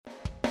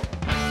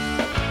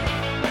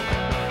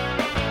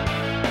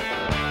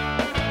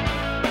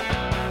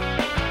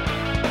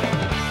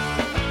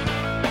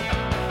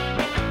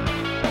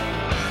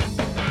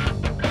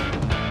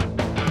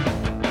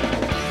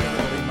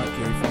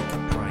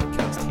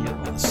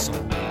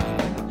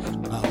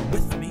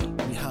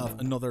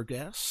another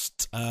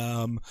guest.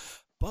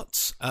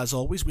 But as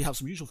always, we have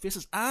some usual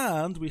faces,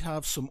 and we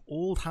have some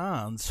old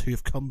hands who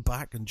have come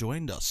back and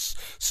joined us.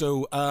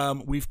 So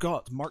we've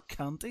got Mark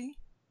Candy.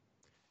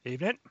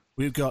 Evening.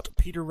 We've got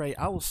Peter Ray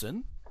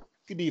Allison.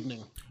 Good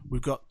evening.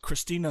 We've got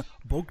Christina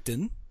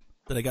Bogdan.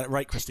 Did I get it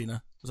right,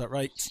 Christina? Was that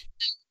right?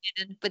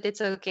 But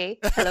it's okay.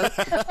 Hello.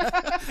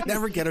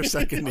 Never get her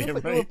second name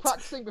right. We were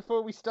practicing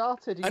before we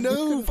started. I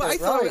know, but I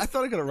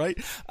thought I got it right.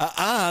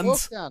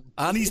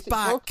 And he's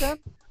back.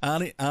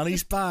 And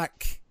he's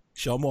back.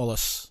 Sean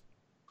Wallace.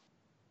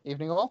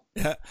 Evening all.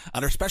 Yeah,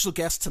 and our special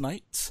guest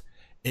tonight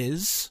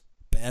is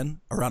Ben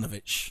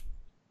Aranovich.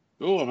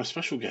 Oh, I'm a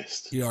special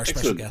guest. You are a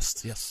special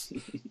guest, yes.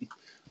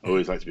 I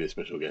always like to be a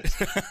special guest.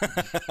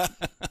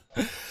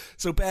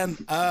 So Ben,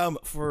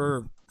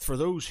 for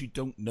those who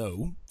don't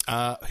know,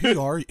 who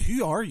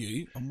are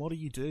you and what do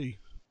you do?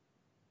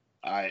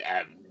 I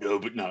am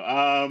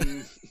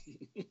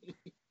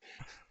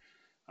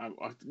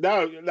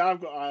now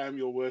I've got "I am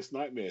your worst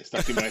nightmare"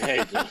 stuck in my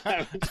head.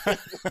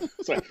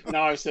 Sorry,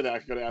 now I've said it, I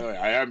got it out of the way.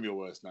 I am your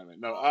worst nightmare.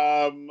 No,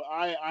 I'm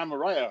a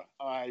writer.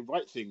 I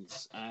write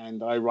things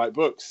and I write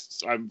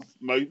books. I'd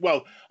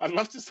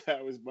love to say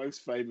I was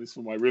most famous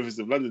for my Rivers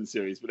of London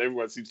series, but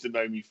everyone seems to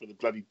know me for the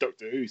bloody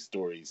Doctor Who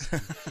stories.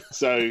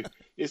 So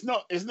it's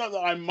not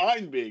that I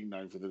mind being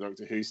known for the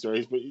Doctor Who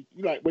stories, but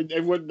like when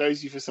everyone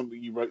knows you for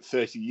something you wrote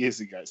 30 years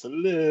ago, it's a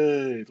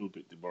little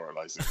bit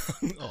demoralising.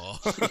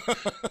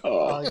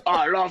 Oh,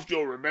 I loved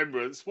your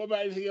remembrance. What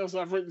about anything else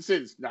I've written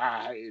since? Nah,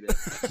 I hate it.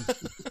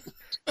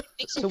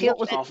 So what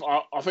was it?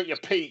 I think you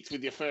peaked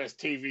with your first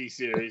TV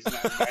series. And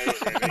that's about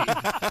it, really.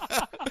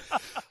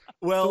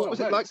 Well, what was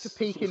it like to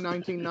peak in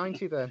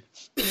 1990 then?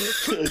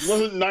 It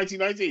wasn't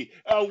 1990.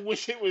 I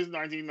wish it was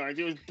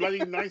 1990. It was bloody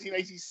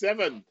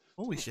 1987.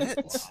 Holy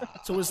shit!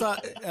 So was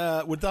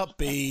that? Would that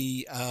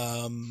be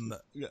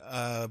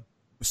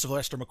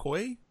Sylvester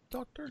McCoy?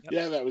 Doctor?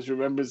 Yeah, that was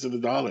Remembrance of the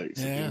Daleks.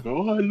 Yeah.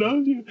 Oh, I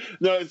love you.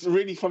 No, it's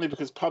really funny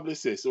because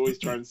publicists always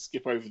try and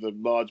skip over the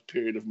large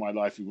period of my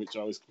life in which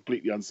I was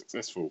completely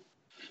unsuccessful.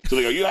 So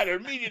they go, you had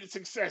immediate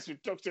success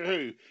with Doctor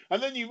Who,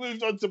 and then you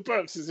moved on to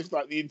books as if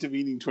like the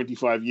intervening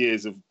 25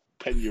 years of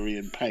penury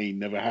and pain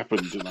never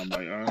happened. And I'm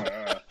like,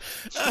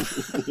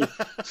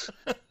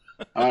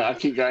 I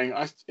keep going,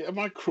 am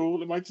I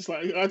cruel? Am I just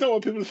like, I don't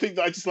want people to think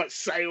that I just like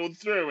sailed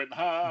through and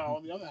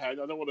on the other hand,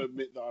 I don't want to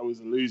admit that I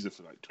was a loser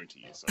for like 20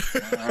 years.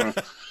 So,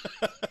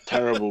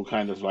 terrible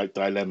kind of like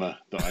dilemma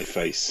that I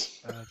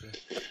face.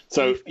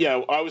 So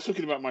yeah, I was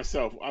talking about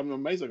myself. I'm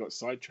amazed I got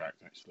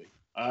sidetracked actually.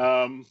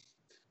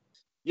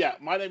 Yeah,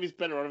 my name is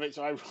Ben Aranovich.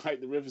 I write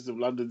the Rivers of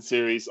London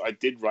series. I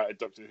did write a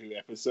Doctor Who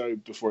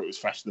episode before it was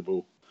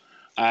fashionable.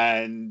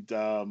 And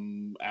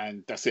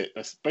that's it.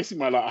 That's basically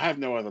my life. I have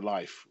no other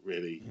life,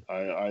 really.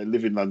 I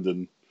live in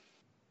London.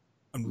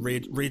 And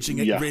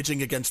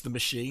raging against the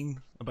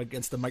machine,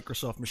 against the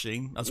Microsoft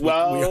machine, as we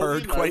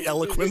heard quite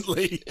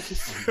eloquently.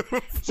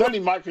 It's only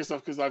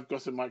Microsoft because I've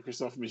got a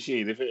Microsoft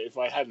machine. If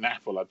I had an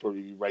Apple, I'd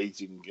probably be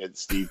raging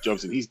against Steve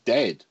Jobs, and he's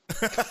dead.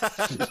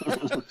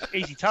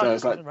 Easy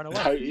target, so doesn't run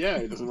away. Yeah,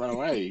 it doesn't run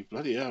away.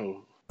 Bloody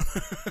hell.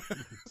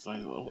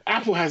 Like,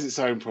 Apple has its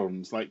own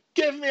problems. Like,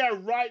 give me a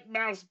right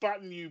mouse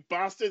button, you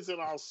bastards,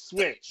 and I'll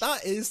switch.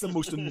 That is the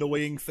most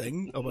annoying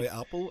thing about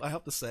Apple, I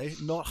have to say.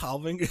 Not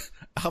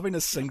having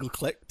a single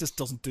click just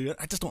doesn't do it.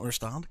 I just don't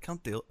understand. I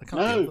can't deal with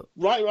it.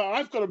 Right.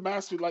 I've got a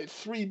mouse with like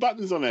 3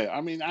 buttons on it.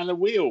 I mean, and a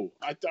wheel.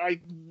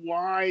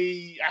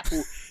 Why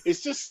Apple?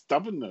 It's just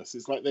stubbornness.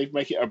 It's like they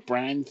make it a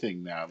brand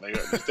thing now.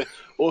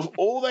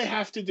 All they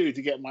have to do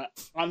to get my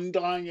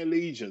undying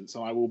allegiance,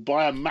 and I will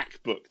buy a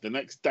MacBook the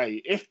next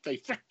day if they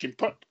frickin'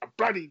 put a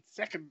bloody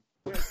second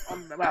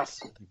on the mouse.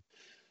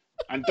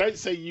 And don't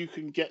say you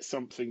can get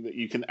something that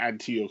you can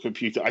add to your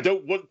computer. I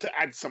don't want to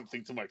add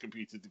something to my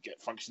computer to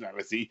get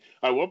functionality.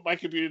 I want my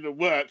computer to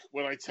work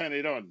when I turn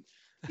it on.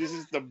 This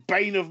is the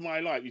bane of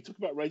my life. You talk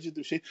about Rage of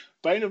the Machine.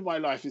 Bane of my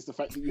life is the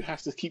fact that you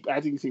have to keep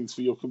adding things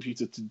for your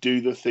computer to do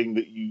the thing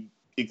that you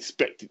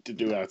expect it to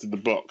do out of the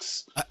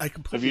box.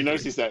 Have you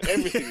noticed that?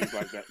 Everything is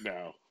like that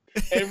now.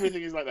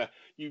 Everything is like that.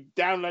 You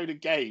download a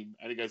game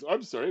and it goes,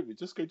 I'm sorry, we're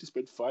just going to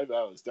spend 5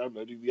 hours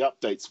downloading the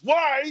updates.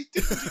 Why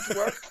didn't it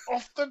work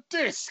off the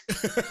disc?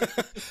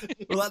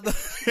 Well,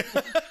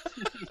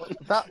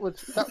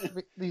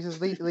 that leads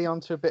us neatly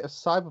onto a bit of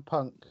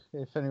cyberpunk,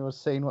 if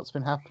anyone's seen what's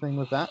been happening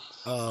with that.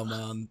 Oh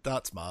man,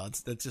 that's mad.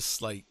 That's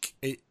just like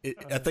I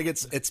think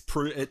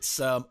it's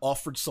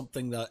offered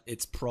something that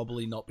it's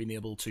probably not been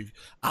able to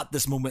at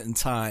this moment in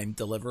time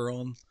deliver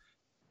on.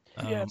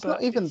 It's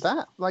not even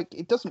that. Like,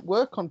 it doesn't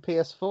work on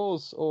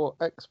PS4s or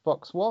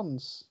Xbox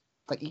Ones.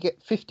 Like, you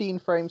get 15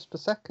 frames per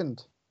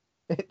second.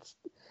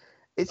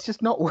 It's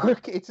just not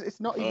working. It's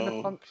not even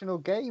a functional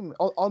game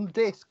on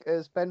disc,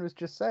 as Ben was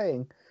just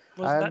saying.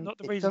 Was that not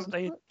the reason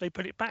they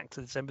put it back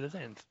to December the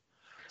 10th?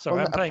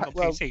 Sorry, I'm playing on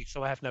PC,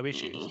 so I have no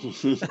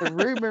issues. The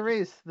rumour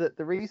is that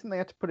the reason they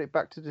had to put it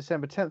back to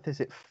December 10th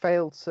is it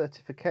failed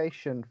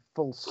certification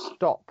full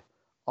stop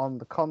on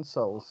the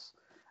consoles.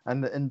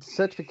 And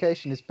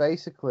certification is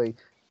basically,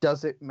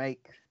 does it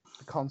make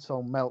the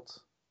console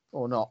melt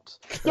or not.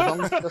 As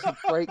long as it doesn't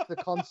break the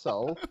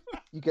console,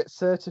 you get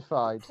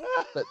certified.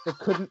 But they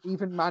couldn't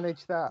even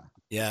manage that.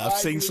 Yeah, I've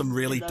seen some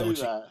really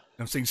dodgy.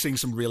 I'm seeing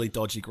some really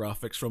dodgy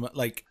graphics from it.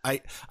 Like I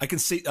can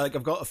see, like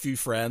I've got a few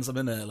friends. I'm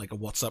in a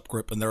WhatsApp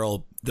group, and they're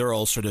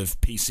all sort of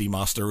PC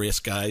Master Race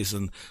guys.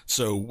 And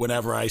so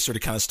whenever I sort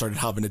of kind of started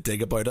having a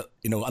dig about it,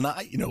 and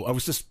I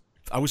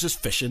was just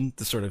fishing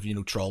to sort of,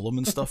 troll them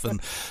and stuff,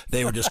 and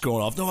they were just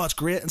going off, no, that's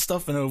great and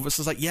stuff, and it was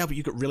just like, yeah, but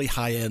you got really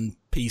high-end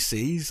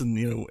PCs,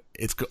 and,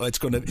 it's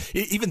going to,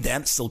 even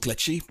then, it's still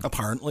glitchy,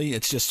 apparently.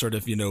 It's just sort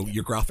of,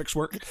 your graphics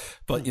work,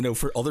 but,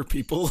 for other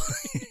people,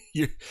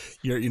 you're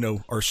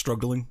are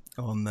struggling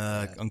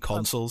on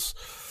consoles.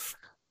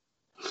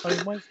 I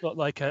mean, mine's got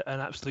like an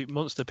absolute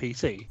monster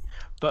PC,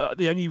 but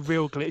the only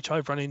real glitch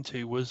I've run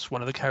into was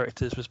one of the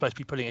characters was supposed to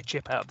be pulling a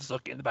chip out of the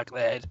socket in the back of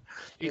their head,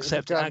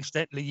 except it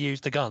accidentally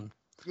used the gun.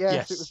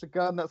 Yes, it was the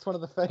gun. That's one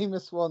of the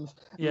famous ones.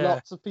 Yeah.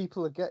 Lots of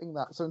people are getting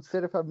that. So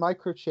instead of a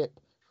microchip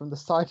from the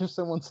side of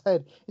someone's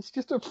head, it's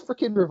just a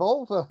freaking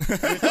revolver.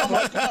 Oh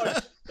my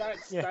god,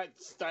 that's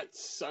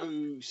so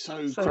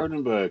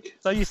Cronenberg.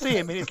 So you see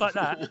him, and it's like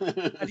that,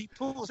 and he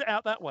pulls it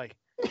out that way,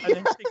 and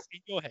then sticks it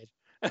in your head.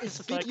 It's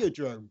a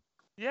Videodrome.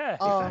 Yeah.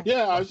 Exactly.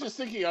 Yeah, I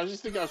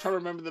was trying to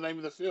remember the name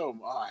of the film.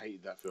 Oh, I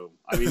hated that film.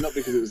 I mean, not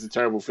because it was a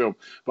terrible film,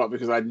 but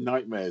because I had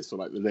nightmares for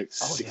like the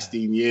next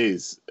 16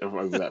 years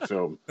over that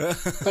film.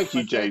 Thank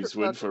you, James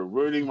Wood, for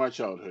ruining my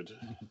childhood.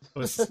 I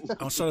was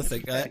trying to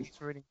think.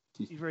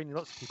 He's ruining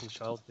lots of people's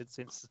childhood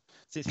since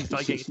he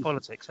started getting into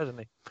politics, hasn't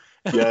he?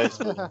 Yes,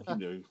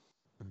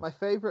 My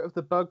favourite of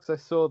the bugs I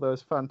saw, though,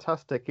 is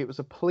fantastic. It was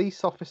a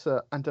police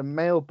officer and a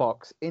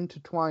mailbox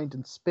intertwined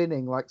and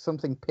spinning like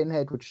something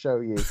Pinhead would show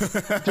you.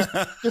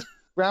 just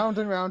round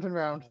and round and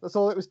round. That's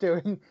all it was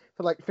doing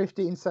for like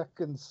 15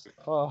 seconds.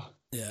 Oh.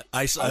 Yeah,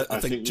 I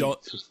think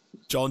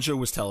John Joe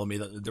was telling me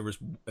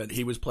that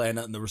he was playing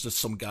it, and there was just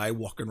some guy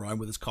walking around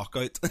with his cock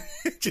out,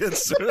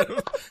 just sort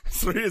of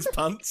through his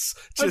pants.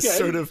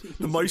 Sort of,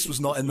 the mouse was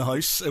not in the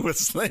house. It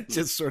was like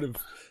just sort of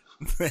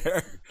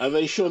there. Are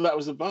they sure that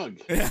was a bug?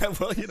 Yeah,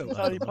 well, it's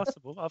entirely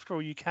possible. After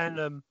all, you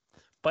can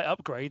buy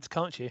upgrades,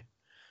 can't you?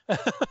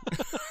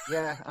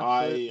 Yeah,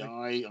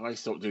 absolutely. I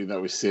stopped doing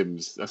that with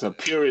Sims. That's a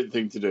purient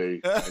thing to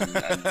do.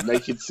 And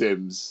Naked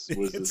Sims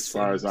was as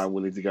far as I'm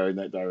willing to go in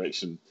that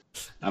direction.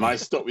 And I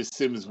stopped with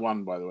Sims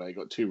 1, by the way. I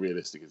got too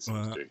realistic in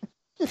Sims 2.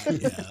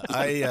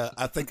 Yeah,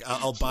 I think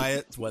I'll buy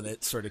it when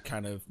it's sort of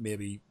kind of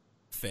maybe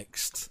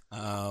fixed.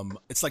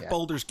 It's like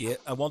Baldur's Gate.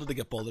 I wanted to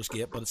get Baldur's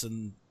Gate, but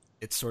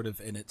it's sort of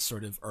in its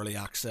sort of early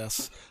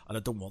access, and I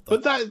don't want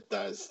that. But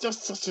that's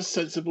just such a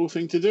sensible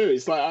thing to do.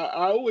 It's like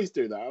I always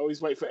do that. I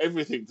always wait for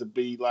everything to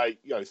be like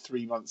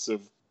 3 months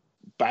of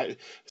back,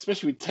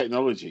 especially with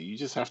technology. You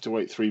just have to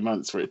wait 3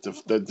 months for it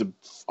to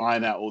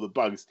iron out all the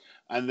bugs,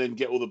 and then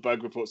get all the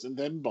bug reports, and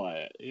then buy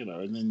it.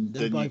 And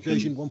then buy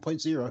version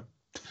 1.0.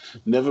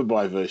 Never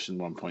buy version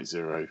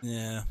 1.0.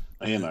 Yeah.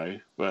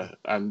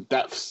 And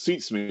that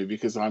suits me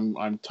because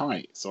I'm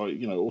tight. So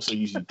also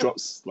usually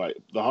drops, like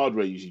the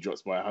hardware usually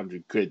drops by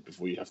 £100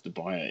 before you have to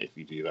buy it. If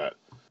you do that,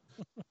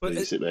 but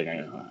you sit there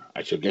going,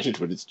 I shall get it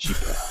when it's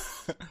cheaper.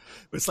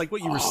 It's like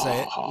what you were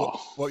saying.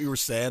 What you were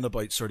saying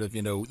about sort of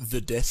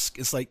the disc.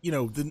 It's like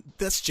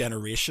this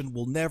generation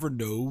will never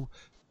know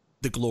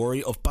the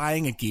glory of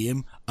buying a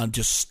game and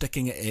just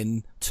sticking it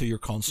in to your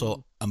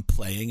console and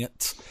playing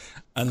it.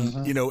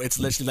 And, it's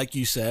literally like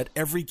you said,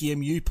 every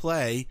game you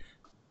play,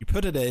 you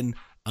put it in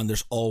and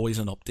there's always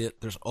an update.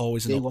 There's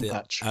always an update.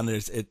 Patch. And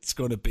it's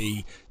going to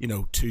be, 2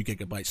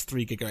 gigabytes,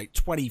 3 gigabytes,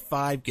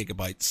 25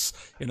 gigabytes.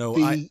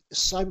 The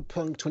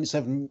Cyberpunk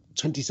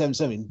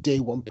 2077 day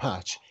one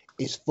patch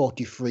is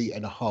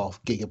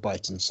 43.5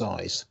 gigabytes in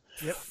size.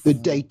 Yep. The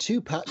day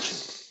 2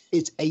 patch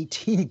is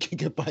 18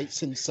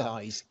 gigabytes in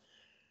size.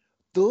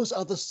 Those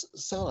are the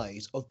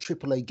size of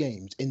AAA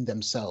games in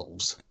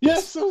themselves.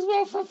 Yes, as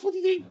well for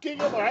 48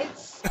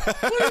 gigabytes.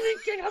 48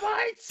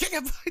 gigabytes.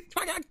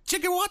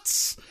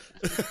 Gigawatts.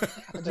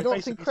 And you know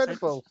what's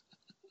incredible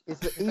is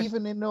that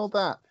even in all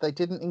that, they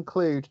didn't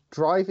include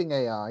driving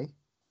AI,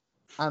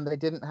 and they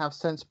didn't have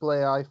sensible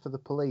AI for the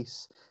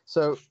police.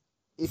 So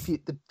if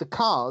the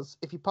cars,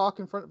 if you park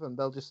in front of them,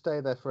 they'll just stay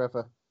there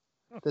forever.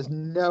 There's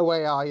no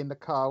AI in the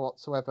car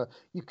whatsoever.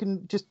 You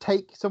can just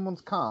take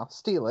someone's car,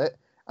 steal it,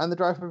 and the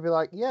driver would be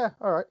like, "Yeah,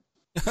 all right,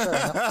 fair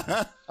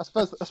enough." I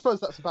suppose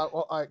that's about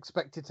what I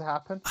expected to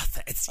happen.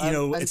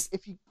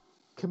 If you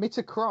commit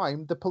a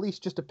crime, the police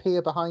just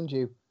appear behind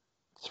you.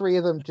 3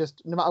 of them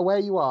just, no matter where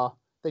you are,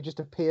 they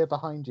just appear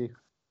behind you.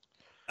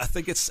 I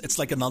think it's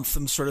like an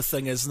Anthem sort of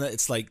thing, isn't it?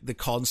 It's like the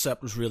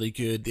concept was really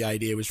good, the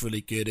idea was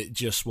really good, it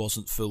just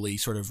wasn't fully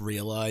sort of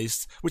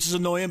realised, which is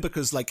annoying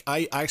because like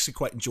I actually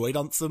quite enjoyed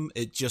Anthem.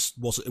 It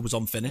was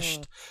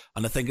unfinished,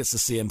 and I think it's the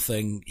same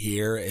thing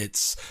here.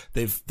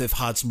 They've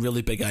had some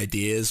really big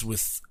ideas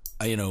with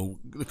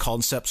the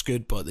concept's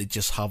good, but they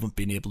just haven't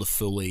been able to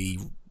fully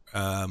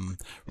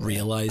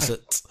realise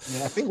it.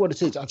 Yeah, I think what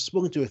it is, I've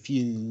spoken to a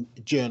few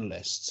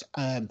journalists.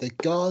 The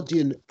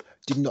Guardian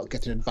did not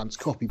get an advance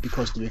copy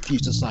because they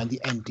refused to sign the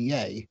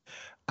NDA,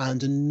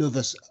 and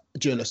another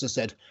journalist has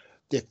said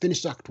they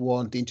finished Act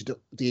 1,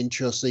 the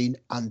intro scene,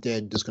 and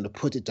they're just going to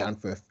put it down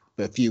for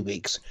a few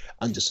weeks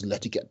and just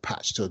let it get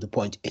patched to the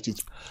point it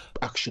is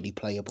actually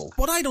playable.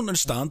 What I don't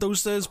understand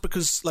those is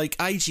because like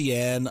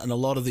IGN and a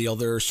lot of the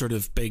other sort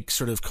of big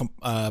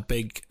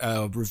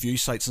review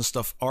sites and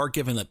stuff are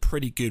giving it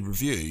pretty good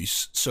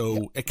reviews,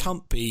 so it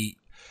can't be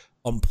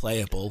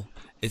unplayable.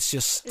 It's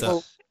just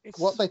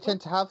what they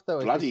tend to have, though,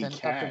 is Bloody they tend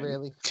to have the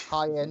really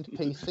high-end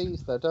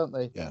PCs, though, don't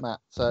they, Yeah.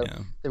 Matt? So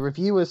the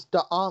reviewers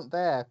that aren't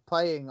there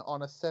playing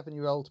on a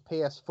 7-year-old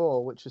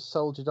PS4, which is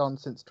soldiered on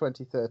since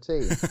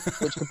 2013,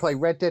 which can play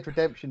Red Dead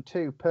Redemption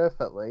 2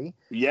 perfectly.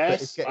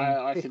 Yes,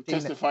 I can 15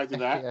 testify to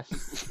that.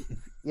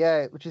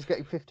 Yeah, which is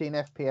getting 15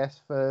 FPS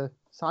for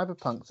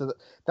Cyberpunk. So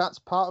that's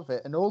part of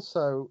it. And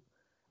also,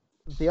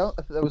 there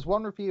was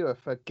one reviewer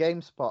for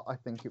GameSpot, I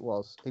think it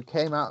was, who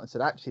came out and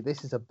said, actually,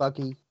 this is a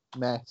buggy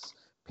mess.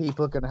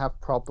 People are going to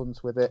have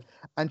problems with it.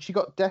 And she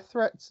got death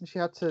threats and she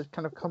had to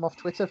kind of come off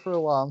Twitter for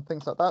a while and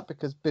things like that,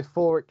 because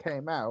before it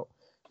came out,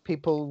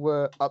 people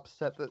were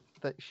upset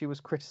that she was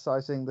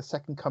criticizing the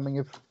second coming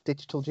of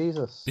Digital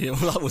Jesus. Yeah,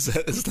 well, that was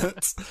it, isn't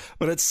it?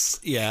 But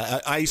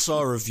I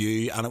saw a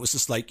review and it was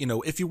just like,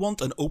 if you want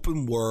an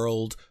open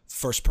world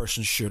first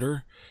person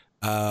shooter,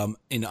 and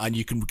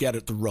you can get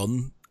it to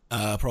run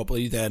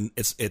properly, then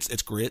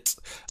it's great.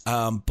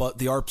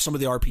 But some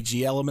of the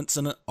RPG elements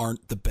in it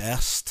aren't the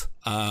best.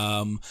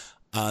 And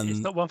it's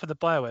not one for the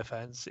BioWare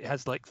fans. It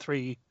has like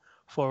 3-4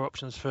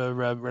 options for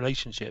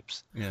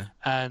relationships. Yeah,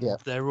 and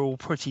they're all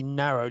pretty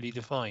narrowly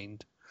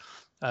defined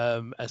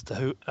as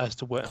to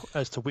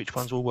which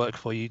ones will work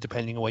for you,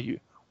 depending on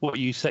what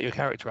you set your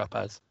character up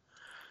as.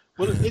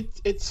 Well,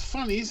 it's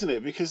funny, isn't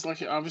it? Because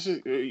like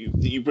obviously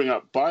you bring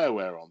up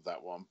BioWare on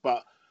that one,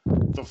 but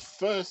the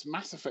first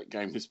Mass Effect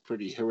game was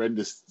pretty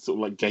horrendous, sort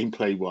of like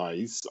gameplay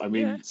wise. I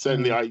mean,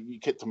 certainly you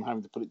kept on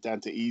having to put it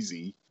down to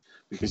easy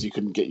because you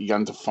couldn't get your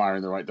gun to fire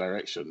in the right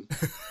direction,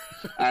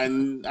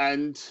 and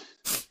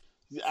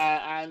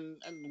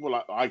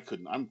well, I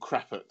couldn't. I'm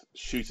crap at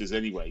shooters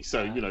anyway,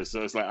 so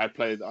so it's like I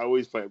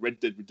always play Red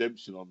Dead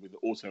Redemption on with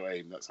auto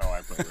aim. That's how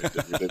I play Red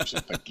Dead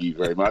Redemption. Thank you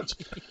very much.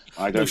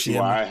 I don't see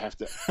why I have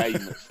to aim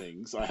at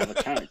things. I have a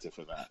character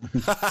for that.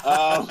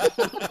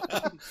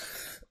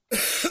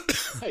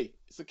 Hey,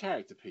 it's a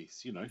character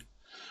piece,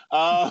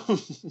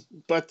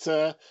 but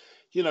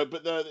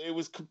it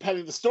was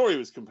compelling. The story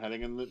was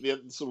compelling, and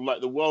the sort of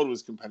like the world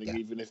was compelling,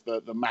 even if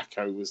the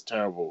macro was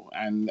terrible.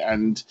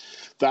 And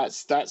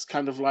that's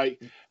kind of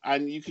like,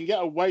 and you can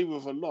get away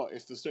with a lot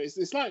if the story.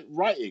 It's like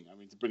writing. I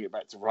mean, to bring it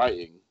back to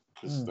writing,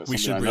 because that's we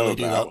something should I know really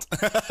do about.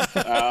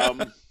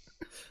 that.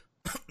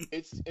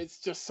 It's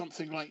just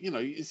something like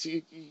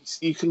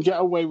you can get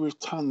away with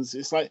tons.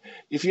 It's like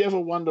if you ever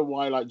wonder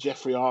why like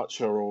Jeffrey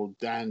Archer or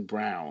Dan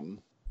Brown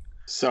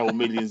sell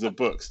millions of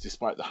books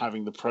despite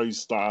having the prose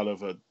style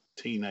of a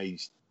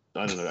teenage,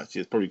 I don't know,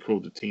 actually it's probably cruel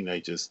to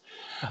teenagers,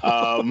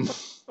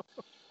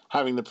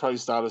 having the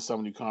prose style of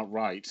someone who can't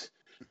write,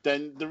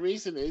 then the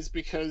reason is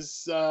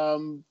because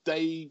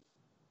they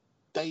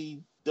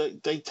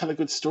tell a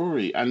good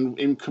story. And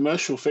in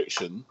commercial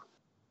fiction,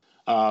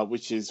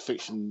 which is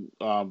fiction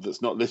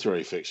that's not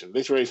literary fiction.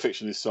 Literary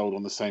fiction is sold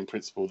on the same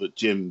principle that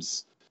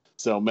gyms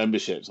sell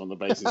memberships, on the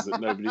basis that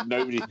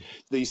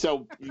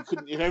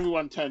if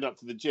everyone turned up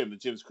to the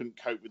gyms couldn't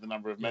cope with the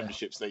number of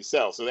memberships they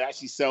sell. So they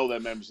actually sell their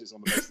memberships on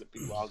the basis that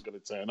people aren't going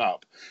to turn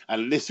up.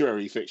 And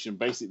literary fiction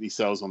basically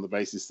sells on the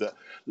basis that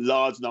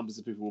large numbers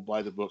of people will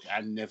buy the book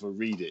and never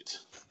read it.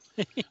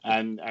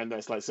 and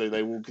that's like, so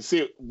they will see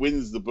it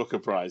wins the Booker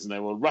Prize and they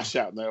will rush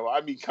out and they will,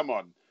 I mean, come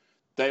on.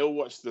 They all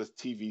watched the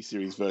TV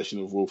series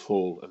version of Wolf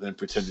Hall and then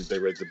pretended they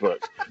read the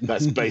book.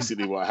 That's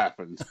basically what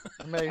happened.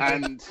 Amazing.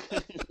 And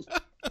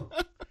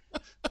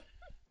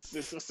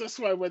that's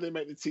why when they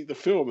make the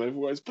film,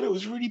 everyone's, but it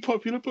was a really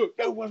popular book.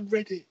 No one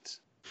read it.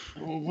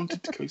 No one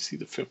wanted to go see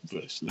the film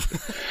version.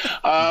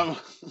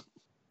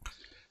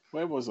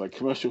 Where was I?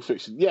 Commercial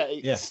fiction.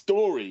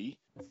 Story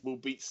will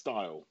beat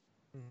style.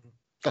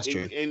 That's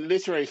true. In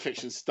literary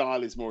fiction,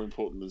 style is more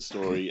important than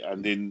story.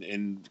 And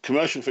in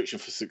commercial fiction,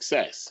 for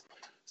success,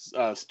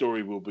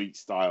 story will beat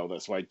style.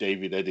 That's why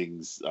David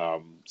Eddings,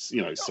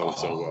 sold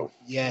so well.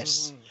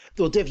 Yes.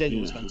 Well, David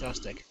Eddings was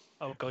fantastic.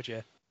 Oh, God,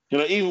 yeah.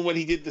 Even when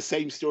he did the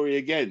same story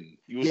again,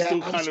 you were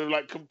still kind of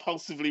like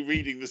compulsively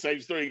reading the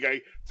same story and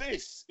going,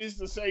 this is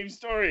the same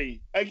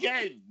story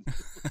again.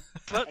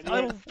 But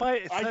I will buy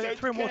it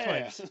 3 more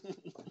times.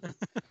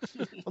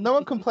 Well, no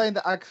one complained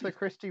that Agatha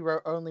Christie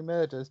wrote only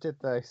murders, did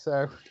they?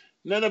 So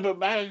No,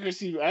 but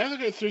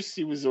Agatha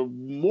Christie was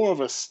more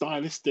of a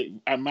stylistic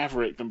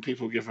maverick than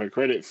people give her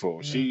credit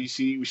for.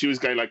 She was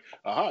going like,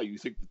 aha, you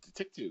think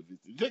the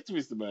detective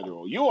is the murderer,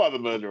 or you are the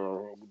murderer,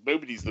 or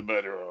nobody's the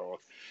murderer, or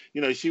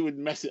she would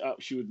mess it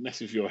up. She would mess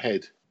with your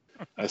head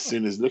as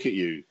soon as look at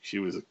you. She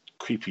was a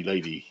creepy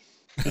lady.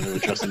 I never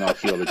trust an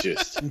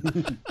archaeologist.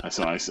 That's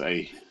what I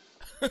say.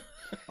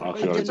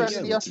 Archaeologists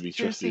are to be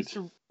trusted.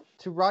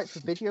 To write for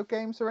video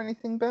games or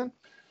anything, Ben?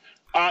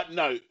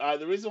 No.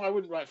 The reason why I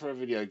wouldn't write for a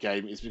video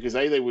game is because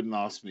A, they wouldn't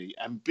ask me,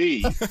 and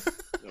B,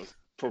 that's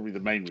probably the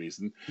main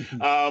reason.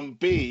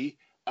 B,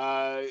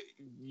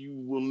 you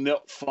will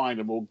not find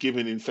a more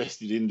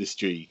gibbon-infested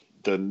industry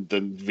than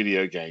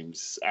video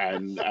games.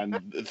 And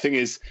the thing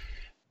is,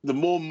 the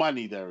more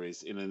money there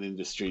is in an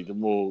industry, the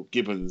more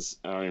gibbons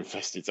are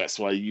infested. That's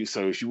why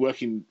so if you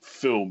work in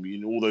film,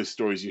 all those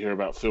stories you hear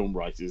about film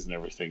writers and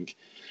everything,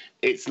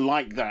 it's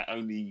like that,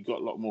 only you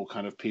got a lot more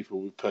kind of people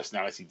with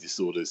personality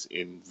disorders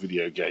in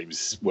video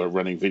games who are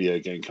running video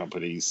game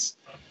companies,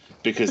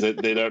 because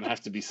they don't have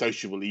to be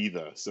sociable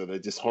either. So they're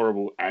just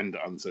horrible and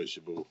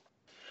unsociable.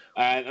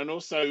 And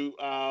also,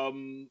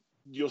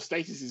 your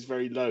status is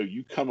very low.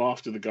 You come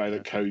after the guy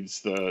that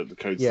codes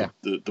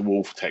the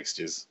wall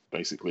textures,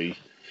 basically.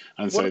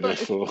 And so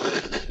therefore,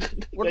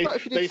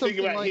 they think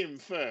about him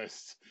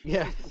first.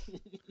 Yeah.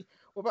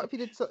 What about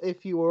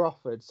if you were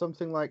offered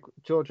something like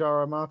George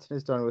R.R. Martin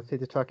has done with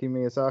Hidetaki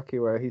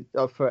Miyazaki, where he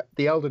for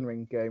the Elden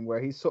Ring game, where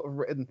he's sort of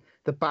written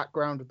the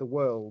background of the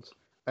world,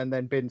 and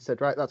then been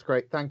said, right, that's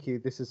great, thank you.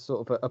 This is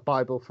sort of a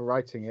Bible for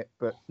writing it,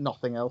 but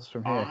nothing else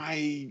from here.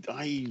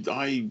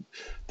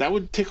 That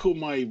would tickle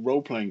my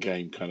role-playing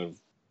game kind of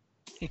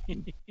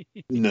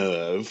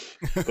nerve,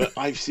 but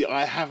I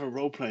have a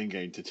role-playing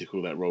game to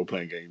tickle that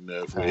role-playing game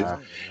nerve with,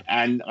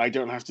 and I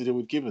don't have to deal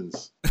with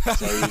gibbons,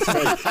 so it's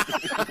great.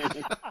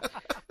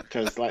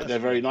 Because they're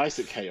very nice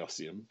at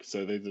Chaosium,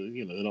 so they're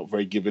not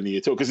very gibbony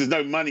at all. Because there's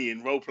no money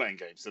in role-playing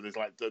games, so there's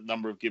the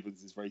number of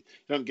gibbons is very.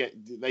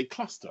 They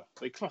cluster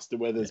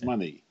where there's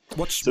money.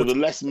 The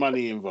less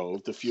money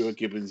involved, the fewer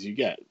gibbons you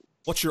get.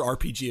 What's your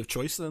RPG of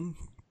choice then?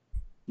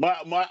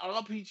 My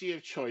RPG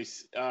of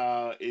choice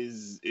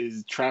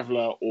is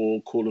Traveller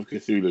or Call of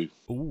Cthulhu.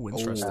 Oh,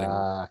 interesting.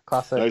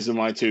 Classic. Those are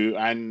my two,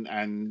 and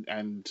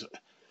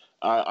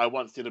I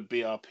once did a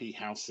BRP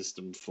house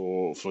system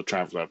for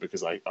Traveller,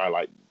 because I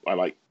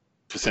like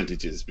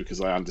percentages, because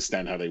I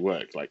understand how they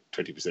work, like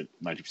 20%,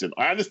 90%.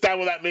 I understand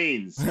what that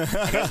means.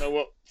 I don't know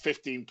what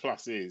 15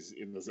 plus is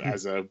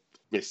as a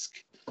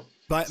risk.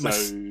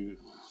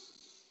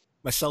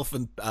 Myself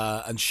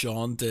and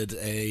Sean did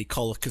a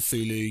Call of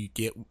Cthulhu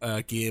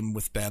game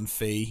with Ben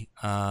Fee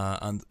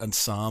and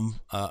Sam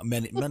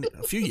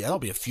that'll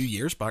be a few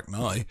years back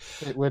now.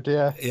 It would,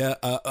 yeah. Yeah,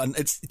 and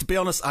it's, to be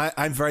honest,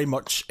 I'm very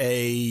much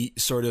a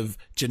sort of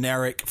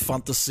generic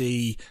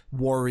fantasy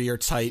warrior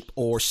type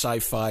or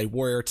sci-fi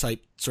warrior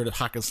type sort of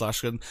hack and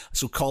slash.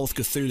 So Call of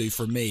Cthulhu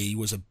for me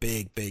was a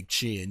big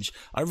change.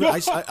 I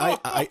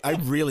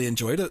really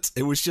enjoyed it.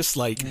 It was just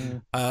like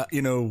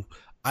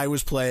I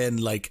was playing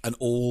like an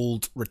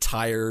old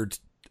retired,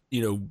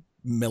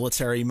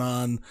 military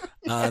man,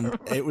 and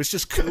it was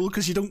just cool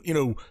because you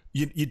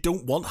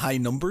don't want high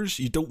numbers.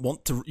 You don't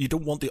want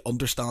to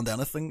understand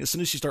anything. As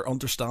soon as you start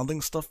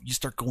understanding stuff, you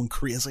start going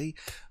crazy.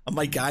 And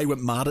my guy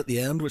went mad at the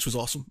end, which was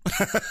awesome.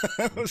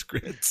 It was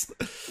great.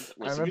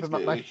 I remember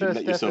my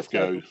first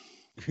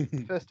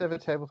ever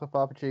tabletop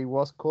RPG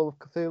was Call of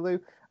Cthulhu,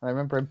 and I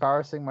remember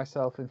embarrassing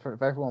myself in front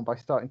of everyone by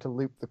starting to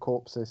loop the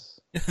corpses.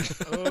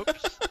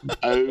 Oops.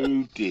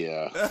 Oh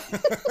dear.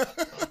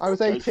 I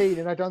was 18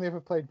 and I'd only ever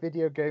played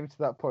video games to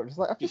that point. It's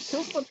like, I've just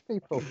killed a bunch of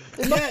people.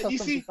 It must have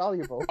something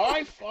valuable.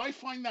 I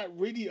find that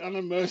really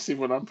unimmersive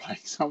when I'm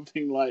playing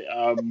something like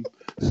I'm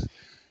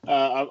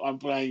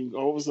playing.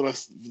 What was the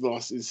last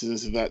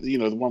instance of that? The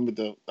one with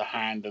the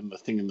hand and the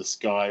thing in the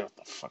sky. What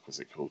the fuck was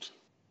it called?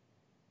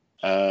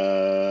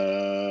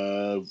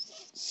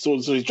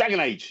 Dragon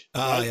Age.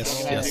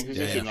 Yes.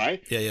 Inquisition, yeah.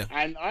 Right? Yeah.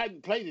 And I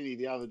hadn't played any of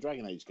the other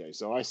Dragon Age games,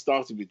 so I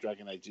started with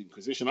Dragon Age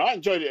Inquisition. I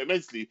enjoyed it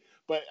immensely,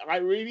 but I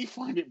really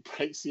find it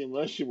breaks the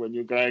immersion when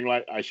you're going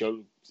like, I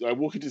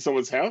walk into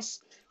someone's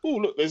house. Oh,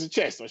 look, there's a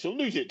chest. I shall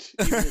loot it.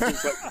 Even if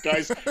it's like the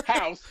guy's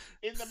house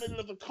in the middle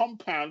of the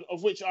compound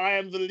of which I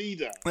am the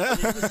leader. I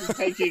mean, this is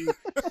taking.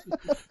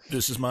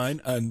 This is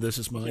mine, and this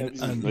is mine,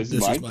 and this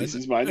is mine. This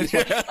is mine.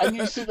 And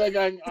you sit there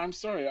going, I'm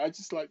sorry. I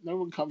just no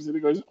one comes in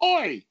and goes,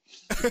 oi!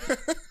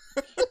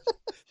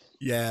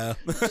 Yeah.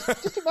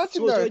 Just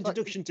imagine your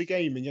introduction to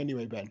gaming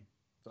anyway, Ben?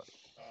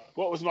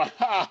 What was my.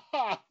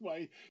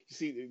 You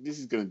see, this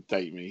is going to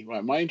date me.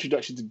 Right, my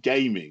introduction to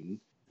gaming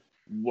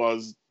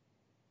was.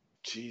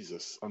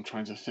 Jesus, I'm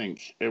trying to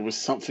think. It was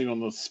something on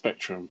the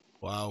Spectrum.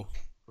 Wow.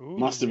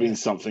 Must have been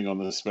something on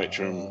the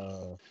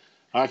Spectrum.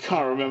 I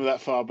can't remember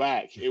that far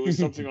back. It was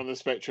something on the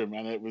Spectrum,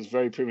 and it was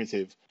very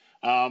primitive.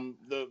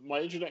 My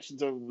introduction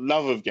to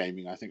love of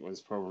gaming, I think, was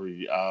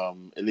probably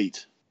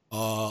Elite.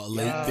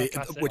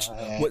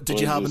 Did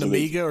you have an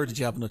Amiga or did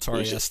you have an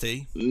Atari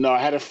ST? No, I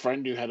had a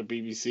friend who had a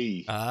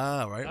BBC.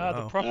 Right.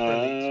 The proper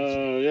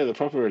Elite. Yeah, the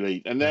proper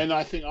Elite. And then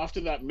I think after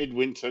that,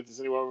 Midwinter.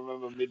 Does anyone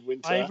remember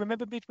Midwinter? I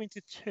remember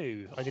Midwinter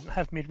 2. I didn't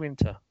have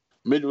Midwinter.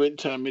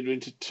 Midwinter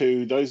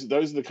 2. Those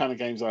are the kind of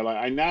games I like.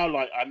 I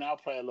now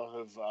play a lot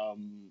of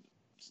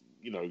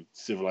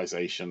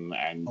Civilization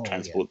and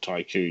Transport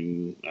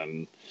Tycoon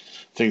and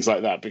things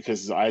like that,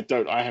 because I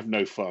have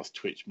no fast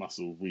twitch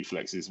muscle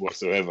reflexes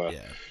whatsoever. Yeah.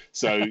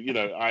 So I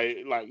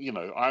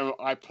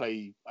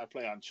play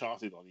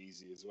Uncharted on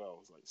easy as well.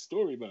 It's like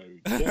story mode.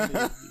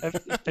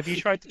 Have you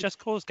tried the Just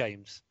Cause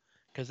games?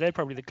 because they're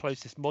probably the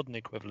closest modern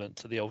equivalent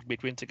to the old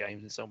Midwinter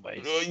games in some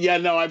ways. Yeah,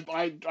 no, I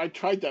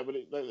tried that, but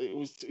it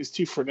was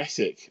too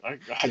frenetic. I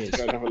had to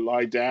go and have a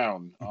lie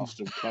down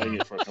after playing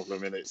it for a couple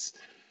of minutes.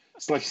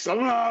 It's like, boom.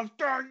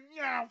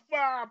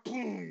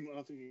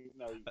 I think,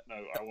 no,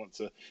 I want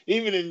to.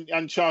 Even in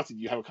Uncharted,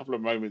 you have a couple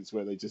of moments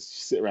where they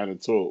just sit around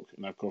and talk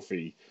and have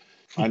coffee.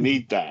 I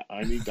need that.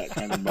 I need that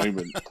kind of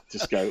moment.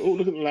 Just go, oh,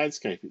 look at the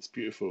landscape. It's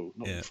beautiful.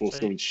 Not before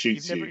someone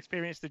shoots you. You've never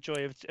experienced the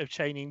joy of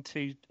chaining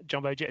two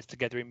jumbo jets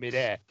together in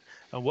midair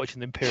and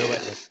watching them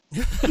pirouette.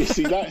 You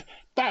see,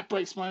 that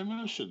breaks my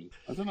immersion.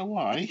 I don't know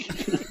why.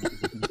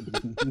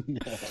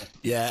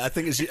 Yeah, I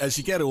think as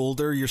you get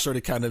older, you're sort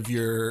of kind of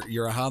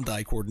your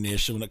hand-eye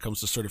coordination when it comes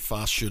to sort of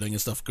fast shooting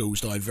and stuff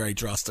goes down very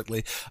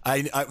drastically.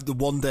 The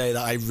one day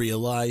that I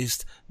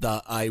realized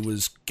that I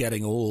was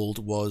getting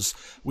old was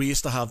we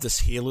used to have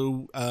this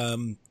Halo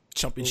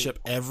championship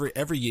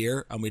every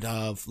year, and we'd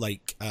have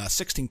like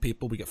 16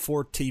 people. We get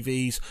 4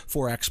 TVs,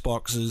 4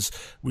 Xboxes.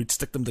 We'd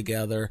stick them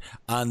together,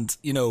 and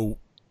you know,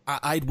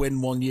 I'd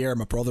win one year,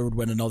 my brother would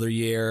win another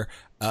year.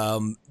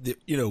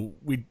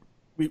 We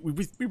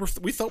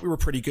thought we were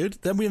pretty good.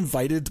 Then we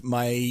invited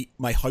my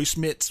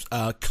housemate's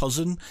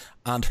cousin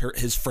and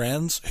his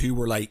friends who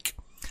were like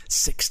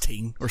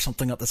 16 or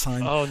something at the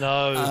time. Oh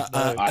no!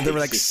 And they were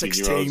like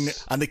 16,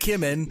 and they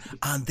came in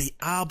and they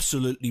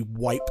absolutely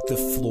wiped the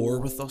floor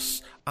with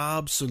us.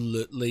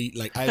 Absolutely,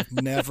 like I've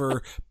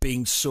never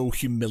been so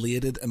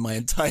humiliated in my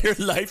entire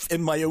life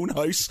in my own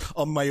house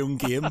on my own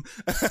game.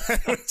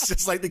 It's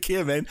just like they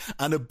came in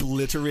and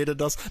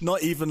obliterated us.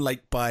 Not even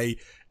like by.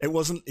 It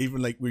wasn't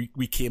even like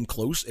we came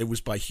close. It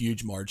was by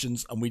huge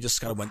margins, and we just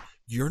kind of went,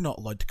 "You're not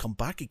allowed to come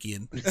back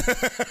again."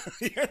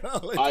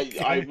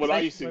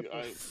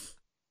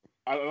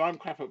 I'm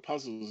crap at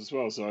puzzles as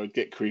well, so I would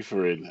get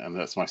Creeper in, and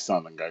that's my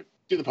son, and go,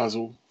 do the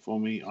puzzle for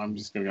me. I'm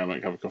just going to go make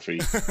a cup of coffee.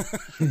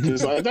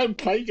 Because I don't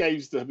play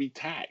games to be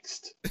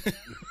taxed.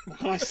 What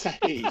can I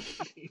say?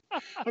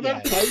 I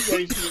don't play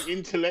games to be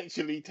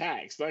intellectually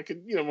taxed. I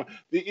can,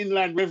 the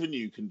Inland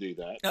Revenue can do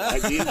that.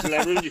 Like, the Inland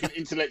Revenue can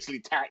intellectually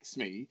tax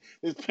me.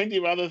 There's plenty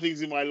of other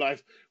things in my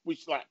life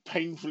which like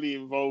painfully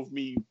involve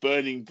me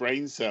burning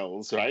brain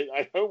cells, right?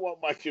 I don't want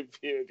my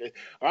computer game.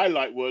 I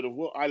liked World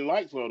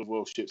of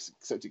Warships,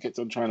 except it kept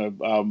on trying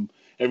to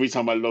every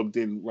time I logged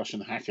in,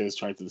 Russian hackers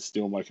tried to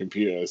steal my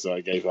computer, so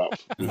I gave up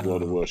with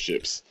World of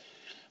Warships.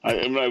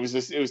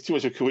 It was too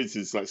much of a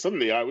coincidence. Like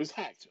suddenly I was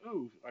hacked.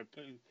 Oh,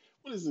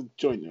 what is the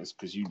joint? That's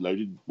because you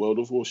loaded World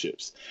of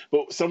Warships.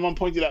 But someone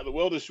pointed out that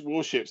World of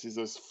Warships is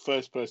a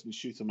first-person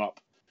shoot 'em up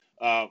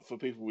for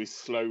people with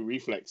slow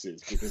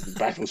reflexes, because the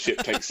battleship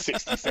takes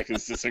 60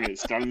 seconds to swing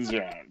its guns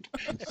around.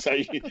 So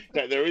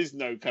there is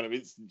no kind of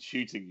instant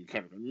shooting. You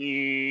kind of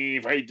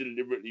very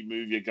deliberately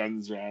move your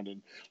guns around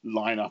and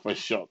line up a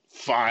shot,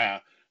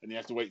 fire, and you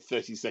have to wait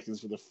 30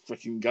 seconds for the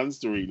freaking guns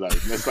to reload.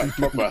 And that's like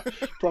proper.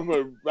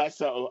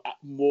 That's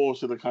more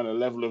to the kind of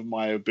level of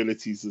my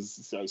abilities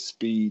as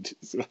speed.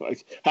 So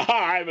like,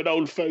 I'm an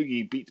old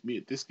fogey. Beat me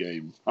at this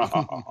game.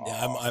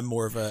 Yeah, I'm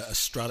more of a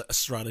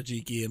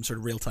strategy game, sort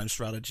of real time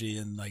strategy,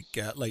 and like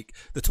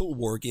the Total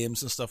War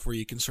games and stuff where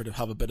you can sort of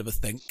have a bit of a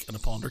think and a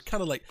ponder,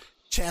 kind of like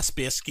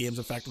chess-based games,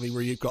 effectively,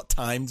 where you've got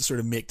time to sort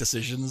of make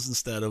decisions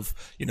instead of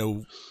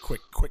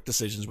quick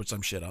decisions, which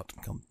I'm shit at.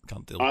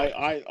 Can't deal with.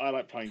 I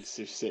like playing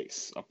Civ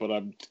 6, but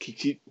I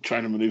keep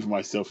trying to maneuver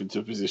myself into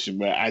a position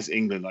where, as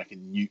England, I can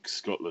nuke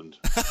Scotland.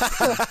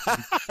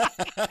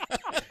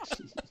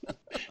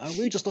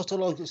 We just lost a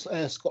lot of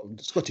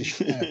Scottish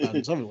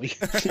fans, haven't we?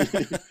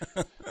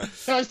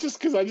 No, it's just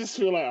because I just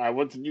feel like I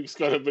want to nuke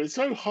Scotland, but it's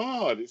so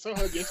hard. It's so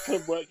hard. You have to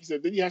kind of work. So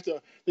then you have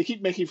to. They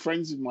keep making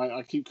friends with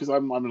because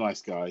I'm a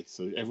nice guy,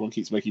 so everyone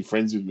keeps making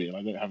friends with me, and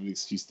I don't have an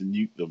excuse to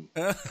nuke them.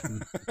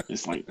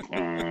 It's like.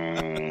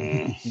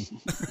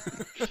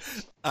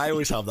 I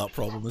always have that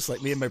problem. It's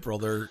like me and my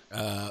brother,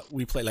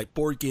 we play like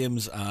board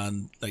games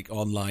and like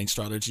online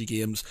strategy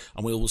games,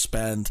 and we always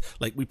spend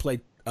we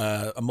played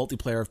a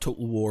multiplayer of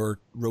Total War,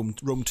 Rome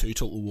 2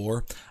 Total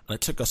War, and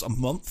it took us a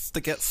month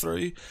to get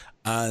through,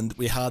 and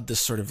we had this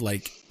sort of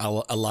like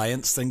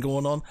alliance thing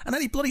going on, and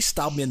then he bloody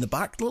stabbed me in the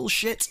back, little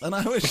shit, and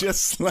I was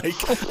just like,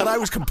 and I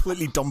was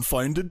completely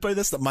dumbfounded by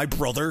this, that my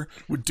brother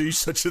would do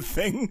such a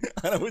thing,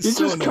 and I was you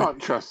so just annoyed. Can't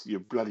trust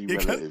your bloody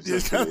relatives. You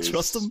can't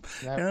trust them.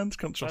 No. Yeah,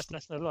 can't trust them.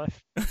 That's no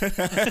life.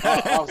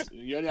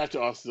 You only have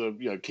to ask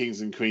the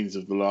kings and queens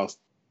of the last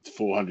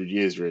 400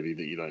 years, really,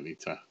 that you don't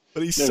need to.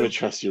 But he's never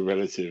trust your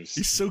relatives.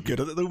 He's so good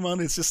at it though, man.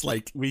 It's just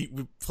like we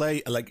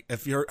play like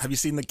have you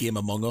seen the game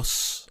Among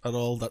Us at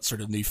all? That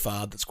sort of new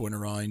fad that's going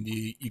around.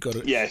 You got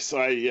to. Yes,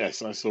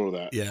 I saw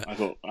that. Yeah,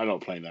 I'm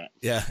not playing that.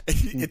 Yeah,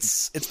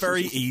 it's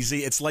very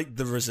easy. It's like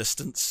The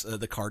Resistance,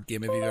 the card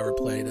game, if you've ever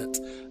played it.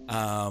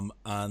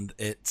 And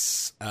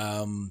it's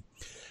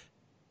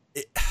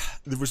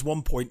there was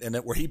one point in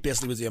it where he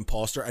basically was the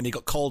imposter, and he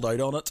got called out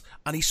on it,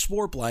 and he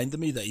swore blind to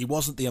me that he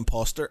wasn't the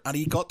imposter, and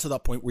he got to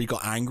that point where he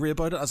got angry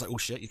about it. I was like, oh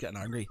shit, he's getting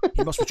angry.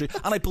 He must be true.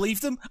 And I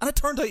believed him, and it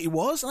turned out he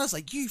was, and I was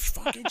like, you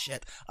fucking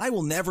shit. I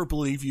will never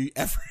believe you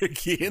ever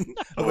again.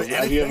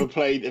 Have you ever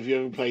played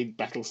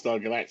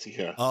Battlestar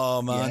Galactica?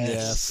 Oh man,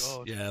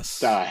 God.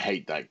 yes. I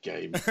hate that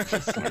game. It's like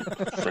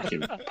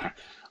freaking.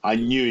 I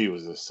knew he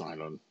was a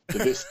Cylon. To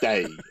this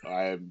day,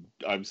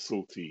 I'm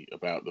salty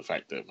about the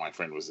fact that my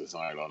friend was a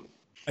Cylon.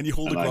 And you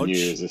hold a grudge? I knew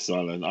he was a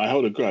Cylon. I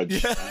hold a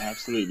grudge. Yeah. I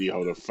absolutely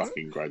hold a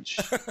fucking grudge.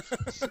 You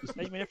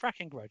mean a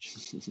fracking grudge?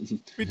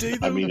 We do,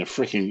 though. I mean a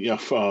freaking...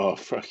 Oh,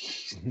 fuck.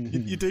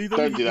 You do, though?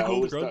 Don't do that.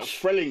 Hold a Always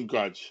Frelling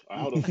grudge. I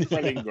hold a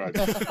Frelling grudge.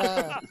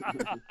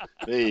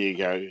 There you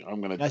go.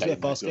 I'm going to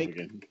date myself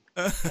again.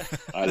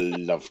 I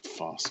loved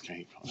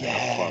Farscape. I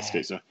love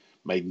Farscape. So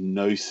made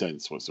no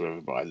sense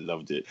whatsoever, but I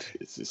loved it.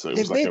 It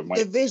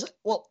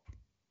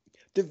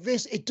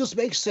does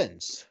make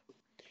sense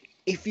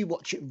if you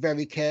watch it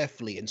very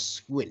carefully and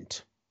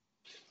squint.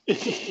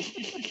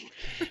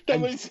 That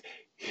was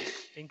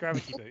in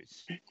gravity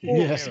boots.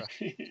 Yes.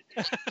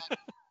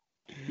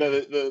 No,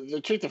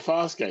 the trick to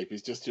Farscape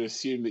is just to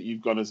assume that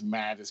you've gone as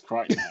mad as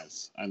Crichton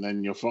has, and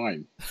then you're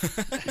fine.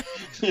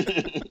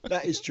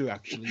 That is true,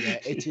 actually. Yeah,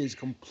 it is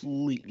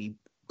completely.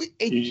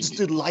 It just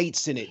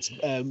delights in its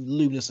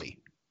lunacy.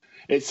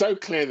 It's so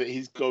clear that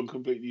he's gone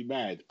completely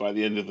mad by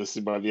the end of the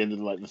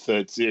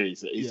third series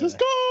that he's just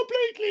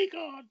completely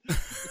gone.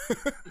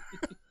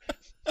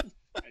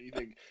 And you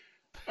think,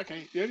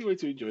 okay, the only way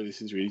to enjoy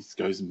this is really to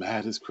go as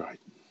mad as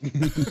Crichton.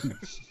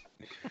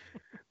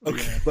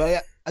 Okay,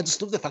 but I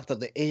just love the fact that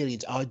the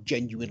aliens are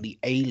genuinely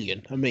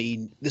alien. I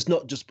mean, there's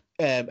not just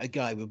a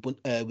guy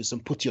with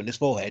some putty on his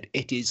forehead.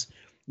 It is,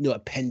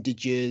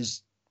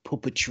 appendages,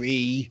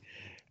 puppetry,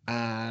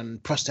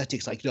 and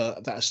prosthetics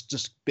that's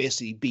just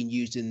basically being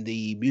used in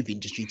the movie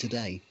industry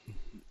today.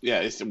 Yeah,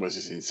 it was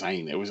just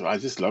insane. I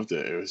just loved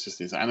it. It was just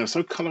insane. And it was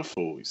so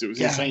colourful. It was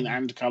insane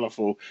and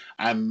colourful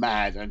and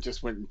mad and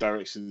just went in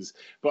directions.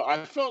 But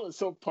I felt at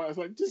some point, I was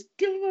like, just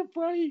give them a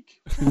break.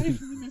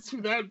 5 minutes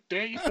without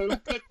dating.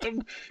 Let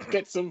them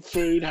get some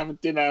food, have a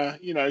dinner,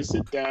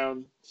 sit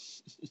down.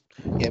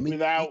 Yeah,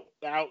 without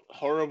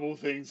horrible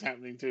things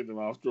happening to them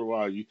after a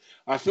while.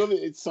 I feel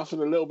that it suffered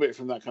a little bit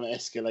from that kind of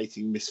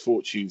escalating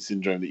misfortune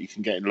syndrome that you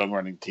can get in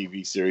long-running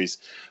TV series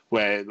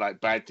where like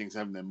bad things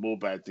happen, then more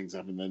bad things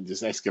happen, then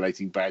just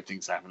escalating bad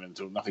things happen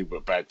until nothing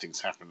but bad things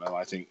happen. And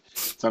I think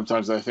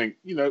sometimes there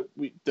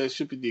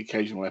should be the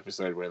occasional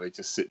episode where they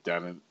just sit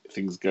down and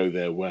things go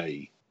their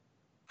way.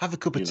 Have a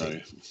cup of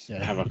tea.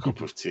 Have a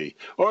cup of tea.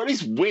 Or at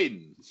least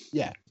win.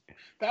 Yeah.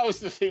 That was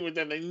the thing with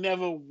them. They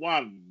never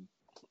won.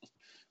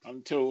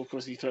 Until, of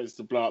course, he threatens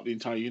to blow up the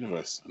entire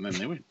universe, and then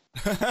they win.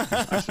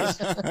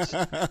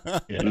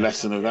 The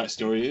lesson of that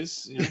story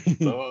is,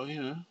 Well,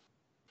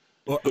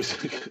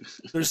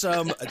 there's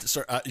sorry,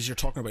 as you're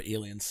talking about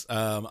aliens,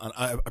 and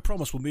I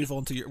promise we'll move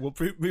on to your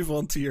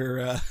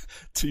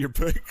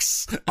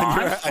books.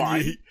 I'm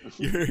fine.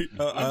 I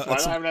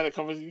haven't had a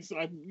conversation.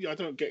 I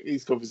don't get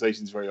these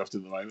conversations very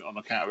often at the moment on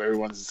account of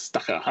everyone's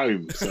stuck at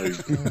home. So,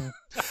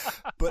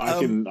 but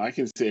I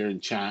can sit here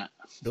and chat.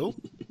 Cool.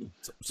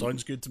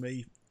 Sounds good to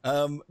me.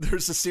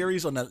 There's a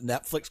series on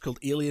Netflix called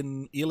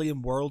Alien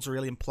Worlds or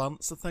Alien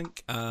Planets, I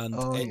think, and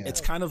it's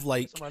kind of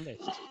like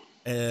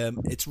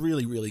it's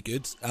really, really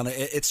good, and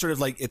it's sort of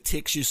like it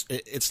takes you.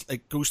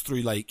 It goes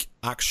through like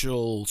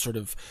actual sort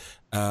of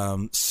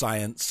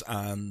science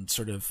and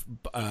sort of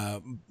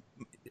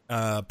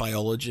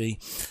biology,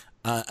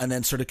 and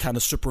then sort of kind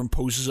of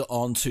superimposes it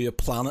onto a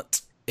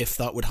planet. If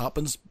that would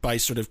happen, by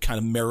sort of kind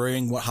of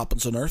mirroring what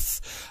happens on Earth,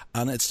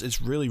 and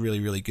it's really, really,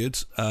 really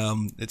good.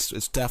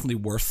 It's definitely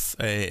worth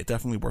a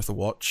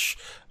watch,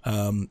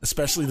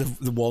 especially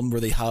the one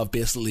where they have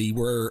basically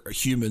where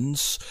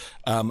humans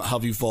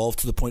have evolved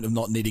to the point of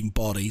not needing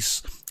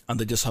bodies, and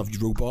they just have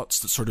robots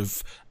that sort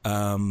of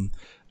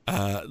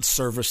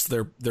service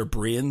their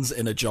brains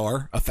in a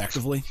jar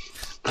effectively,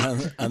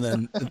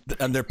 and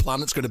their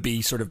planet's going to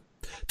be sort of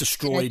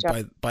destroyed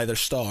by their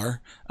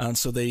star, and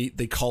so they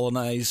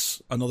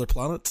colonize another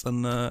planet,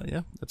 and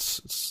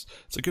it's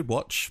a good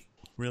watch,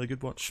 really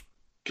good watch.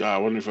 God, I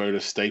wonder if Oda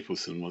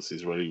Stapleton wants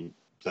his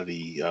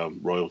bloody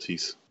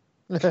royalties.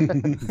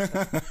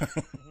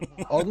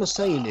 All I'm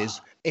saying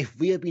is, if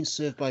we are being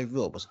served by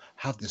robots,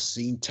 have they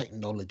seen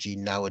technology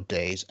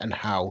nowadays and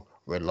how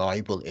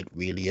reliable it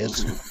really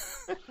is?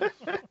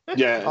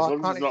 Yeah, as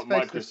long as it's not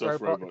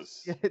Microsoft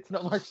robots. Yeah, it's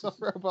not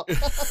Microsoft robots.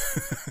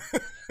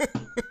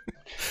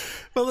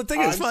 Well, the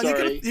thing is, man, you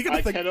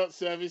gotta think... I cannot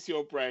service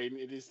your brain.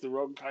 It is the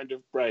wrong kind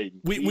of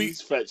brain.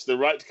 Please fetch the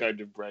right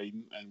kind of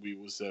brain, and we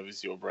will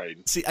service your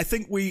brain. See, I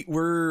think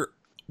we're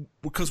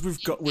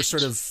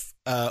sort of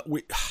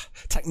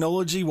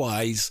technology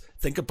wise.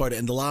 Think about it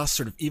in the last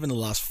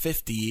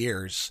 50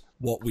 years,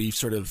 what we've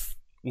sort of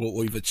what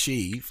we've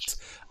achieved,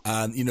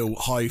 and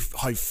how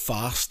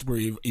fast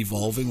we're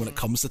evolving when it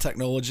comes to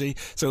technology.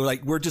 So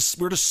like we're just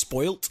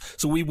spoilt.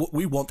 So we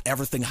want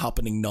everything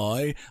happening now,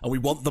 and we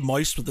want the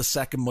mouse with the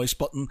second mouse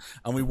button,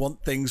 and we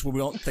want things to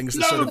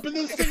sort of. But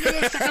the thing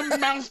with the second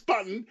mouse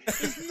button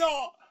is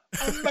not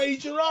a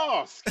major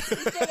ask.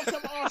 It's not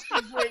like I'm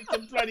asking for it to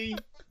bloody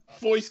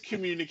voice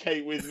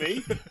communicate with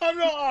me. I'm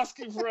not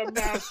asking for a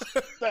mouse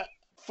that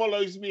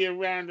follows me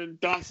around and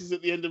dances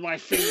at the end of my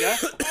finger.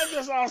 I'm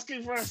just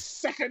asking for a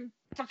second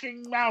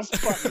fucking mouse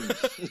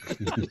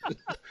button.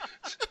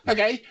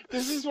 Okay,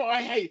 this is what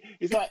I hate.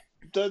 It's like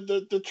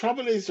the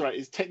trouble is, right,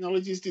 is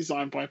technology is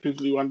designed by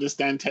people who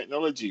understand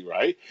technology,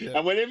 right? Yeah.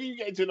 And whenever you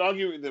get into an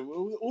argument with them,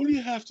 well, all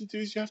you have to do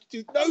is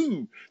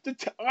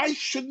I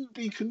shouldn't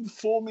be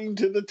conforming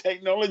to the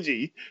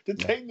technology. The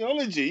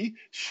technology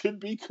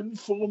should be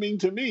conforming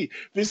to me.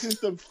 This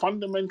is the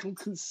fundamental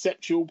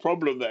conceptual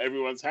problem that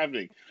everyone's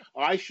having.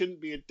 I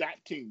shouldn't be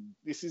adapting.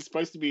 This is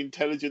supposed to be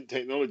intelligent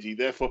technology,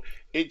 therefore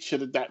it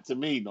should adapt to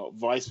me, not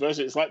vice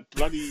versa. It's like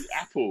bloody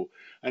Apple.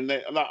 And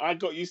I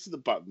got used to the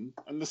button,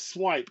 and the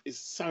swipe is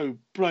so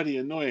bloody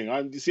annoying.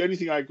 It's the only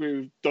thing I agree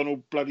with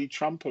Donald bloody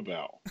Trump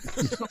about.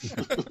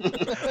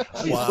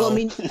 Wow. Well, I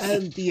mean,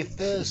 the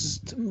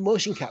first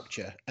motion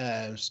capture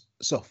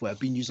software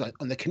being used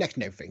on the Kinect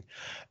and everything,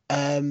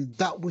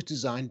 that was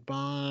designed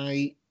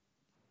by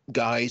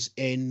guys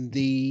in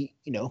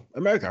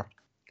America,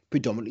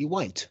 predominantly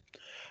white.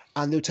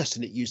 And they were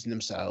testing it using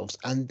themselves.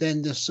 And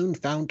then they soon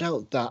found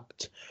out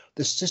that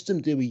the system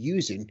they were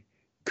using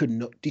could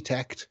not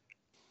detect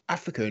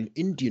African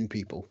Indian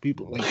people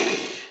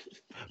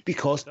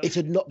because it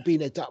had not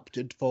been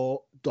adapted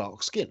for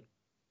dark skin.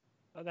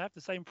 They have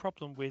the same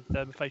problem with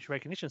facial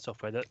recognition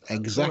software that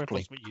exactly law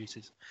enforcement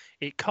uses.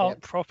 It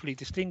can't properly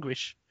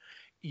distinguish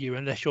you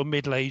unless you're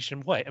middle-aged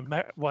and white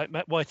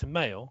and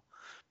male,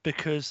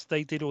 because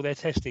they did all their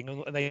testing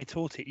and they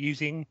taught it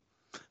using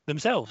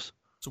themselves.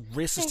 It's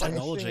racist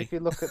technology. If you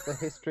look at the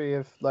history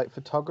of like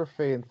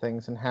photography and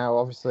things, and how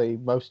obviously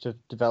most of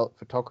developed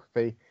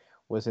photography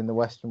was in the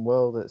Western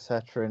world,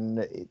 etc.,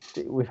 and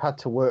we've had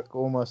to work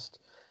almost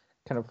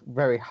kind of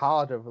very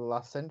hard over the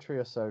last century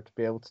or so to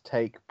be able to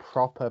take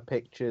proper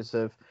pictures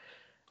of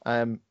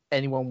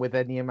anyone with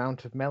any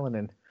amount of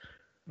melanin.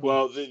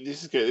 Well,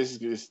 this is good.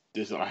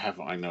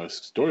 I know a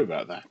story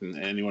about that.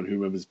 And anyone who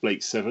remembers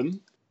Blake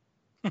 7,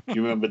 do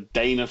you remember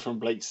Dana from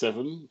Blake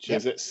 7?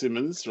 Josette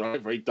Simmons,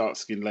 right? Very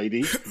dark-skinned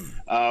lady.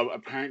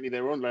 Apparently, they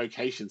were on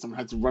location. Someone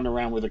had to run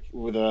around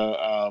with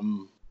a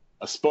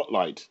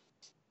spotlight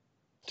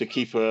to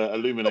keep her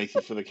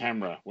illuminated for the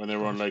camera when they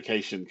were on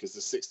location, because the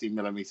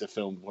 16mm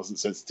film wasn't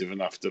sensitive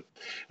enough to.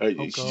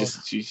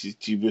 She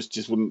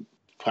just wouldn't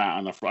put out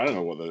enough. I don't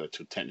know what the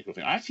technical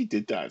thing. I actually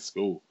did that at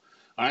school.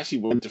 I actually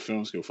went to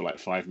film school for like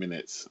 5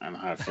 minutes and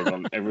I have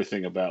forgotten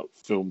everything about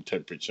film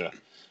temperature.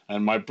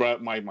 And my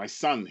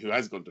son, who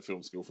has gone to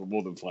film school for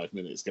more than 5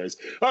 minutes, goes,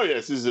 "Oh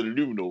yes, these are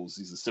luminals.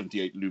 These are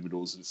 78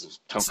 luminals. This is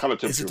color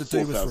temperature. Is it to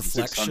do with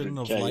reflection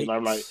of light?" And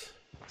I'm like,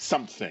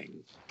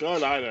 something.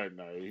 God, I don't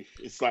know.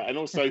 It's like, and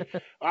also,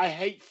 I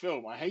hate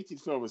film. I hated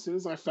film. As soon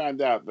as I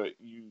found out that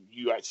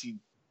you actually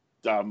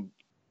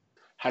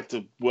had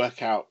to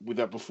work out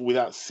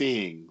without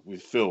seeing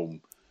with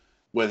film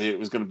whether it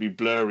was going to be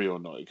blurry or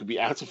not. It could be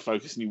out of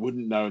focus and you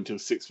wouldn't know until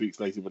 6 weeks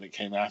later when it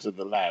came out of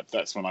the lab.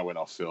 That's when I went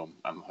off film.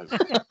 And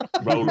I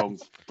roll on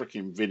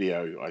freaking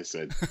video, I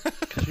said.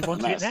 Because you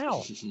want it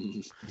now.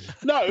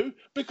 No,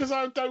 because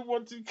I don't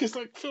want to, because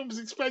like film's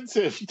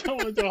expensive. You don't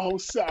want to do a whole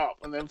setup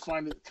and then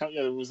find it,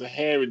 there was a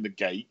hair in the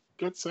gate.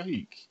 God's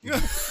sake.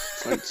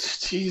 It's like,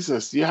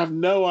 Jesus, you have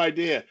no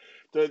idea.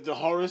 The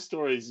horror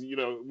stories,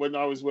 when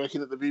I was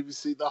working at the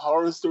BBC, the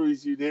horror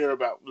stories you'd hear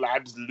about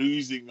labs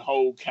losing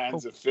whole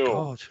cans of film,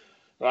 God.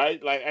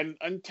 Right? Like,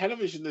 and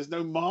television, there's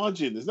no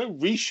margin, there's no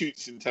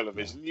reshoots in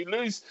television. You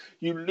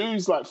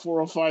lose like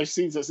 4 or 5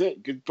 scenes. That's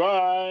it.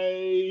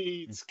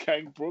 Goodbye. It's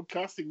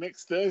broadcasting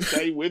next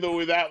Thursday with or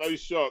without those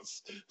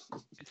shots.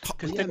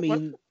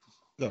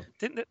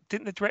 Didn't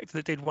the director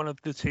that did one of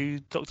the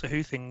 2 Doctor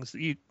Who things,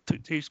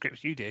 that 2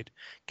 scripts you did,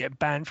 get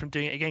banned from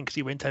doing it again because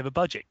he went over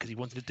budget because he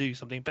wanted to do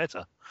something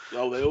better?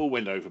 Well, they all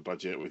went over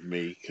budget with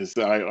me because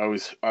I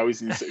was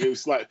in,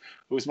 it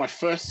was my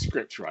first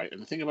script, right?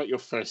 And the thing about your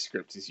first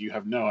script is you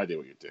have no idea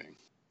what you're doing,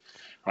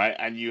 right?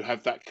 And you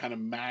have that kind of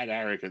mad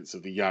arrogance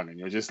of the young, and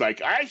you're just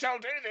like, I shall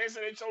do this,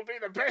 and it shall be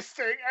the best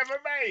thing ever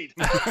made.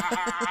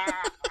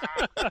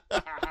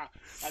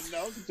 And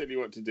no one can tell you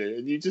what to do,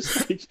 and you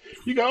just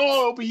you go,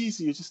 oh, it'll be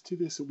easy. You just do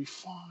this, it'll be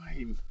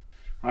fine.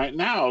 Right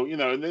now,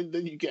 and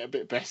then you get a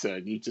bit better,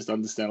 and you just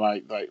understand.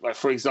 Like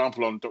for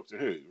example, on Doctor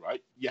Who,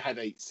 right? You had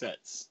 8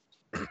 sets.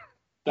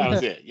 That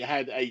was it. You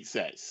had 8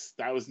 sets.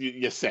 That was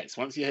your sets.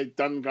 Once you had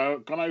gone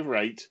over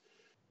 8.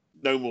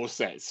 No more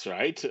sets,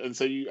 right? And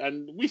so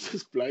we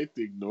just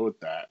blatantly ignored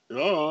that.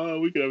 Oh,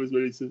 we can have as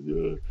many sets.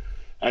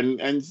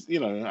 And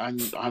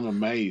I'm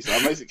amazed.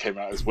 I'm amazed it came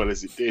out as well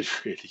as it did,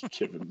 really,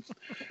 given.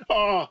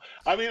 Oh,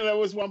 I mean, there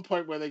was one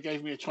point where they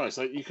gave me a choice.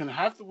 Like, you can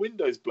have the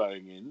windows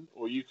blowing in,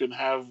 or you can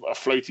have a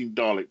floating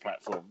Dalek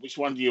platform. Which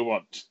one do you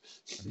want?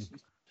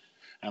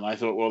 And I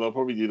thought, well, they'll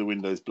probably do the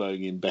windows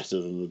blowing in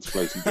better than the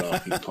floating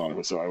Dalek part of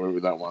it, so I went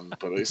with that one.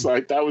 But it's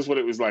like, that was what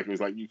it was like. It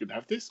was like, you can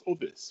have this or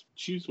this.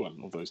 Choose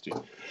one of those two.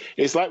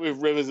 It's like with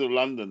Rivers of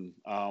London,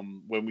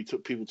 when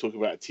people talk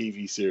about a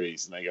TV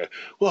series, and they go,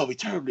 well, it'll be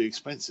terribly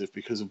expensive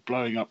because of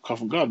blowing up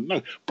Covent Garden.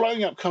 No,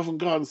 blowing up Covent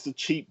Garden's the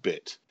cheap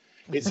bit.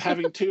 It's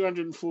having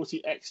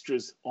 240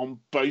 extras on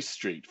Bow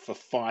Street for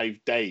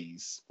 5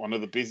 days, one of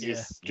the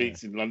busiest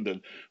streets in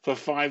London, for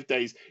 5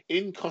 days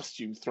in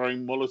costume,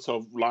 throwing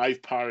Molotov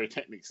live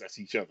pyrotechnics at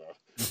each other.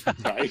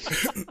 Right?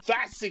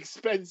 That's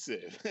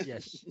expensive.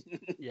 Yes.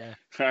 Yeah.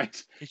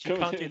 Right? You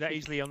can't do that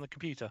easily on the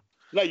computer.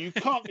 No, you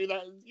can't do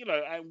that.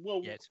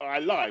 And I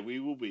lie.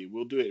 We'll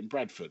do it in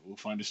Bradford. We'll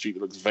find a street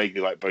that looks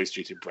vaguely like Bow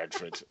Street in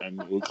Bradford,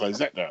 and we'll close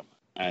that down.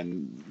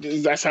 And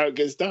that's how it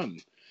gets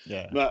done.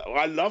 Yeah, but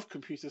I love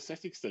computer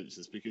set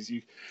extensions because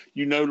you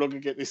no longer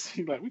get this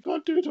thing like, we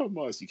can't do it on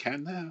Mars. You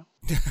can now.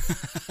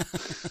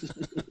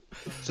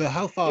 So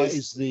how far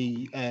is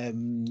the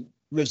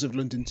Rivers of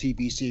London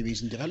TV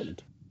series in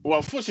development? Well,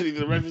 unfortunately,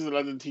 the Rivers of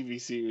London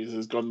TV series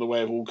has gone the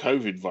way of all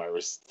COVID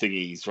virus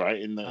thingies, right?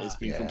 In that it's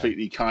been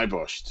completely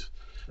kiboshed.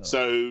 Oh.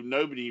 So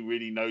nobody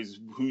really knows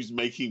who's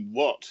making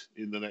what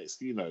in the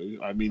next,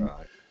 I mean...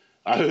 Right.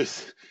 I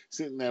was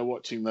sitting there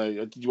watching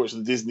did you watch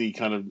the Disney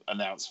kind of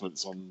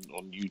announcements on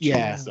YouTube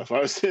and stuff?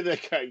 I was sitting there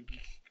going,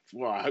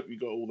 well, I hope you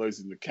got all those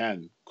in the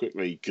can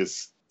quickly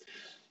because,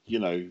 there's a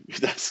lot of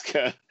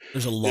them.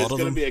 There's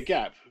going to be a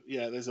gap.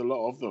 Yeah, there's a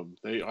lot of them.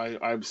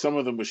 Some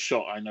of them were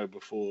shot, I know,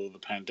 before the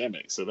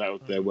pandemic. So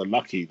they were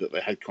lucky that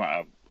they had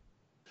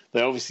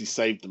they obviously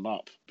saved them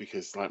up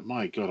because, like,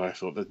 my God, I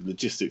thought the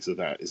logistics of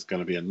that is going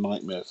to be a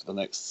nightmare for the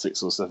next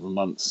 6 or 7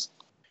 months,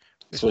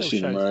 especially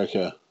in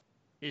America.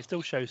 It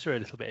still shows through a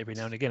little bit every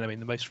now and again. I mean,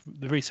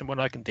 the recent one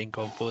I can think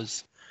of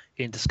was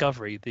in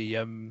Discovery, the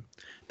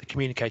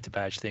communicator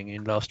badge thing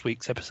in last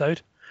week's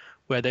episode,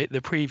 where the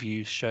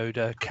previews showed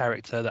a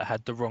character that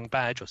had the wrong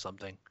badge or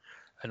something,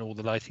 and all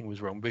the lighting was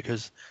wrong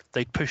because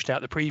they'd pushed out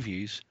the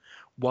previews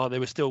while they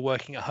were still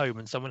working at home,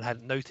 and someone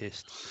hadn't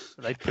noticed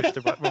that they'd pushed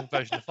the wrong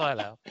version of the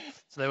file out.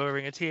 So they were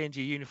wearing a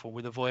TNG uniform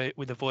with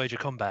a Voyager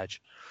com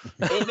badge.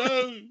 Oh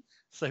no!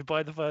 So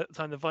by the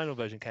time the vinyl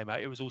version came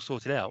out, it was all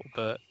sorted out,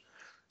 but.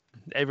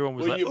 Everyone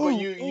was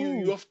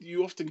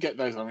you often get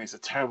those. I mean, it's a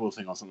terrible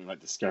thing on something like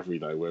Discovery,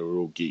 though, where we're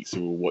all geeks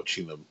and we're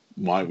watching them.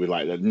 With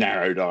like the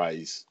narrowed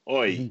eyes.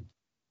 Oi,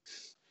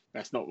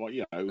 that's not what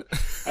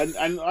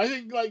And I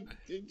think, like,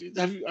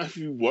 have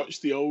you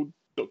watched the old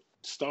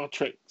Star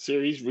Trek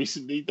series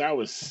recently? That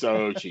was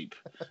so cheap.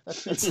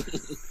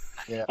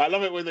 Yeah, I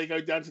love it when they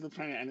go down to the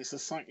planet and it's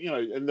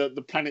and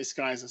the planet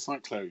sky is a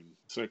cyclone.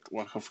 So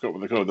I forgot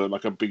what they call it. They're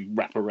like a big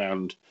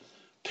wraparound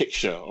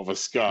picture of a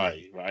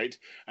sky, right?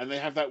 And they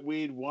have that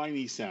weird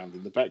whiny sound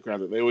in the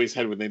background that they always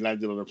had when they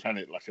landed on a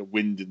planet, like a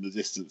wind in the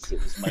distance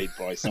that was made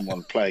by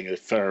someone playing a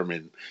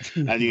theremin.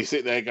 And you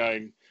sit there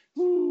going,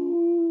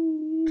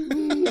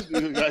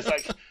 it's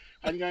like,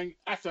 and going,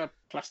 that's a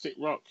plastic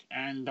rock,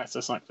 and that's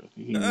a cyclone,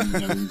 and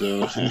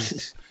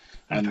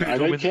I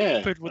don't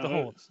care. With the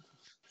horn.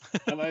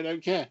 And I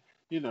don't care.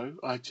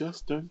 I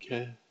just don't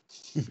care.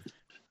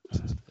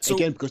 So,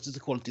 again, because it's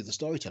the quality of the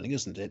storytelling,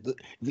 isn't it?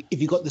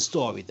 If you got the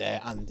story there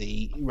and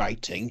the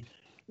writing,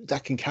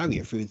 that can carry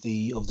it through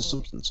the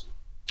substance.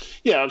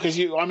 Yeah, because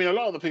a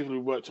lot of the people who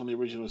worked on the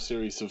original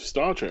series of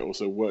Star Trek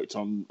also worked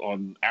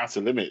on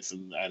Outer Limits,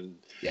 and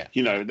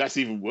that's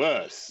even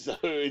worse. So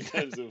in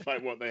terms of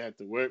like what they had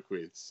to work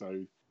with,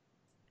 so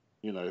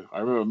I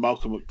remember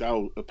Malcolm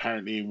McDowell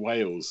apparently in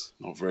Wales,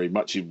 not very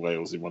much in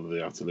Wales, in one of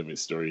the Outer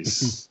Limits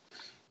stories,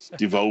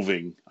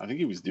 devolving. I think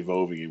he was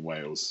devolving in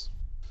Wales.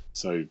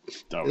 So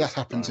that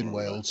happens in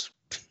Wales.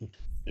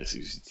 Yes,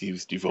 he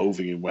was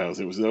devolving in Wales.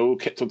 They all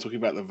kept on talking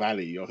about the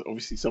valley.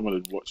 Obviously, someone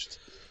had watched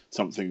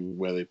something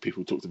where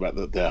people talked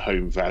about their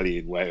home valley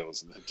in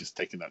Wales and had just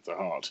taken that to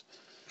heart.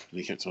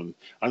 And he kept on.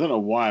 I don't know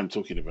why I'm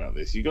talking about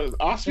this. You got to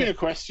ask me a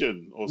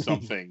question or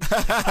something.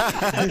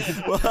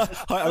 Well,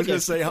 I was going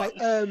to say,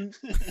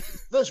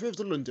 first Rivers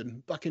of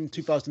London back in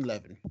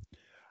 2011.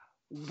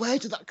 Where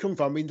did that come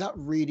from? I mean, that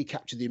really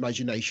captured the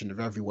imagination of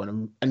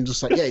everyone, and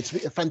just like, it's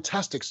a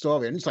fantastic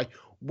story. And it's like,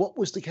 what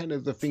was the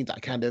thing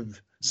that kind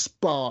of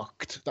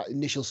sparked that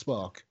initial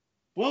spark?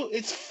 Well,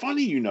 it's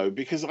funny,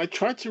 because I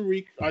tried to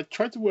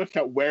work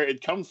out where it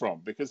had come from,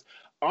 because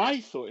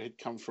I thought it had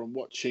come from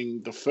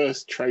watching the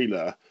first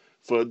trailer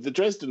for the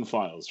Dresden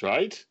Files,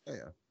 right?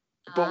 Yeah.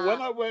 But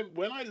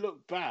when I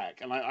look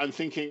back, and I'm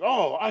thinking,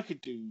 I could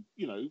do,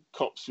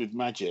 cops with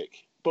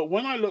magic. But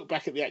when I look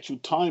back at the actual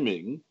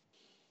timing,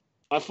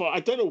 I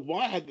don't know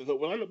why I had the thought.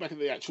 When I look back at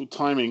the actual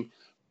timing,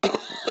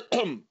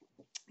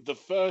 the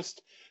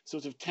first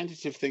sort of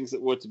tentative things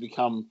that were to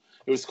become,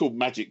 it was called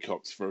Magic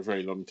Cops for a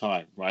very long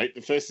time, right?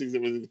 The first things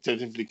that were to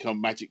tentatively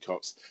become Magic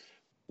Cops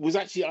was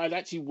I'd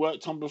actually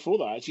worked on before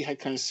that. I actually had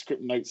kind of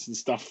script notes and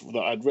stuff that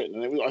I'd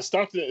written. And I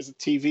started it as a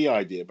TV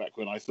idea back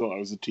when I thought I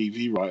was a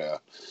TV writer.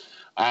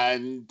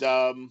 And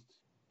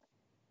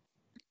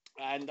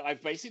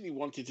I've basically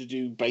wanted to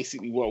do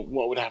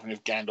what would happen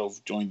if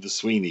Gandalf joined the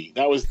Sweeney.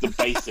 That was the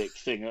basic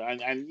thing.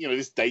 And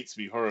this dates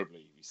me horribly,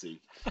 you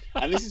see.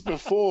 And this is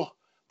before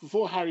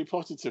Harry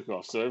Potter took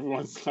off. So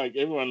everyone's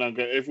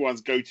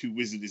go-to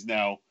wizard is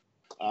now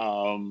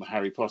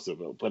Harry Potter.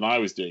 But when I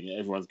was doing it,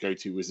 everyone's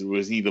go-to wizard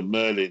was either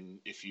Merlin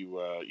if you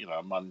were,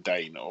 a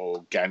mundane,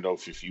 or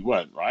Gandalf if you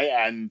weren't, right?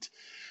 And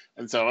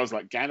so I was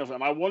like Gandalf,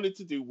 and I wanted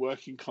to do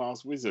working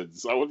class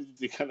wizards. I wanted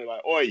to do kind of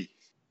like, oi,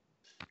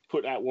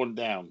 put that one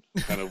down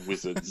kind of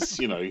wizards,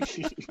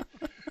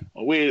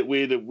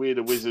 we're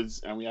the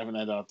wizards and we haven't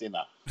had our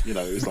dinner. It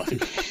was like,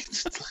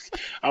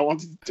 I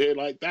wanted to do it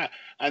like that.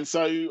 And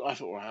so I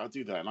thought, well, I'll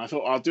do that. And I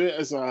thought I'll do it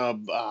as a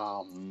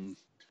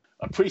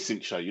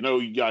precinct show.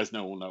 You guys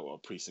all know what a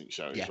precinct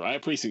show is, right? A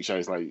precinct show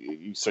is like,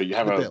 so you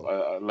have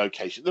a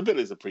location. The Bill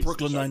is a precinct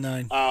Brooklyn show.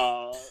 Nine-Nine.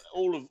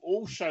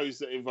 All shows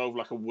that involve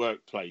like a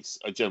workplace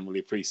are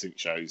generally precinct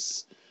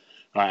shows.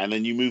 Right, and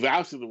then you move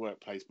out of the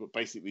workplace, but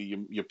basically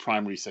your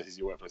primary set is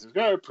your workplace. It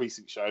was a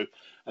precinct show,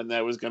 and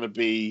there was going to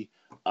be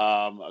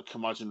a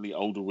curmudgeonly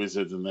older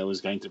wizard, and there was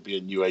going to be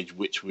a new age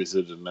witch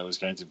wizard, and there was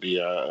going to be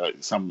an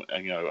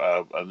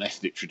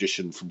ethnic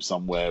tradition from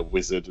somewhere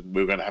wizard, and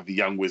we were going to have the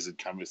young wizard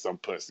come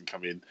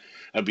in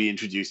and be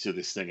introduced to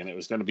this thing, and it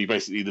was going to be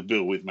basically the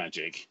Bill with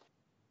magic.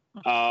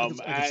 I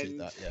looked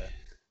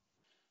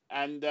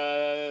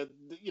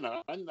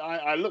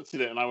at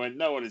it and I went,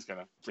 no one is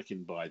going to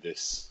freaking buy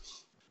this.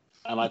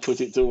 And I put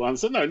it to one.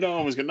 So no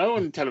one was going. No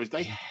one in television.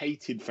 They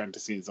hated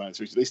fantasy and science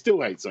fiction. They still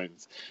hate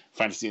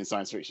fantasy and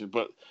science fiction.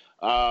 But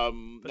now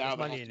they have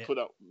to put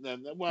up.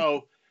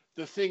 Well,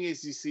 the thing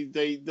is, you see,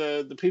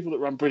 the people that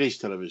run British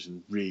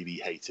television really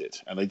hate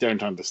it, and they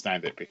don't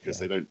understand it because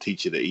they don't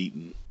teach it at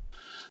Eton.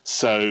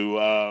 So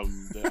I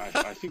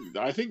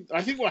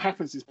think what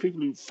happens is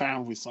people who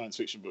found with science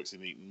fiction books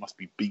in Eton must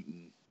be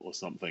beaten or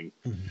something.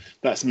 Mm-hmm.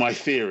 That's my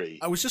theory.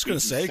 I was just going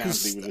to say,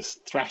 because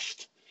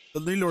thrashed. The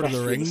new Lord of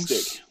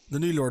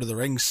the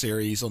Rings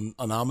series on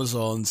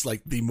Amazon's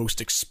like the most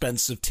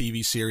expensive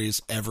TV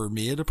series ever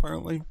made.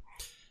 Apparently,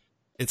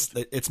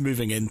 it's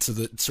moving into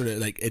the sort of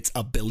like it's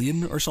 $1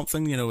 billion or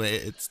something.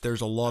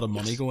 There's a lot of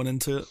money going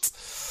into it.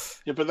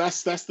 Yeah, but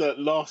that's the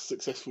last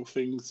successful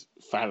things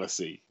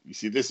fallacy. You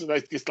see, this is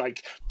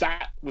like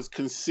that was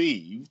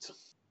conceived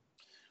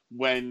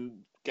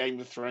when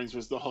Game of Thrones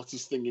was the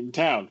hottest thing in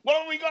town. What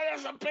have we got?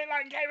 That's a bit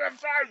like Game of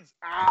Thrones.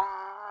 I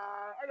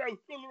know, Lord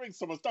of the Rings,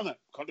 someone's done it.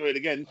 Can't do it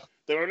again.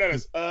 There are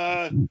letters.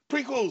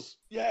 Prequels.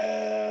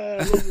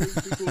 Yeah, Lord of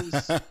the Rings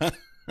prequels.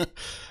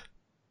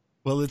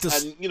 Well, it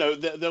just... And,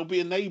 there'll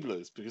be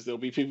enablers, because there'll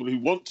be people who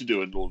want to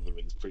do a Lord of the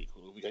Rings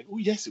prequel. They'll be going, oh,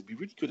 yes, it'd be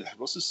really good. It have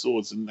lots of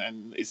swords, and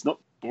it's not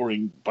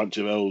boring bunch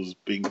of elves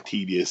being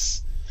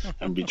tedious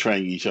and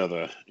betraying each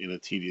other in a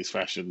tedious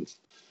fashion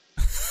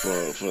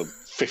for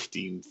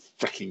 15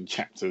 freaking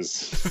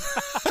chapters.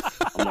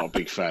 I'm not a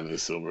big fan of the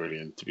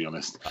Silmarillion, to be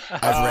honest.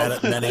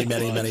 I've read it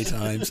many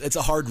times. It's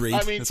a hard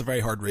read. It's a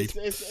very hard read.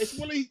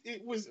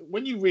 It was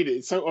when you read it,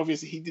 it's so obvious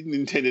he didn't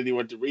intend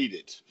anyone to read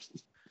it.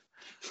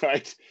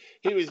 Right?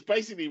 He was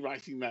basically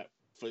writing that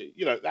for,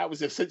 that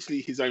was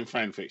essentially his own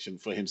fan fiction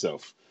for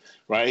himself.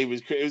 Right? It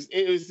was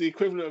the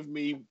equivalent of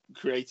me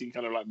creating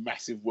kind of like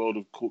massive world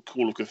of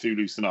Call of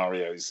Cthulhu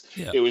scenarios.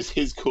 Yeah. It was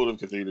his Call of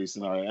Cthulhu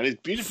scenario, and it's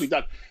beautifully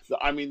done.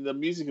 I mean, the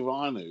music of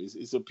Anu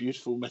is a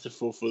beautiful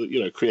metaphor for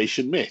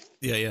creation myth.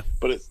 Yeah.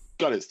 But it's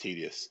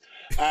tedious,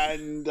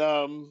 and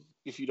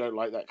if you don't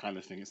like that kind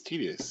of thing, it's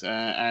tedious,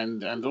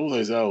 and all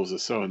those elves are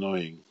so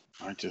annoying.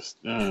 I just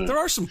there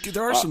are some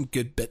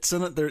good bits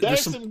in it.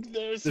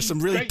 There's some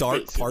really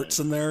dark parts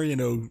in there.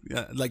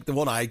 Like the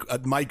one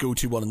my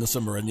go-to one in the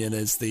Silmarillion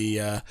is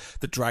the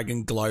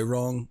dragon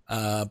Glaurung,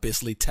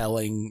 basically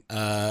telling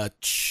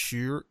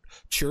Turin,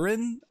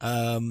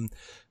 was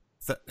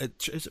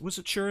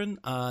it Turin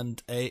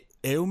and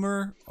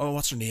Eomer? Oh,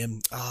 what's her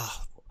name?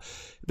 But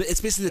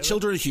it's basically the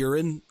children of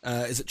Hurin.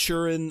 Is it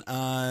Turin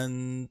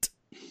and?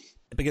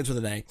 It begins with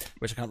an A,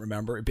 which I can't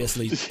remember.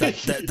 Basically,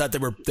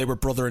 that they were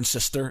brother and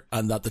sister,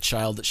 and that the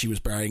child that she was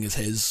bearing is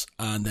his,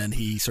 and then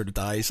he sort of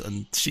dies,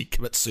 and she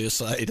commits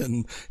suicide,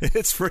 and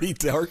it's pretty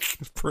dark.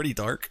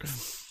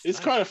 It's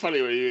kind of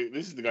funny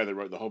this is the guy that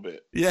wrote The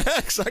Hobbit. Yeah,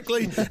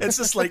 exactly. It's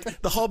just like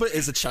The Hobbit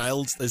is a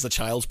child's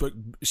book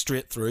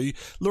straight through.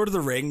 Lord of the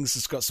Rings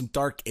has got some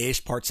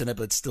dark-ish parts in it,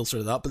 but it's still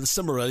sort of that. But the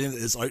Silmarillion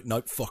is out and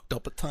out fucked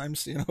up at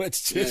times.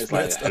 It's just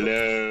like,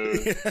 hello.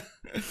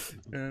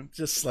 Yeah.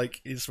 Just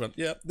like he just went,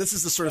 yeah. This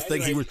is the sort of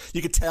thing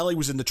you could tell he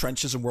was in the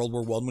trenches in World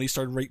War I when he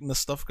started writing this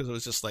stuff, because it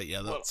was just like,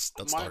 yeah, that's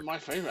dark. My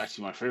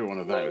favorite one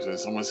of those was when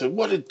someone said,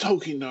 "What did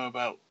Tolkien know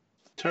about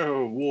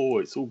terror of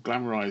war? It's all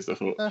glamorized." I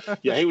thought,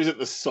 yeah, he was at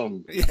the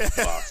Song,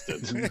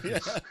 bastard. Yeah.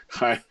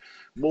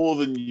 More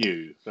than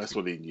you. That's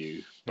what he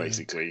knew,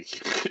 basically.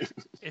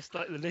 It's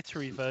like the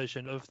literary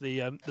version of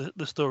the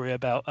story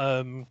about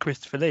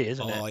Christopher Lee,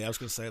 isn't it? Oh, yeah, I was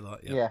going to say that.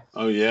 Yeah.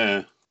 Oh,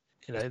 yeah.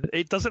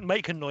 It doesn't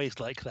make a noise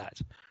like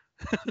that.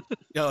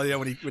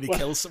 When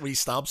he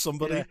stabs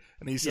somebody,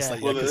 and he's just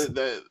like. Well, there's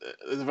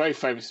a very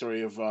famous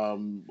story of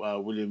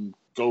William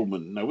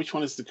Goldman. No, which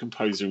one is the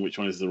composer and which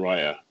one is the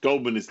writer?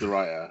 Goldman is the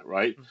writer,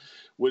 right?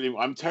 William,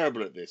 I'm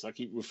terrible at this. I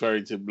keep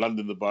referring to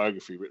London the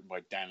Biography written by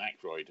Dan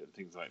Aykroyd and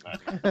things like that.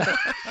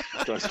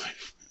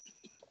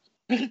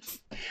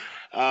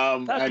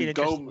 And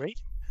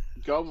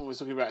Goldman was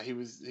talking about they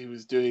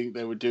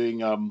were doing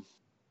the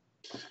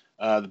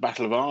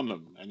Battle of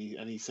Arnhem, and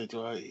he said,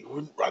 well, he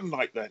wouldn't run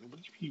like that.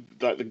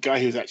 Like the guy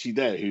who was actually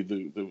there,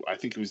 who I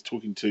think he was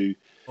talking to.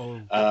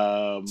 It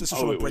was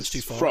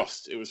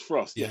Frost. It was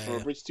Frost. Yeah, from A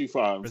Bridge Too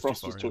Far. And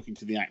Frost was talking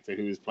to the actor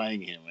who was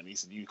playing him, and he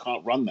said, "You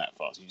can't run that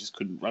fast. You just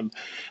couldn't run."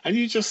 And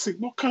you just think,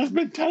 what kind of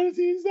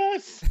mentality is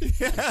that?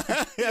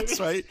 Yeah,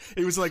 that's right.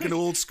 He was like an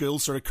old school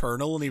sort of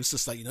colonel, and he was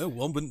just like,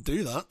 one wouldn't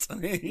do that. I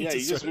mean, you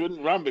just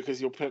wouldn't run because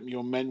your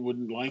men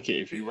wouldn't like it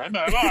if you ran.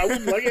 No, I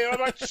wouldn't like it.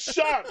 I'm like,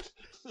 shut.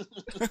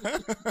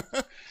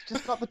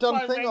 Just not the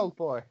dumb thing, old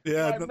boy.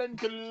 Yeah, my men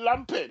can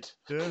lump it.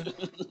 Yeah.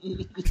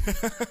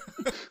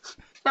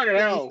 Fucking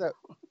hell. So,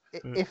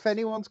 if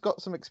anyone's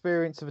got some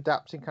experience of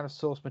adapting kind of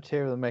source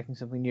material and making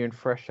something new and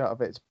fresh out of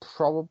it, it's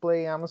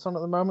probably Amazon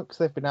at the moment, because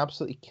they've been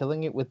absolutely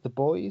killing it with The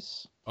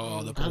Boys.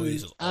 Oh, The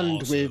Boys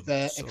and awesome. With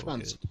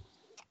Expanse.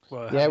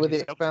 Well, yeah, with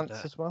The Expanse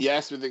as well.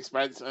 Yes, with The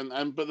Expanse,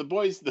 but the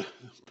boys,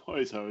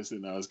 I was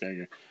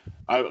going.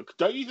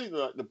 Don't you think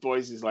that The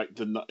Boys is like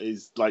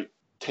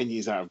 10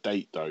 years out of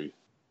date though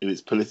in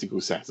its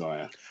political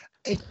satire?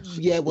 It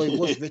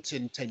was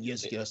written 10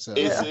 years ago. So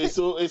it's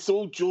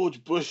all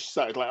George Bush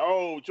stuff. Like,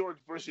 George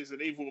Bush is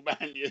an evil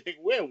man. You think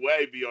we're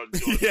way beyond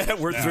George Bush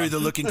we're now. through the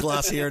looking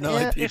glass here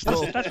now,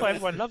 people. That's why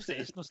everyone loves it.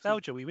 It's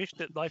nostalgia. We wish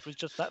that life was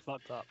just that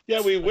fucked up.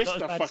 Yeah, we wish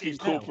the fucking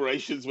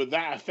corporations were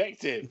that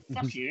effective.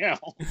 Fucking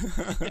hell.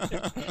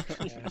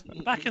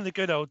 Back in the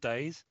good old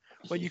days,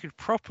 when you could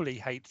properly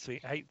hate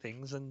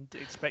things and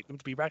expect them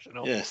to be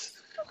rational. Yes.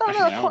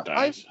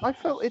 I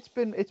felt it's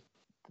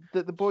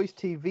the Boys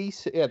TV,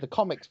 the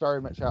comics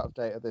very much out of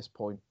date at this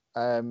point.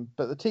 But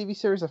the TV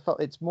series, I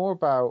felt it's more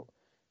about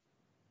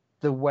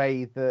the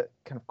way that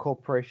kind of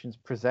corporations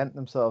present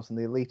themselves and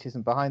the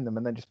elitism behind them,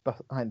 and then just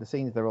behind the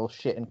scenes they're all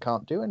shit and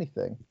can't do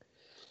anything.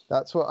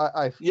 That's what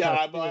I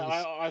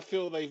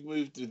feel they've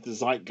moved with the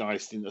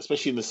zeitgeist,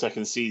 especially in the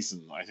second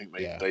season. I think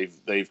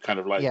they've kind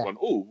of gone,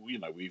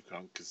 we've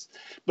gone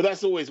but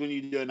that's always when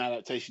you do an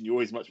adaptation, you're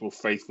always much more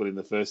faithful in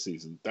the first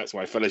season. That's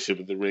why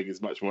Fellowship of the Ring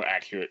is much more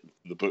accurate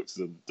to the books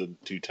than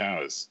Two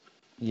Towers.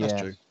 Yeah,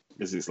 that's true.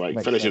 Because it's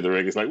like Fellowship of the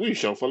Ring is like, we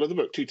shall follow the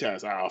book. Two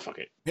Towers, fuck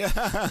it. Yeah.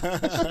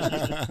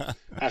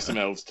 Have some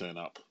elves turn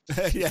up.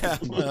 Yeah.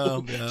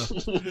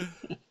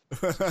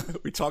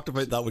 We talked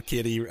about that with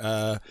Katie,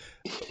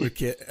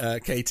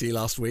 Katie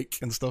last week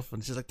and stuff,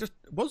 and she's like, "It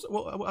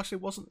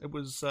wasn't. It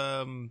was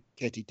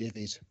Katie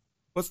Davies."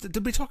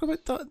 Did we talk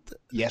about that?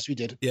 Yes, we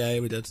did. Yeah,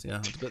 we did.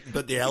 Yeah,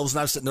 but the elves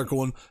now sitting there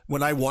going.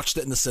 When I watched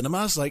it in the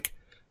cinemas, like,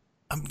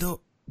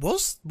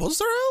 was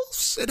there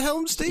elves in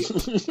Helm's Deep?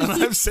 And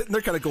I'm sitting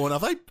there kind of going,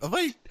 have I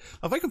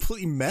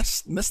completely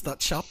missed that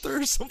chapter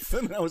or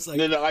something? And I was like,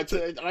 no, I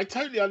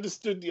totally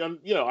understood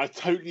I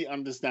totally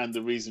understand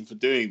the reason for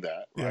doing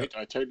that, right?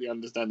 Yeah. I totally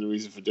understand the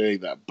reason for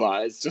doing that,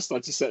 but it's just I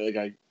just sat there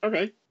going,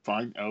 okay,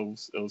 fine,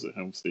 elves at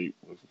Helm's Deep.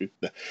 You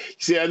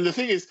see, and the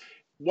thing is,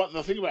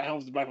 the thing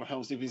about the Battle of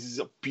Helm's Deep is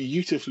it's a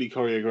beautifully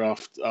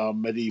choreographed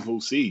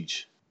medieval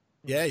siege.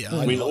 Yeah.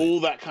 I mean,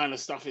 all that kind of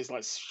stuff is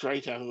like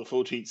straight out of the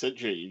 14th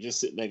century. You just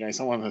sit there going,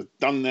 someone has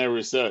done their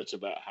research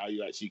about how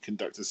you actually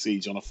conduct a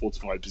siege on a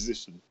fortified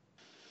position.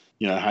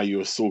 How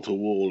you assault a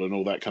wall and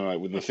all that kind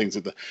of with the things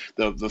with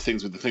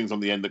the things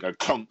on the end that go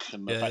clunk,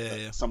 and the fact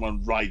that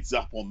someone rides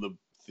up on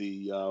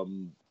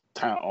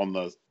on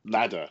the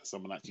ladder.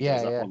 Someone actually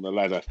goes up on the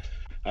ladder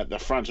at the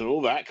front and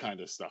all that kind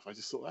of stuff. I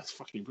just thought that's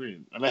fucking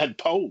brilliant. And they had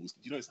poles.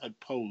 It had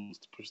poles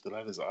to push the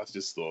ladders up. I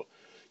just thought,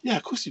 yeah,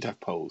 of course you'd have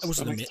poles. It was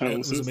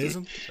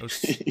amazing. It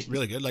was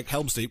really good. Like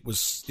Helm's Deep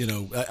was,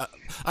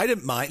 I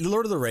didn't mind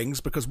Lord of the Rings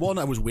because one,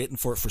 I was waiting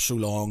for it for so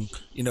long.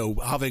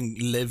 Having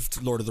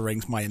lived Lord of the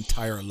Rings my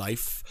entire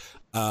life,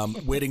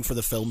 waiting for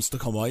the films to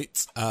come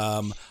out,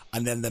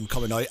 and then them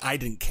coming out. I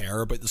didn't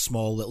care about the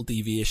small little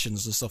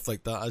deviations and stuff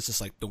like that. I was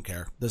just like, don't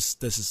care. This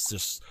is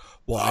just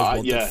what I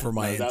wanted for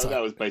my entire.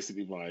 That was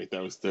basically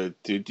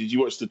Did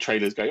you watch the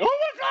trailers? Going, oh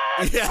my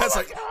god! Yeah, it's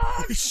like,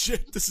 holy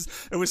shit!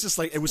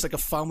 It was like a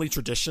family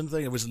tradition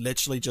thing. It was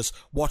literally just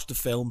watch the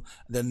film.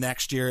 Then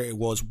next year it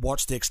was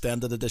watch the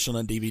extended edition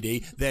on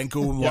DVD. Then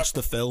go and watch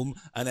the film,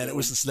 and then it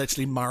was just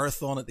literally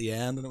marathon at the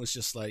end. And it was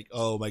just like,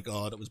 oh my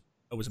god, it was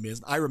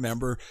amazing. I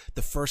remember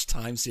the first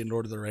time seeing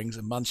Lord of the Rings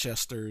in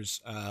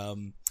Manchester's.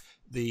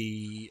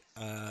 It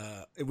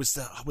was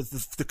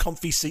with the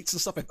comfy seats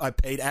and stuff. I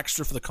paid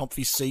extra for the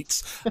comfy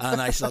seats,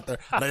 and I sat there,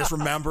 and I just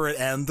remember it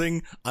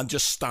ending and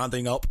just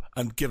standing up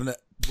and giving it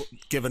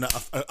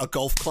a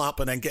golf clap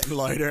and then getting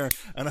louder,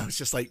 and I was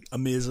just like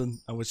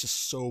amazing. I was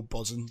just so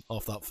buzzing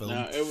off that film.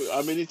 No,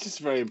 it's just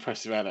a very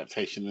impressive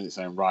adaptation in its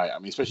own right. I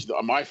mean, especially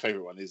my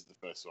favorite one is the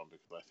first one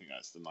because I think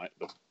that's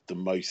the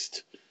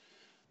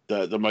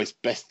the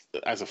most best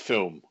as a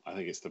film. I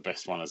think it's the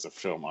best one as a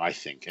film. I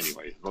think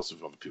anyway. Lots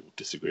of other people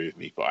disagree with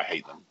me, but I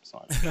hate them.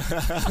 So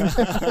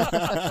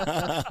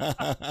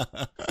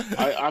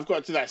I've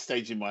got to that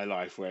stage in my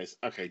life where it's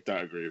okay.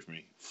 Don't agree with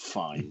me.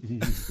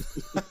 Fine.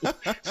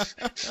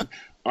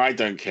 I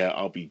don't care.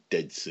 I'll be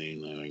dead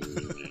soon.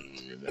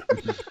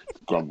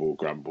 Grumble,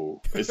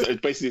 grumble. It's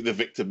basically the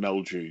Victor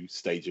Meldrew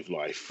stage of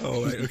life.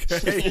 Oh, right,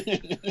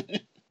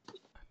 okay.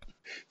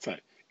 It's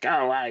like, go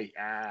away.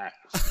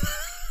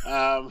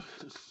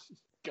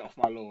 Get off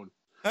my lawn.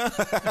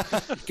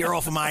 Get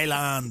off of my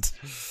land.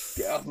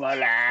 Get off my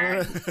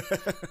land.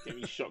 Give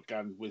me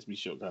shotgun. Where's me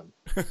shotgun?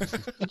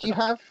 Did you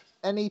have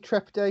any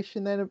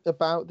trepidation then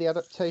about the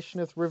adaptation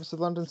of the Rivers of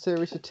London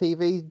series to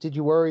TV? Did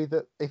you worry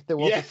that if there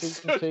was a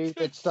season 2,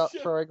 they'd start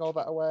throwing all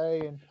that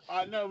away? And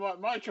I know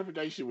my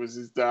trepidation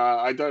was that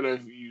I don't know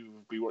if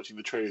you've been watching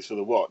the trailers for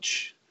The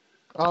Watch.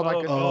 Oh my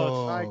goodness!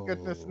 My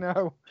goodness,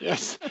 no.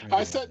 Yes,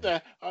 I sat there.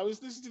 I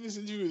was listening to this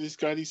interview with this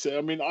guy. And he said,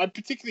 "I mean, I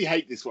particularly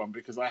hate this one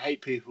because I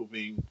hate people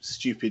being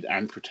stupid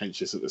and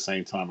pretentious at the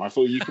same time. I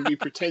thought you can be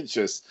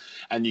pretentious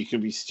and you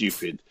can be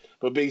stupid,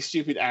 but being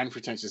stupid and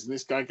pretentious." And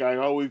this guy going,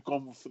 "Oh, we've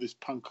gone for this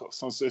punk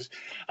song."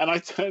 And I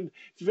turned.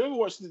 If you've ever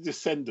watched The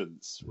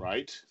Descendants,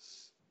 right?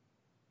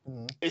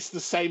 It's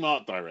the same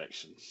art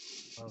direction.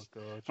 Oh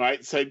god!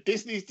 Right, so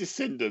Disney's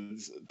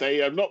Descendants,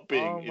 they are not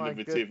being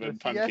innovative and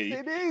punky. Yes,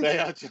 it is. They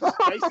are just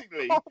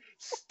basically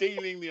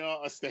stealing the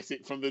art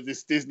aesthetic from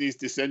Disney's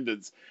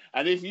Descendants.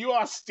 And if you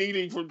are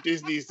stealing from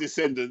Disney's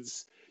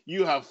Descendants,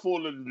 you have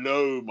fallen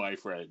low, my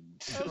friend.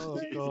 Oh,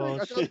 I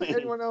God. don't think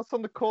anyone else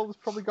on the call has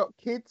probably got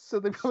kids, so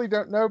they probably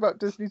don't know about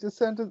Disney's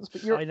Descendants,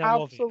 but you're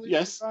absolutely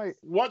right.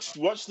 Watch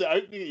the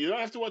opening. You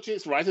don't have to watch it.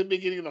 It's right at the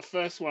beginning of the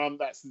first one.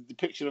 That's the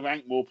depiction of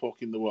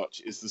Ankh-Morpork in The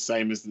Watch. It's the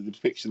same as the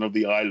depiction of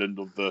the island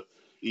of the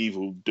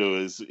evil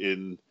doers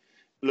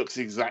looks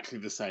exactly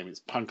the same.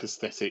 It's punk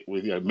aesthetic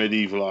with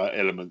medieval art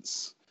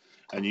elements.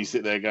 And you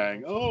sit there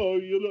going, "Oh,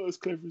 you're not as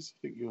clever as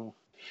you think you are."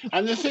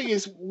 And the thing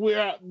is,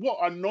 what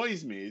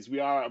annoys me is we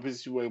are at a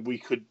position where we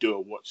could do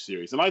a watch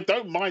series. And I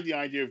don't mind the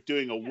idea of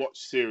doing a watch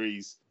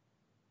series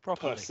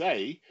per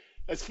se.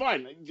 That's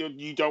fine.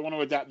 You don't want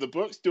to adapt the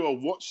books, do a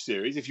watch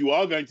series. If you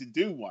are going to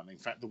do one, in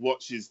fact, The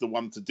Watch is the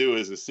one to do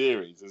as a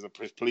series, as a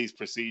police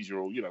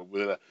procedural,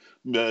 with a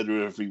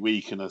murder every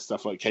week and a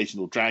stuff like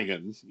Occasional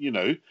Dragon,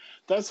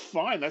 that's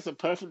fine. That's a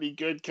perfectly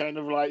good kind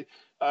of like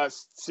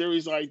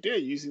series idea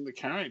using the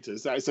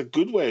characters. That is a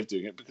good way of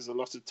doing it because a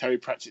lot of Terry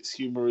Pratchett's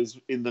humor is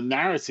in the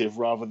narrative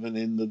rather than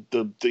in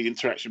the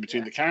interaction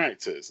between the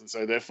characters. And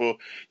so therefore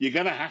you're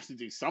going to have to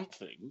do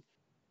something,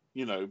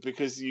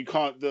 because you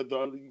can't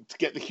to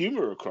get the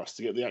humor across,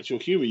 to get the actual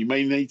humor, you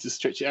may need to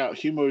stretch it out.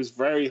 Humor is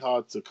very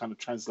hard to kind of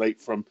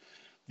translate from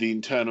the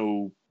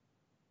internal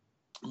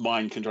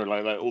mind control,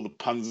 like all the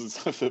puns and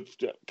stuff that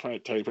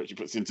Terry Pratchett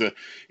puts into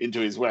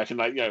his work,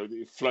 and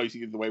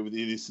floating in the way with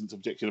the innocent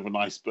objection of an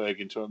iceberg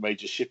into a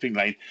major shipping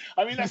lane.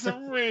 I mean, that's a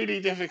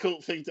really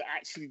difficult thing to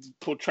actually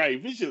portray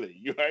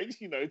visually, right?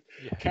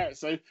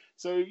 So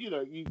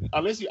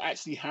unless you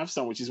actually have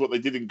someone, which is what they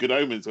did in Good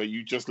Omens, where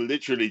you just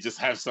literally just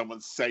have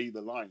someone say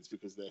the lines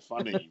because they're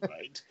funny,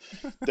 right?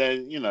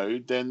 Then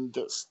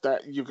that's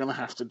that you're going to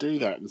have to do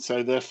that, and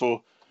so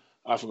therefore,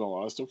 I forgot what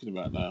I was talking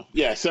about now.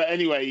 Yeah. So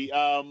anyway,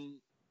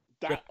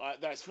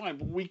 that's fine.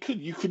 But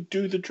you could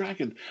do the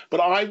dragon, but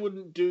I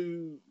wouldn't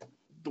do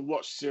the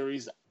Watch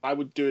series. I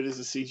would do it as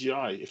a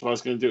CGI. If I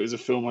was going to do it as a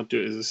film, I'd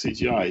do it as a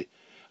CGI.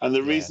 And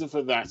the reason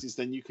for that is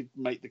then you could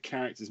make the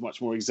characters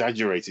much more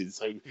exaggerated.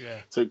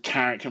 So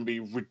Carrot can be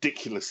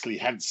ridiculously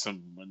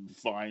handsome and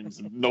Vimes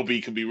and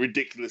Nobby can be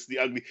ridiculously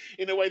ugly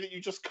in a way that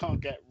you just can't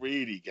get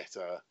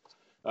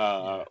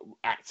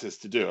actors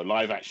to do. A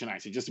live action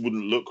actor just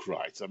wouldn't look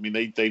right. I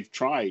mean, they've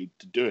tried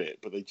to do it,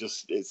 but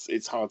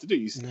it's hard to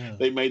do.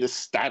 They made a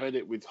stab at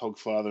it with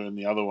Hogfather and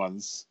the other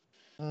ones,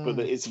 but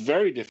it's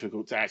very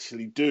difficult to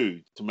actually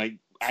do, to make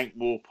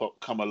Ankh-Morpork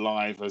come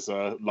alive as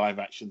a live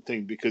action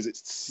thing because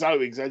it's so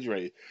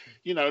exaggerated,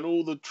 and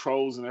all the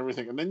trolls and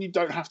everything, and then you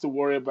don't have to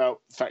worry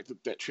about the fact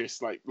that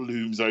Detrius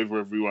looms over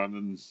everyone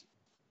and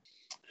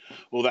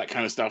all that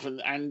kind of stuff,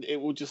 and it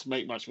will just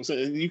make much more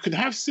sense. And you could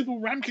have Sybil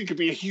Ramkin could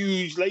be a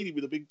huge lady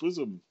with a big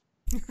bosom,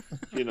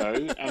 and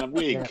a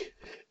wig.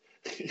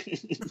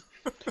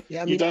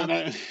 You don't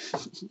know.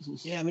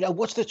 I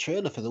watched the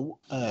trailer for the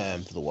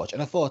Watch,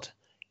 and I thought,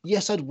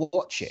 yes, I'd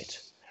watch it,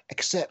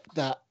 except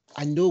that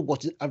I know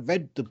I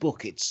read the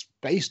book it's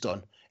based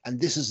on, and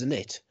this isn't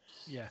it.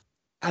 Yeah.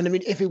 And I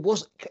mean, if you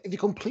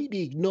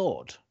completely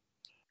ignored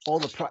all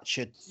the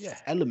Pratchett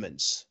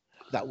elements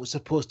that was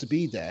supposed to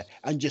be there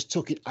and just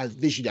took it as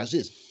visually as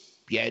is,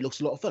 it looks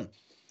a lot of fun.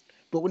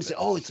 But when you say,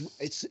 "Oh,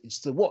 it's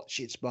the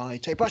Watch, it's by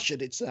Terry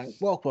Pratchett, it's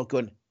Walkwell,"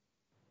 going,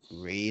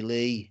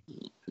 really?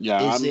 Yeah,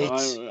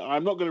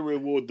 I'm not going to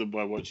reward them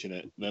by watching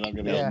it. They're not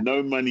going to get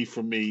no money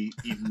from me,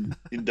 even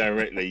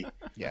indirectly.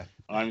 Yeah,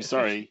 I'm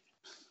sorry.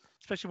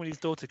 Especially when his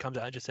daughter comes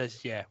out and just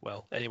says, "Yeah,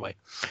 well, anyway."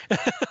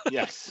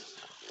 Yes.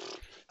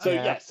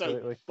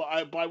 So,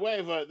 but by way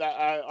of that,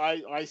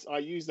 I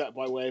use that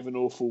by way of an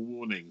awful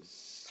warning.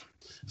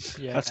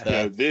 Yeah.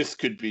 This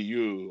could be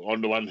you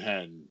on the one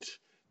hand,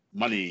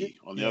 money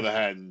on the other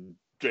hand,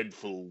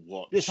 dreadful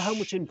watch. Yes, how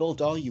much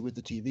involved are you with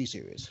the TV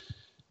series?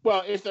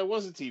 Well, if there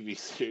was a TV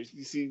series,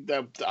 you see,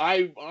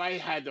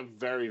 I had a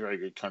very, very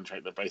good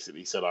contract that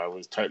basically said I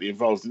was totally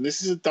involved. And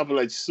this is a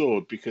double-edged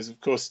sword because, of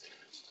course,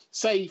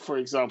 say, for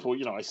example,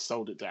 I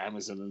sold it to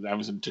Amazon and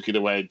Amazon took it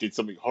away and did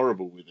something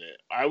horrible with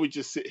it. I would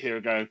just sit here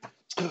and go,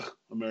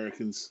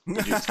 Americans,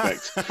 what do you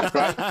expect?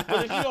 Right?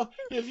 But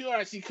if you're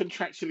actually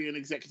contractually an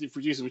executive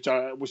producer, which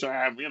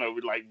I am,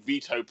 with like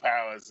veto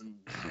powers and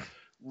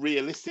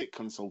realistic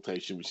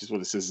consultation, which is what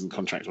it says in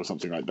contract or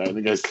something like that, and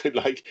it goes to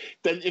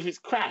then if it's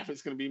crap,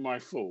 it's going to be my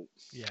fault.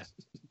 Yeah.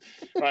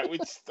 Right,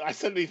 which I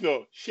suddenly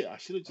thought, shit, I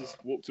should have just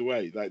walked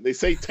away. Like they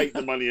say, take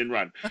the money and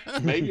run.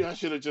 Maybe I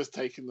should have just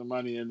taken the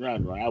money and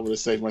run. Right, I would have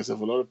saved myself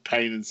a lot of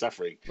pain and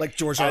suffering. Like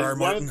George R.R.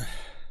 Martin.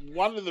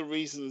 One of the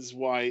reasons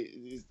why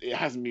it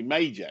hasn't been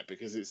made yet,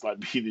 because it's like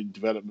been in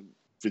development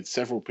with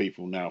several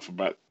people now for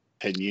about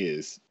 10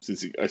 years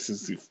since it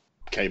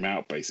came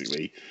out,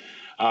 basically.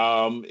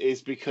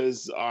 Is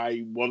because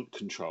I want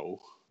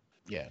control.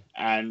 Yeah.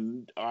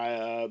 And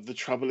the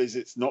trouble is,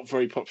 it's not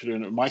very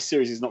popular. My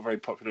series is not very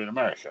popular in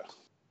America.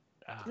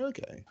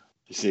 Okay.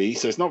 You see,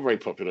 so it's not very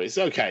popular. It's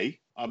okay.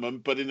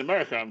 But in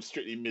America, I'm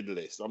strictly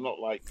mid-list. I'm not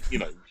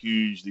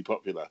hugely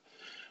popular.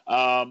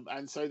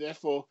 And so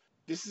therefore,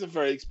 this is a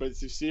very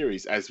expensive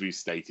series, as we've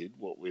stated.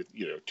 What with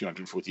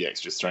 240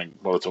 extras throwing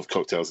Molotov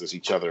cocktails at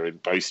each other in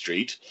Bow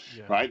Street,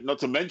 right? Not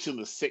to mention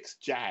the 6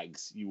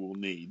 Jags you will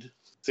need.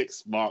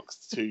 6 Mark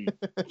II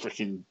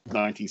freaking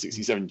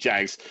 1967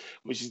 Jags,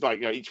 which is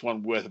each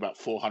one worth about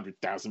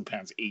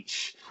 £400,000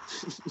 each.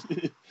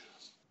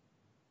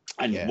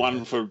 And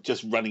one for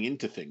just running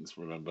into things,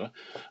 remember?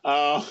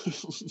 So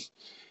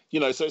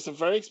it's a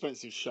very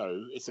expensive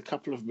show. It's a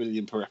couple of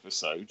million per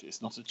episode.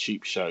 It's not a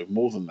cheap show.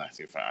 More than that,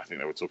 in fact, I think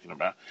they were talking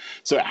about.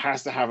 So it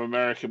has to have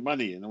American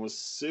money. And as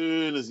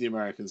soon as the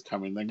Americans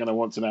come in, they're going to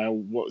want to know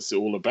what's it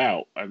all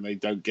about. And they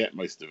don't get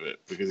most of it.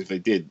 Because if they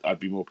did,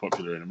 I'd be more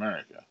popular in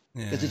America.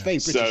 Yeah. It's very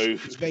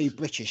British. It's very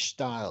British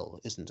style,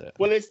 isn't it?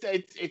 Well, it's.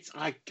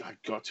 I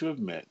got to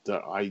admit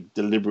that I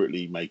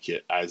deliberately make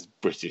it as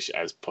British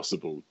as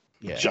possible,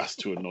 just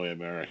to annoy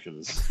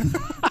Americans.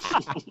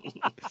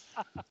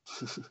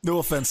 No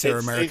offense to our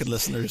American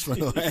listeners, by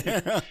the way.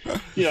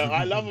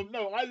 I love them.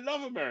 No, I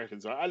love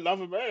Americans. Right? I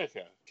love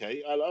America.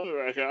 Okay, I love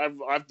America.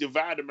 I've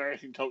devoured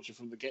American culture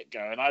from the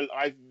get-go, and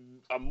I'm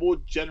a more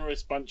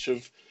generous bunch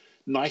of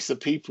nicer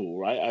people,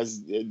 right,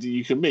 as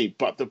you can meet.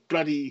 But the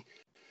bloody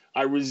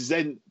I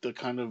resent the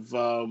kind of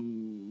the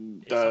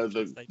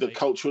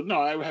cultural. No,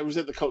 I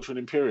resent the cultural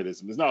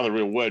imperialism. There's no other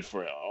real word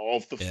for it.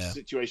 Of the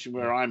situation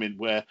where I'm in,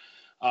 where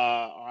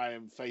I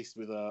am faced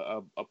with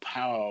a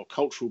power,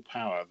 cultural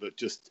power that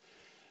just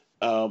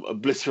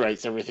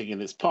obliterates everything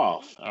in its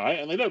path. All right,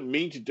 and they don't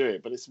mean to do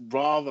it, but it's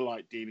rather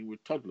like dealing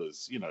with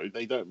toddlers.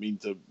 They don't mean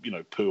to,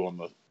 poo on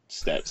the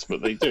steps,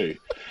 but they do,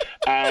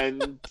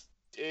 and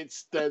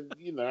it's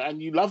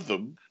and you love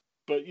them.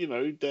 But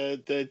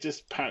they're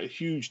just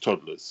huge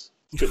toddlers,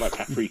 a bit like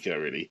Paprika,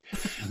 really.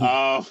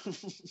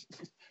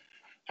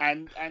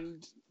 And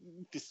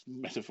this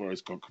metaphor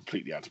has gone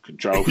completely out of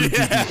control.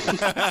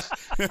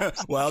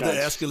 Wow, they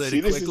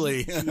escalated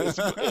quickly.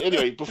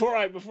 Anyway, before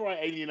I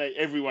alienate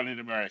everyone in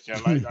America,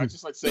 I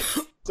just like to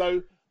say,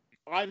 so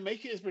I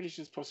make it as British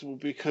as possible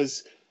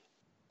because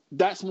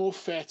that's more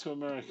fair to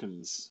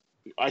Americans.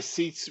 I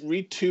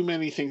read too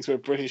many things where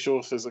British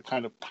authors are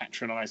kind of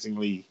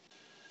patronizingly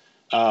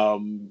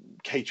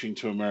catering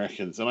to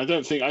Americans, and I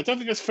don't think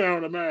it's fair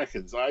on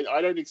Americans.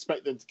 I don't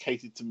expect them to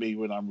cater to me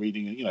when I'm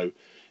reading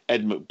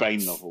Ed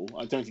McBain novel.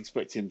 I don't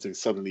expect him to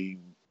suddenly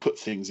put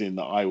things in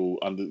that I will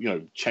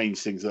change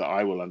things that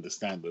I will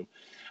understand them.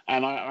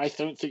 And I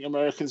don't think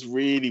Americans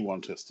really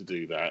want us to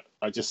do that.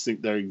 I just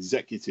think they're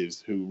executives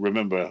who,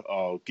 remember,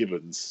 are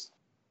gibbons,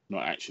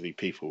 not actually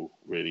people,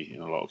 really, in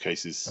a lot of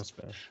cases. That's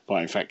fair.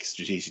 But in fact,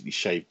 strategically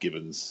shaved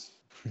gibbons.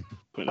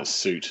 Put in a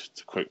suit,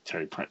 to quote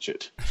Terry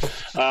Pratchett.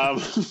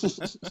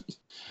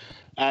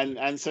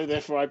 And so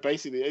therefore I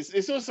basically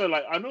it's also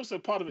and also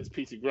part of it's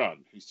Peter Grant,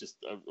 who's just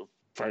a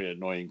very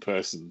annoying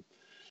person.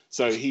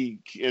 So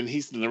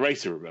he's the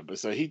narrator, remember,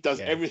 so he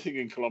does everything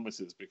in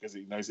kilometers because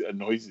he knows it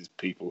annoys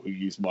people who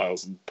use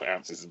miles and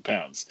ounces and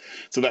pounds.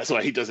 So that's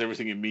why he does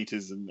everything in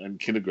meters and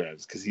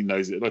kilograms, because he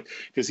knows it,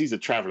 because he's a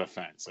traveler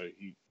fan, so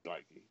he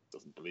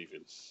doesn't believe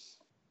in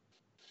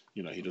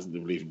he doesn't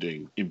believe in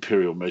doing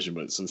imperial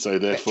measurements, and so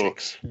therefore,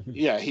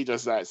 he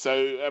does that.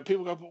 So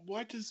people go, but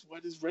why does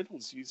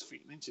Reynolds use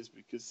feet and inches?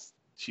 Because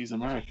she's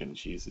American,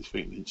 she uses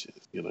feet and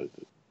inches.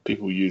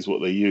 People use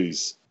what they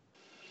use.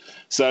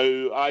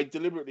 So I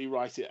deliberately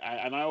write it,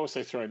 and I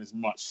also throw in as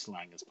much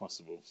slang as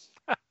possible.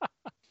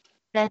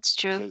 That's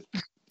true.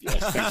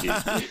 Yes, thank you.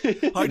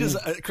 How does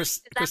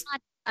Chris?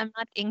 I'm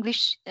not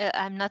English.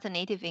 I'm not a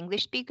native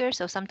English speaker,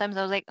 so sometimes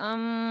I was like,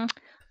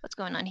 what's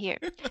going on here?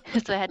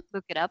 So I had to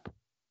look it up.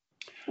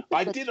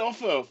 I did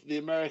offer the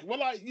American.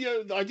 Well, I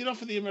did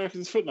offer the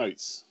Americans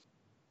footnotes,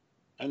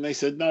 and they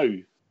said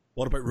no.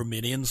 What about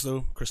Romanians,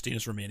 though?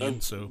 Christina's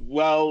Romanian, so...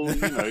 Well,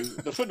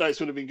 the footnotes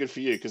would have been good for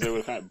you, because they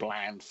were kind of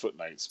bland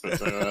footnotes. But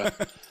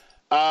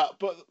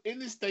but in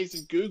this days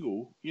of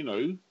Google,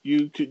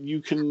 you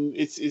can.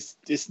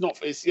 It's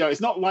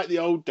not like the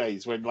old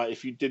days when, like,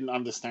 if you didn't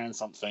understand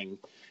something,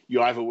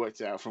 you either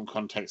worked it out from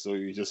context or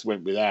you just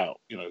went without.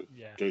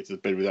 Go to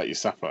bed without your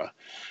supper.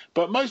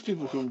 But most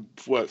people can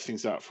work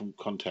things out from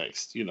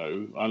context.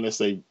 Unless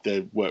they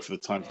work for the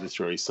Times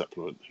Literary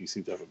Supplement, who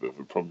seem to have a bit of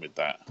a problem with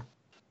that.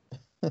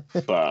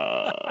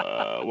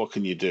 But what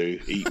can you do?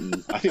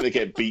 Eaten. I think they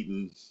get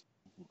beaten.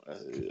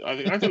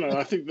 I don't know.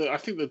 I think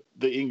that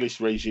the English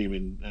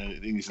regime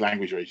the English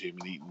language regime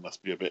in Eton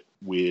must be a bit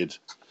weird,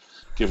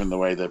 given the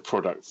way the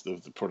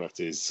product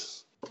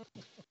is.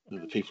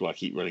 The people I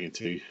keep running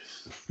into.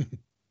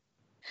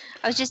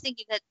 I was just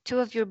thinking that 2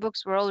 of your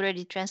books were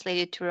already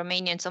translated to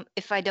Romanian. So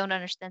if I don't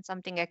understand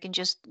something, I can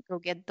just go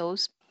get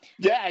those.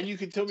 Yeah, and you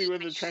can tell me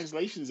whether the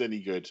translation's any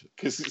good,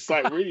 because it's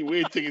like really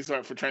weird thing is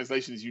like for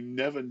translations, you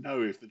never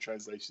know if the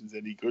translation's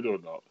any good or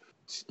not.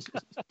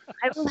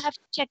 I will have to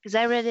check because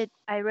I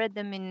read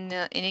them in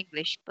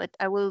English, but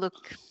I will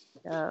look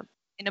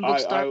in a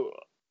bookstore.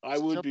 I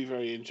would be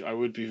very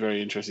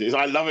interested.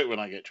 I love it when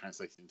I get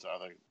translated into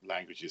other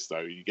languages,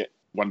 though. You get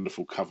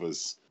wonderful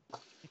covers.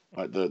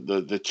 Like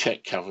the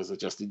Czech covers are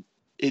just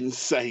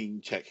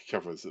insane Czech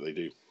covers that they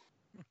do.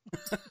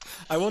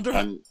 I wonder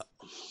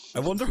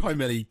how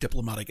many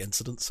diplomatic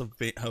incidents have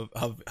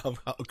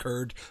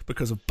occurred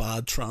because of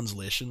bad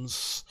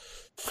translations.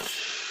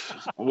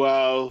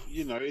 Well,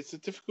 it's a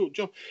difficult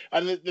job,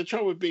 and the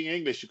trouble with being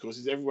English, of course,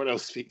 is everyone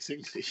else speaks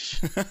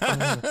English.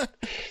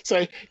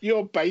 So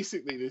you're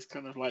basically this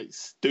kind of like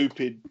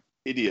stupid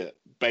idiot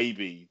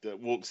baby that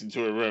walks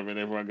into a room and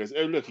everyone goes,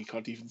 "Oh, look, he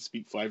can't even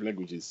speak 5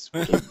 languages.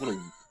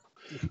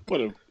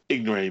 What a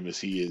ignoramus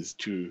he is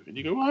too." And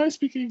you go, "Well, I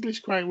speak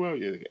English quite well."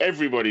 Yeah,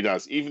 everybody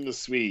does, even the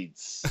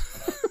Swedes.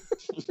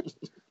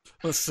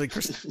 Let's see,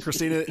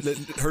 Christina,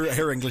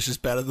 her English is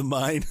better than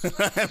mine.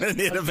 I'm a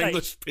native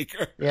English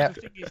speaker. Yeah,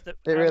 the thing is that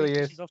it really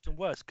is. It's often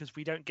worse because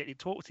we don't get to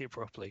talk to you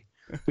properly.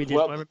 I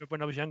remember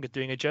when I was younger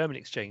doing a German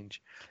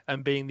exchange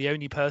and being the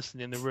only person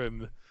in the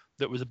room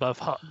that was above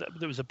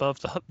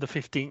the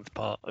 15th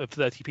part of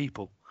 30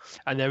 people,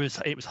 and it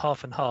was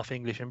half and half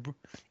English and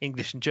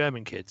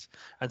German kids,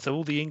 and so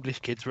all the English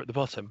kids were at the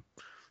bottom,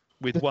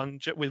 with one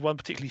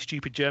particularly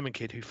stupid German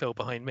kid who fell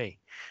behind me.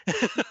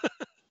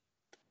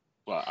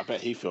 Well, I bet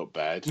he felt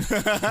bad.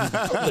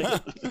 Yeah.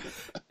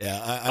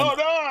 Oh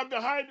no, I'm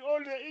behind all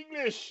the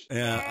English.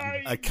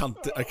 Yeah, I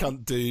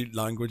can't do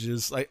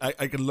languages.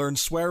 I can learn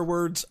swear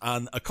words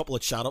and a couple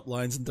of chat up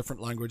lines in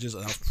different languages,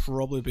 and I'll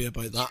probably be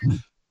about that.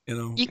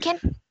 You can't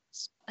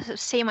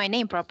say my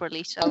name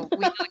properly, so we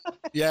know.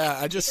 Yeah,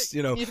 I just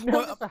You've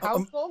known it for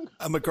how long?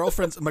 My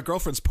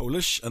girlfriend's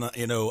Polish, and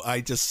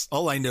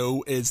all I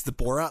know is the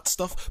Borat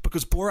stuff,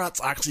 because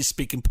Borat's actually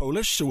speaking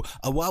Polish, so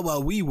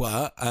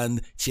awawa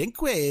and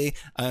dziękuję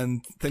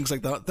and things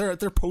like that.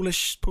 They're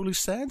Polish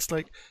sayings,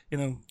 like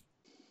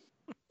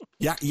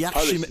jak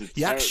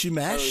się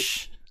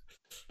masz.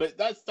 But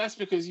that's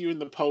because you and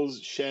the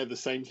Poles share the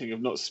same thing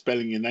of not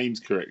spelling your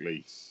names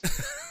correctly.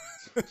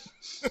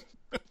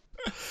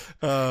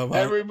 Well.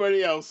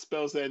 Everybody else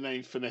spells their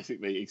name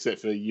phonetically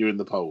except for you and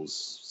the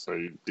Poles. So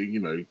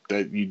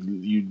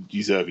you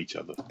deserve each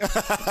other.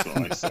 That's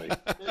what I say.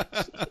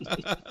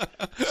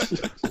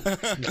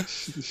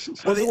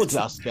 What I want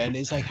to ask then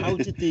is, like, how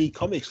did the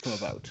comics come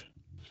about?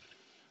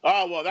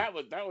 Oh well, that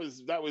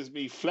was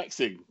me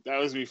flexing. That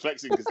was me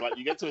flexing because, like,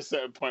 you get to a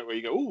certain point where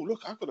you go, "Oh,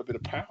 look, I've got a bit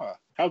of power.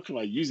 How can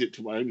I use it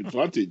to my own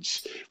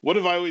advantage? What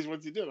have I always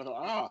wanted to do?" And I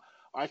thought,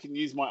 I can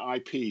use my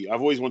IP.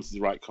 I've always wanted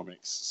to write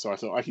comics, so I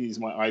thought I can use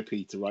my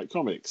IP to write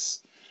comics.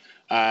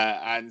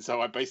 And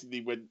so I basically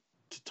went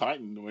to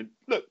Titan and went,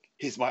 "Look,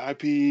 here's my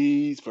IP.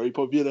 It's very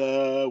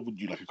popular. Would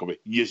you like a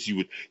comic?" "Yes, you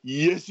would."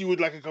 "Yes, you would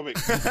like a comic."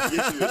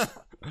 "Yes, you would."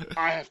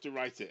 "I have to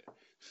write it."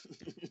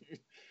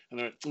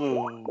 And I went,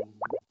 "Oh,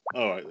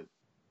 all right then."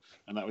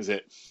 And that was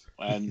it.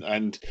 And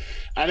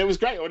it was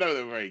great. Although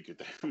they were very good,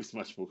 it was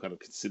much more kind of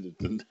considered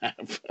than that.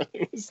 But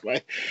it was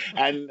like,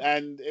 and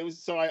it was,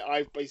 so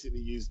I basically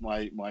used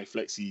my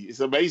flexi. It's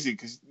amazing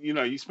because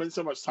you spend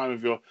so much time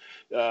of your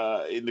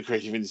in the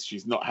creative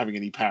industries not having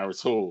any power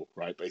at all,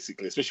 right?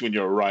 Basically, especially when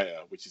you're a writer,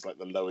 which is like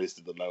the lowest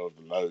of the low of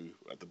the low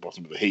at the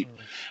bottom of the heap,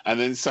 and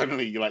then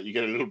suddenly you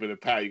get a little bit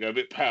of power. You go a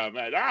bit power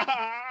mad.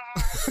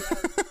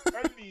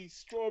 Only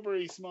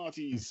strawberry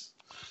Smarties.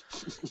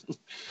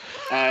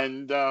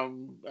 and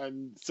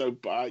so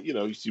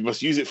you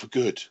must use it for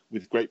good.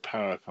 With great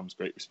power comes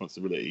great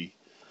responsibility.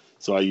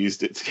 So I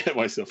used it to get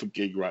myself a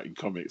gig writing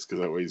comics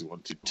because I always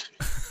wanted to.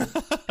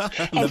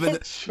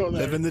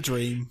 Living the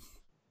dream.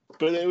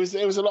 But it was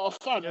a lot of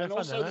fun. Yeah, and fun,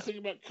 also the thing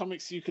about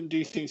comics, you can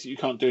do things that you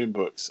can't do in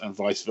books and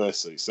vice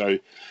versa. So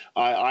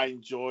I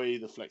enjoy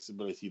the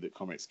flexibility that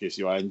comics gives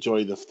you. I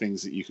enjoy the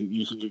things that you can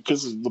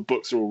because the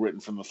books are all written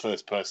from the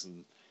first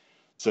person.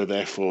 So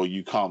therefore,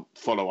 you can't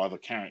follow other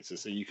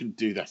characters. So you can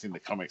do that in the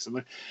comics,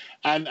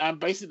 and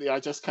basically, I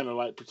just kind of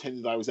like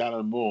pretended I was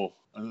Alan Moore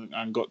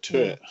and got to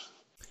it.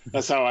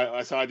 That's how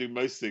I do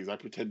most things. I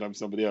pretend I'm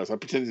somebody else. I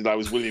pretended I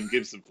was William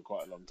Gibson for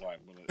quite a long time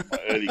in my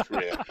early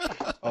career.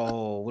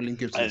 Oh, William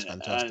Gibson is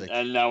fantastic.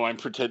 And now I'm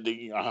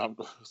pretending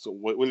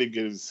William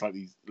Gibson's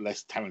slightly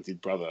less talented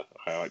brother.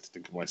 I like to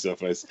think of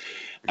myself as,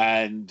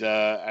 and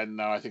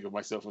now I think of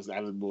myself as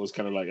Alan Moore's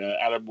kind of like an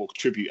Alan Moore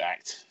tribute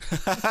act.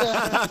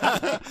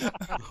 Well,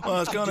 I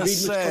was going to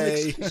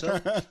say.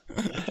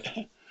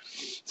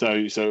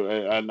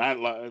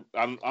 Unlike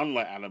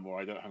Alan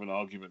Moore, I don't have an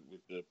argument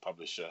with the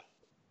publisher.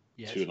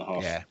 Yes.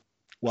 2.5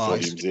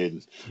 volumes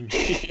in,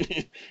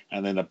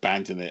 and then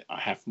abandon it. I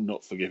have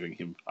not forgiven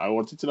him. I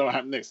wanted to know what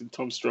happened next in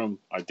Tom Strong.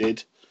 I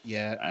did.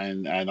 Yeah.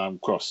 And I'm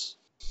cross.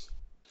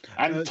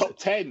 And top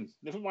 10.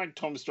 Never mind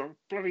Tom Strong.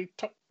 Bloody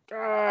top.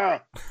 Sorry.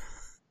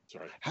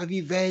 Have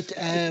you read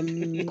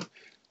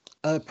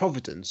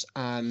Providence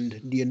and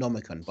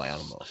Neonomicon by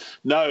Alan Moore?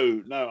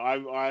 No.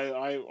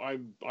 I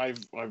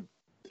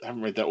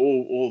haven't read that.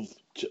 All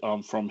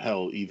From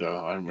Hell either.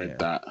 I haven't read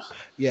that.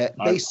 Yeah,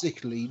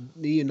 basically,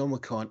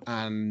 Neonomicon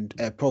and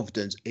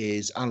Providence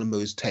is Alan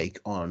Moore's take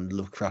on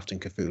Lovecraft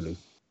and Cthulhu.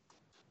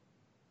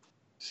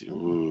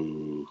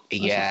 Ooh,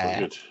 yeah,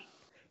 good.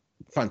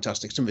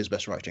 Fantastic. Some of his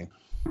best writing.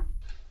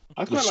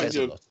 I quite like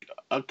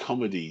a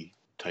comedy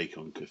take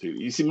on Cthulhu.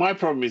 You see, my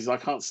problem is I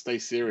can't stay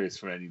serious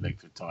for any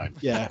length of time.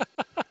 Yeah.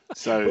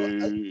 So,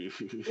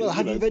 well,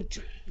 have you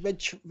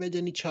read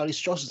any Charlie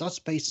Strauss? That's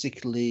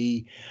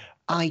basically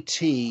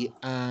IT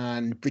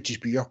and British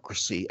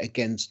bureaucracy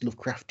against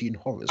Lovecraftian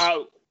horrors.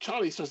 Oh,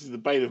 Charlie Strauss is the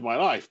bane of my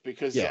life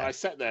because I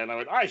sat there and I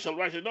went, I shall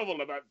write a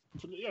novel about,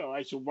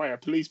 I shall write a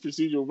police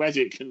procedural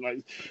magic, and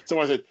like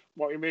someone said,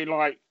 what do you mean,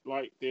 like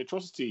the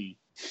atrocity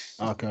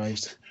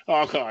archives?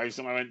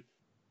 And I went,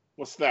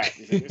 what's that?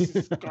 He said, this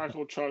is a guy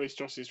called Charlie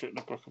Strauss who's written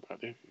a book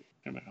about the.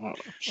 I'm like, oh,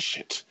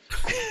 shit.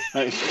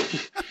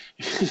 It's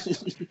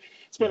a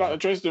bit like the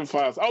Dresden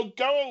Files. Oh,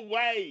 go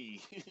away!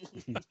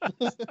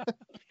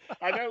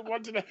 I don't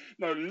want to know.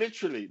 No,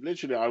 literally,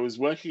 I was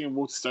working in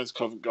Waterstone's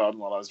Covent Garden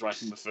while I was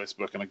writing the first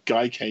book, and a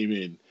guy came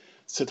in,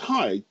 said,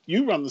 "Hi,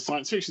 you run the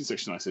science fiction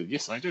section?" I said,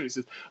 "Yes, I do." He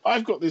said,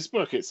 "I've got this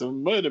book. It's a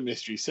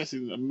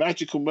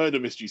magical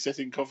murder mystery set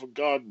in Covent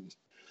Garden."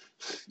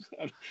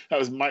 That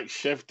was Mike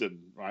Shevden,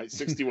 right?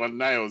 61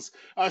 Nails.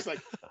 I was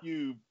like,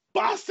 you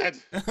bastard!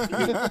 I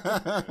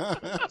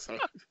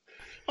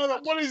was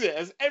like, what is it?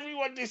 Has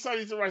everyone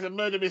decided to write a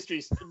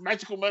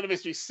magical murder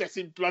mystery set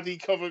in bloody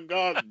Covent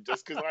Garden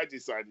just because I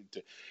decided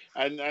to?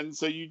 And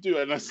so you do.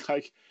 And I was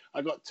like,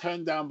 I got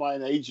turned down by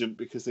an agent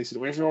because they said,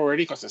 well, we've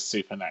already got a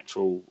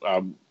supernatural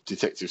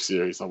detective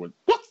series. I went,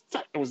 what?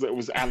 It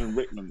was Alan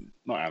Rickman,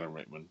 not Alan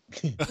Rickman.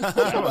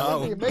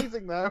 That'd be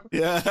amazing, though.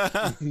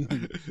 Yeah.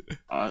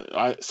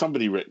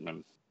 Somebody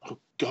Rickman. Oh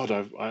God,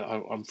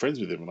 I'm friends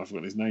with him and I've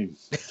forgotten his name.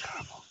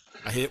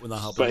 I hate when that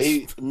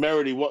happens. But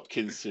Merrily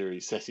Watkins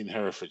series set in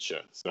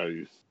Herefordshire. So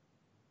you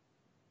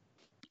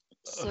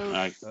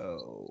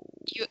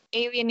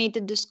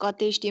alienated the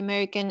Scottish, the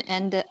American,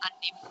 and the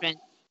unnamed French.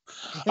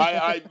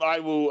 I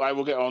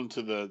will get on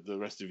to the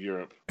rest of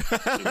Europe.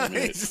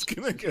 He's just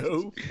gonna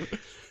go.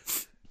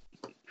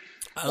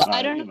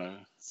 I don't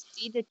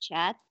see the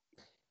chat.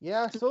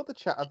 Yeah, I saw the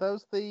chat. Are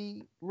those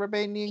the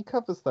Romanian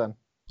covers then?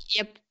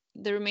 Yep,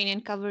 the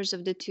Romanian covers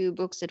of the 2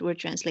 books that were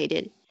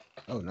translated.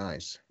 Oh,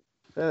 nice.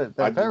 They're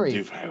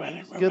very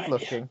good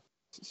looking.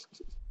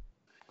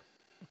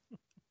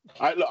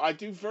 I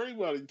do very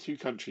well in 2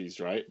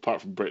 countries, right?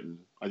 Apart from Britain.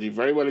 I do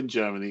very well in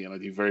Germany and I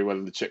do very well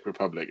in the Czech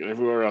Republic. And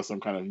everywhere else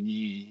I'm kind of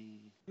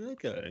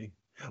Okay.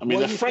 I mean,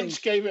 the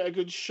French gave it a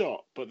good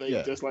shot, but they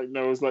just like,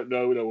 no, I was like,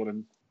 no, we don't want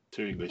them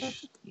too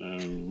English.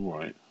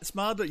 Right. It's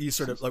mad that you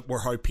sort of like were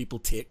how people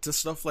take to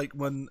stuff. Like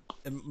when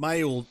in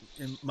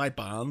my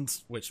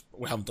band, which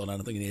we haven't done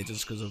anything in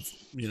ages because of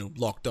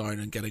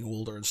lockdown and getting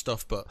older and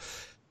stuff, but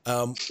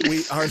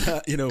we are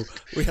not,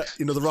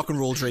 the rock and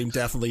roll dream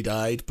definitely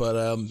died,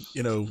 but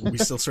we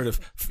still sort of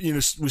we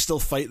still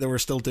fight that we're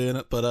still doing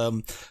it. But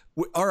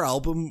our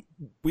album,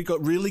 we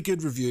got really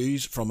good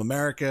reviews from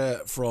America,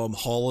 from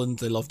Holland.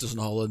 They loved us in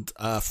Holland,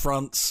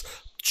 France.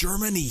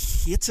 Germany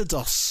hated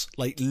us,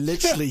 like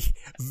literally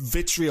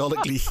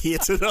vitriolically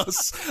hated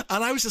us.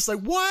 And I was just like,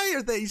 why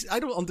are they, I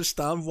don't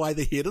understand why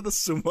they hated us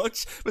so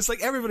much. But it's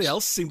like everybody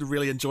else seemed to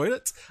really enjoy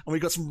it. And we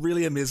got some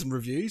really amazing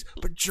reviews.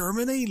 But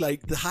Germany,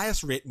 like the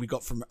highest rating we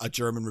got from a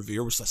German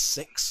reviewer was a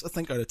 6, I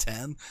think, out of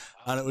 10.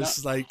 And it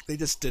was like, they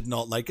just did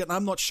not like it. And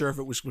I'm not sure if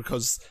it was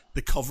because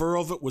the cover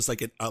of it was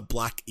like a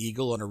black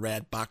eagle on a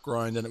red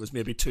background. And it was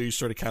maybe too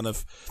sort of kind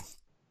of,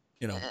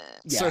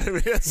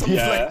 something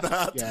like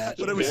that. Yeah,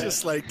 but it was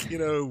just like,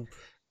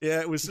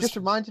 it was just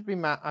reminded me,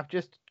 Matt, I've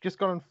just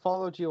gone and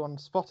followed you on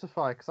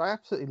Spotify because I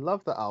absolutely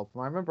love that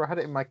album. I remember I had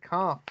it in my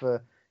car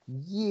for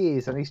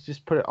years and he's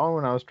just put it on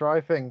when I was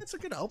driving. It's a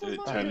good album. It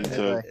turned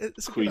into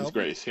Queen's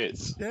greatest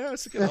hits. Yeah,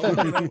 it's a good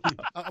album.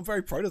 I'm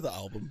very proud of the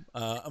album.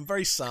 I'm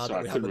very sad. So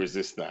I couldn't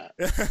resist that.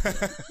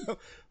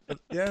 But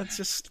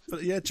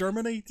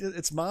Germany,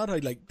 it's mad how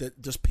like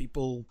that just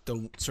people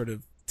don't sort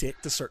of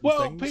take to certain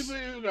things. People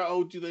who go,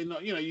 oh, do they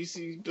not? You know, you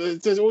see,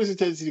 there's always a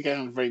tendency to get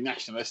very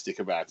nationalistic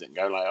about it and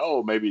go like,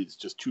 oh, maybe it's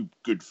just too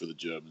good for the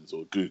Germans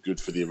or good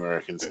for the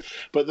Americans.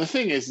 But the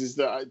thing is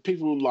that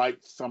people like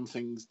some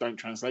things don't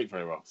translate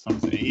very well.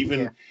 Something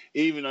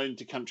even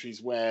into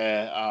countries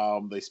where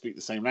they speak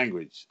the same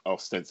language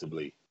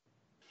ostensibly.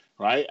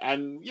 Right,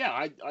 and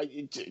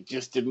it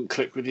just didn't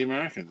click with the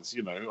Americans.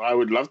 You know, I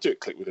would love to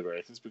click with the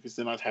Americans because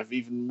then I'd have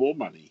even more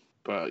money.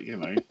 But you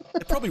know,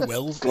 it probably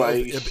will.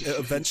 It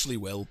eventually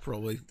will.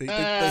 Probably they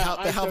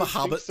have a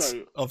habit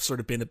of sort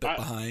of being a bit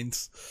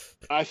behind.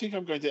 I think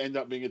I'm going to end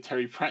up being a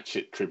Terry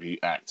Pratchett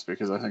tribute act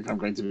because I think I'm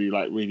going to be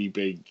like really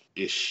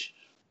big-ish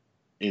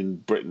in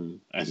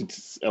Britain and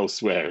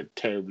elsewhere,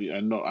 terribly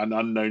and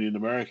unknown in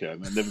America,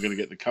 and I'm never going to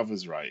get the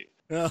covers right.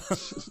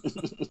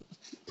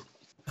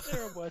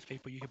 There are worse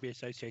people you could be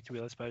associated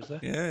with, I suppose. There.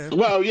 Yeah.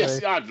 Well,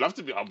 yes, I'd love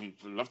to be. I'd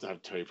love to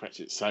have Terry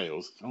Pratchett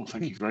sales. Oh,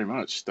 thank you very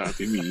much. That'd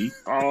be me.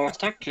 Oh,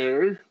 thank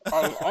you.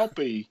 I'll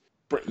be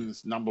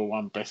Britain's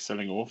 #1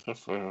 best-selling author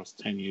for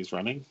 10 years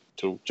running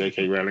till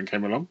J.K. Rowling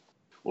came along,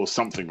 or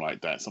something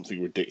like that.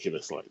 Something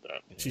ridiculous like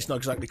that. She's not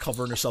exactly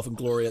covering herself in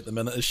glory at the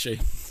minute, is she?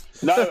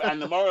 No,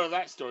 and the moral of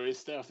that story is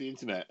stay off the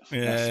internet.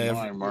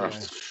 Yeah.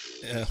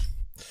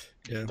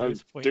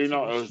 Do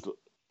not.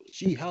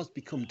 She has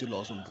become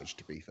Dolores Umbridge,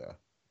 to be fair.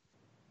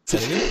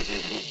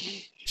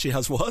 She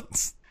has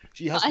what?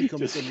 She has become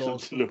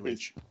Dolores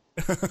Umbridge.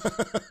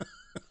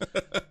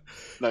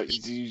 No,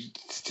 you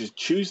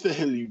choose the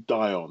hill you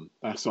die on.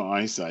 That's what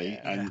I say,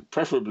 and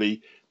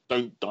preferably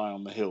don't die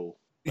on the hill.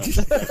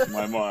 That's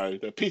my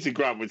motto. Peter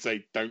Grant would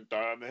say, "Don't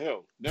die on the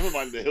hill." Never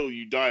mind the hill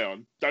you die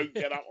on. Don't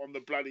get up on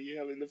the bloody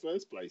hill in the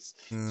first place.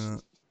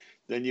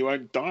 Then you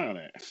won't die on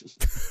it. I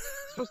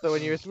suppose though,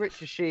 when you're as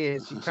rich as she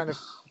is, you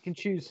can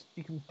choose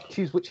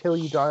which hill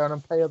you die on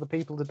and pay other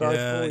people to die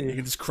for you. You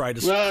can just cry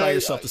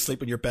yourself to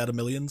sleep in your bed of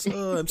millions.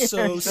 Oh, I'm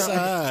so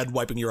sad.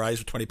 Wiping your eyes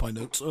with £20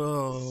 notes.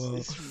 Oh,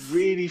 it's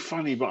really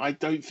funny, but I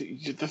don't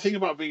think the thing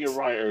about being a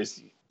writer is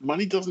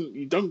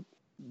you don't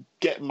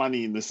get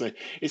money in the same.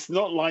 It's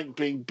not like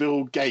being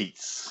Bill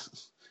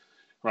Gates.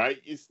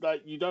 Right, it's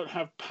like you don't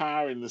have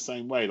power in the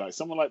same way. Like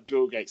someone like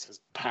Bill Gates has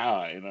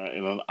power in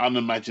an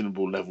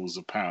unimaginable levels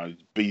of power.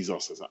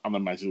 Bezos has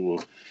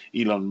unimaginable.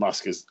 Elon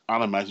Musk has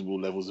unimaginable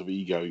levels of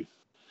ego,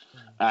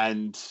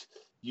 and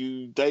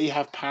they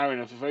have power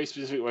in a very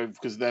specific way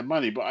because of their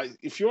money. But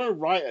if you're a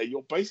writer,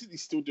 you're basically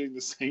still doing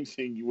the same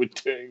thing you were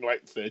doing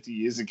like 30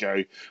 years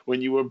ago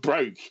when you were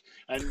broke,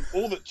 and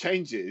all that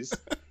changes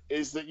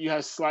is that you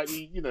have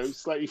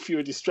slightly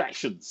fewer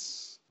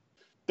distractions.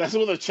 That's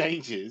all the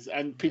changes,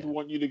 and people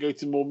want you to go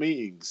to more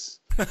meetings.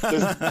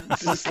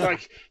 It's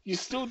like you're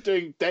still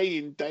doing day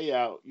in, day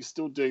out. You're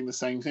still doing the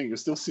same thing. You're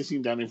still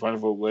sitting down in front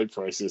of a word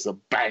processor,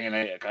 banging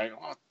it, going,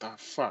 "What the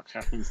fuck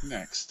happens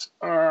next?"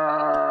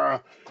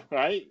 Right?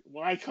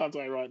 Why can't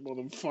I write more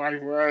than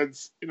 5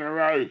 words in a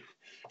row?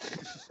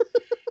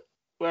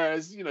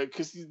 Whereas,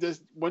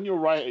 because when you're a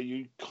writer,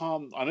 you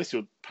can't, unless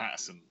you're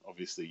Patterson,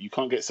 obviously, you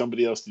can't get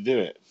somebody else to do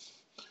it.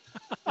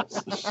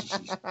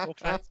 or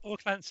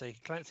Clancy.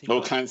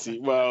 Or Clancy.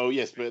 Well,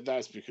 yes, but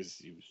that's because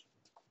he was.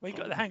 Well, he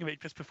got the hang of it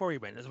just before he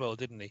went as well,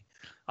 didn't he?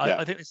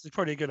 I think this is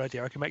probably a good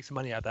idea. I can make some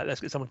money out of that. Let's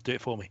get someone to do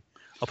it for me.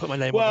 I'll put my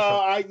name on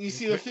the front. You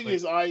see, the thing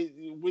is,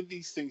 with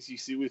these things, you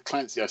see, with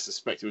Clancy, I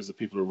suspect it was the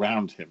people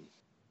around him.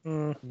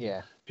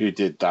 Who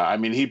did that? I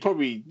mean, he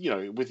probably,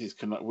 with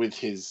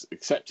his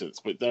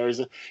acceptance, but there's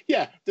a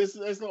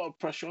lot of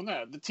pressure on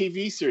that. The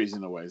TV series,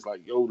 in a way, is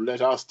like, oh,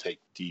 let us take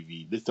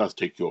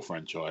your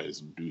franchise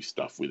and do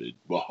stuff with it.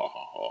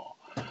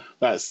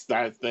 That's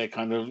they're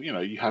kind of,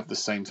 you have the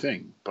same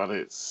thing, but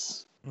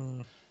it's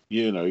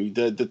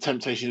the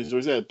temptation is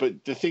always there.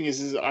 But the thing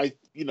is I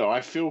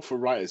feel for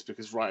writers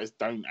because writers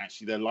don't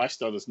actually, their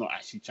lifestyle does not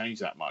actually change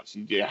that much.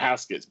 Your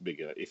house gets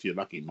bigger if you're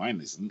lucky.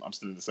 Mine isn't. I'm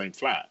still in the same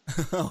flat,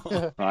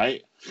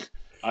 right?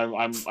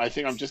 I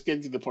think I'm just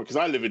getting to the point because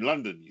I live in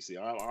London. You see,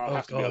 I'll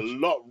have to be a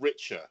lot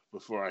richer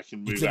before I can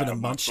move. You live out in a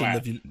of my mansion. flat.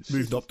 Have you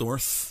moved up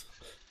north?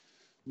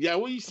 Yeah,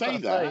 well, you say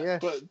that,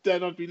 but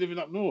then I'd be living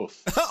up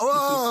north.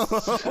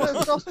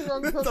 There's nothing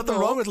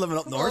wrong with living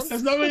up north.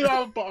 There's nothing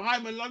wrong, but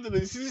I'm a Londoner.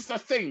 This is the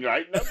thing,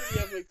 right? Nobody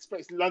ever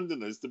expects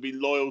Londoners to be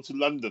loyal to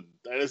London.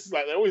 It's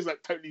like they're always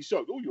like totally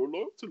shocked. Oh, you're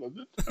loyal to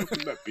London? How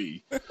can that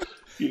be?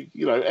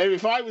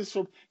 If I was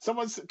from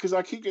someone's, because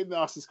I keep getting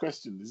asked this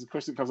question. This is a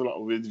question that comes a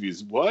lot with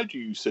interviews. Why do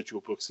you set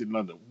your books in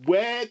London?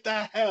 Where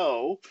the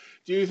hell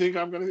do you think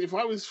I'm going to? If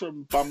I was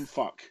from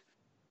bumfuck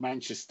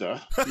Manchester,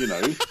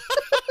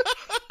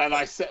 and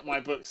I set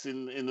my books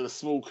in the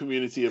small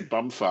community of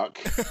bumfuck,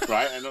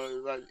 right?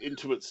 And like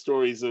intimate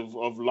stories of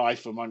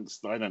life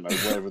amongst, I don't know,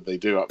 wherever they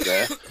do up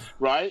there,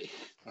 right?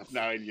 I've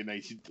now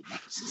alienated the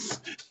masses.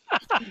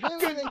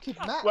 Alienated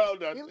Matt. Well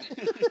done.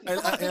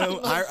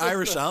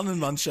 Irish and in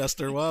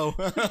Manchester, wow.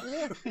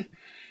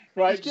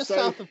 Right, it's just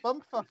south of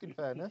bumfuck, in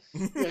fairness.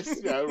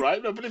 Yes,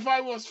 right. No, but if I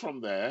was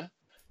from there,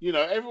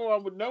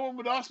 no one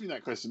would ask me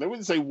that question. They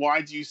wouldn't say, why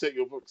do you set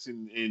your books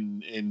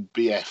in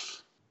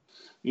BF?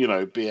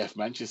 BF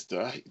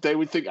Manchester, they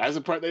would think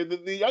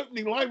the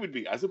opening line would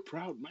be, as a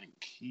proud Manc,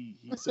 he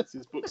sets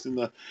his books in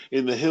the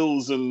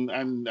hills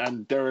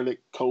and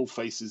derelict coal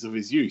faces of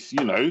his youth,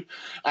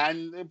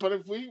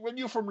 But when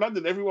you're from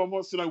London, everyone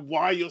wants to know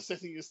why you're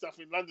setting your stuff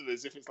in London,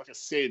 as if it's like a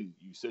sin.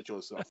 You set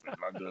yourself in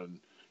London,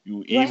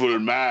 you evil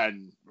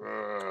man.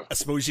 I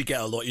suppose you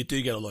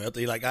do get a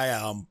loyalty. Like I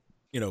am.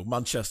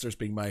 Manchester's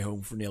been my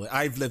home for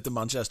I've lived in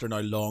Manchester now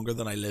longer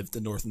than I lived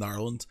in Northern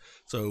Ireland.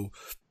 So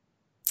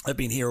I've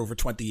been here over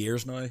 20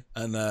 years now.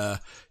 And, I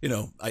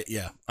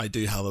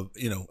do have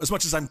as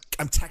much as I'm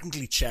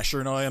technically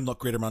Cheshire now, I'm not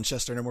Greater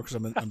Manchester anymore because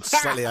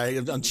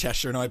I'm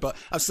Cheshire now, but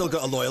I've still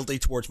got a loyalty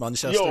towards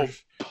Manchester. You're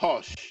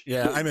posh.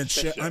 Yeah, I'm in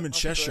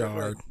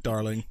Cheshire,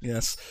 darling.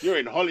 Yes. You're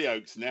in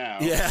Hollyoaks now.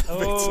 Yeah.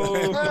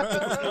 Oh.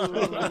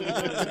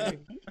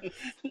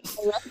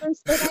 A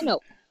reference that I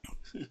know.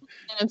 And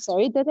I'm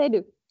sorry that I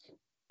do.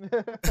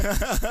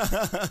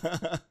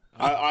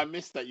 I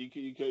missed that.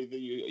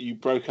 You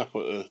broke up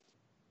at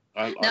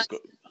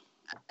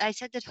I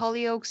said that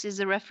Hollyoaks is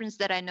a reference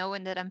that I know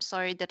and that I'm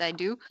sorry that I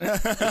do.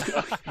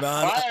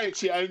 I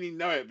actually only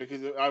know it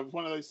because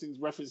one of those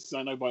references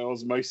I know by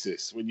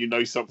osmosis, when you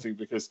know something,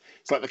 because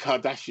it's like the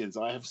Kardashians.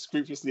 I have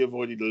scrupulously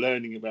avoided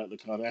learning about the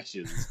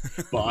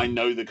Kardashians, but I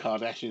know the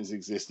Kardashians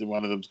exist and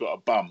one of them's got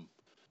a bum.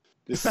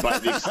 This is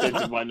like the extent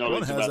of my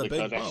knowledge about the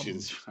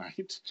Kardashians,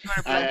 right?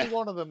 Only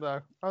one of them,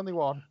 though. Only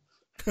one.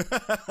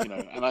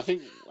 And I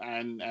think,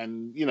 and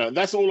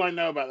that's all I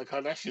know about the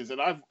Kardashians.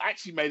 And I've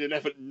actually made an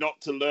effort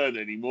not to learn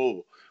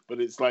anymore. But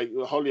it's like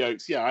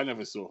Hollyoaks. Yeah, I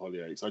never saw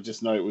Hollyoaks. I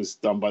just know it was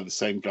done by the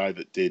same guy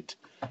that did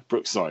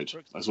Brookside.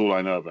 That's all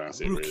I know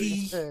about it.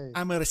 Brookie, really.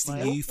 I'm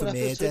arresting you for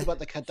murder. About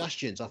the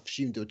Kardashians, I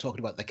assumed they were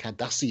talking about the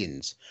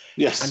Kardashians.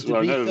 Yes, and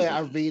to be fair, I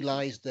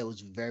realised there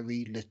was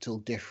very little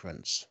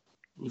difference.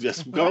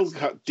 Yes, Girls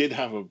did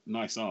have a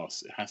nice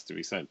arse. It has to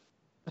be said.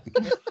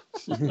 But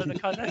the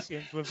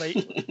Kardashians were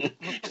probably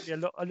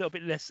a little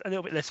bit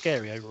less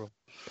scary overall.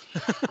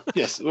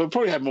 Yes, well,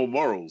 probably had more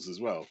morals as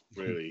well.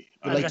 Really,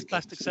 and less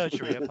plastic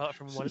surgery, apart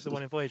from the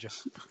one in Voyager.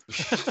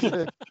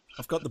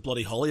 I've got the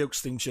bloody Hollyoaks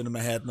theme tune in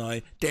my head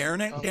now.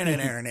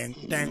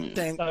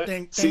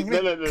 See,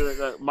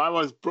 no. My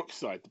one's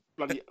Brookside.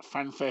 Bloody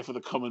fanfare for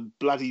the common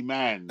bloody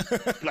man.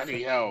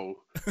 Bloody hell!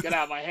 Get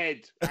out of my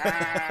head.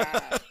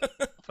 Ah!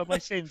 For my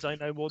sins, I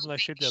know more than I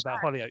should know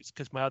about Hollyoaks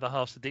because my other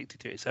half's addicted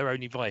to it. It's their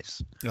only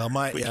vice. Oh,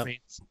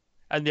 means,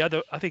 and the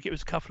other, I think it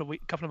was a couple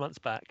of months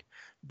back.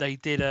 They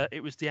did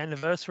it was the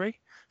anniversary,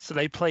 so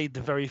they played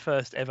the very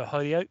first ever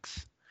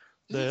Hollyoaks.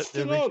 Is it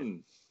still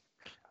on?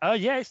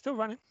 Yeah, it's still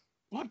running.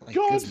 My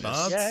God!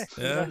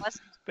 Yeah.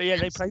 But yeah,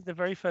 they played the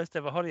very first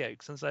ever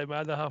Hollyoaks, and so my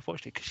other half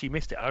watched it because she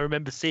missed it. I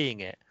remember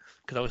seeing it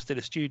because I was still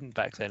a student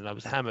back then, and I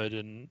was hammered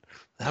the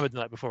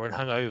night before and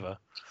hungover.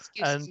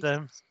 And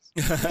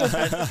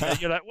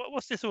you're like,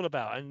 what's this all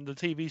about? And the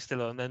TV's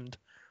still on, and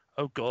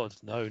oh God,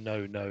 no,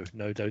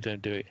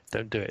 don't do it,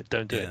 don't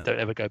don't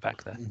ever go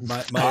back there.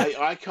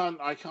 I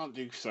can't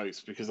do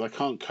soaps because I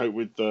can't cope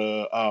with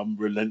the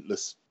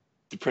relentless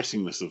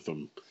depressingness of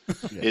them.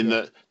 In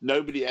that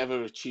nobody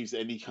ever achieves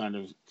any kind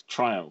of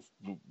triumph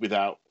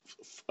without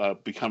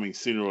becoming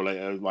sooner or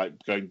later like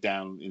going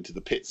down into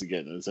the pits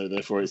again, and so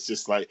therefore it's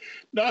just like,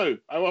 no,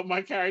 I want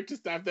my characters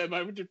to have their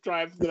moment of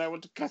triumph, then I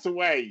want to cut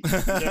away.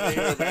 Never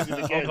hear about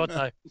it again. Oh God,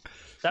 no!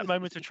 That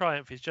moment of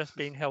triumph is just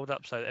being held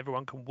up so that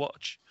everyone can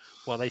watch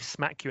while they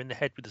smack you in the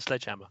head with a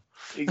sledgehammer.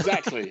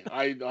 Exactly.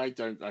 I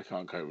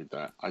can't cope with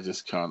that. I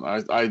just can't.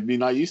 I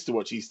mean, I used to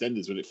watch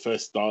EastEnders when it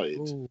first started.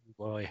 Ooh,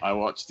 boy. I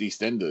watched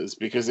EastEnders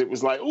because it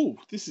was like, oh,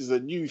 this is a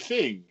new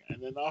thing,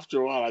 and then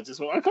after a while, I just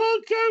went, I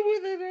can't go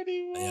with it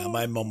anymore. Yeah,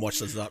 my mum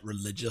watches that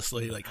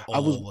religiously, like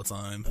all the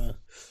time.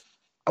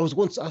 I was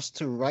once asked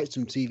to write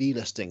some TV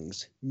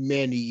listings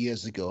many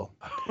years ago,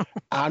 and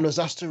I was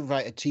asked to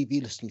write a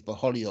TV listing for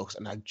Hollyoaks,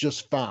 and I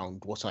just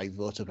found what I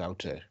wrote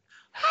about it.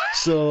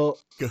 So,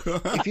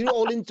 if you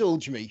all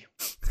indulge me,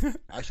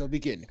 I shall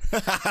begin.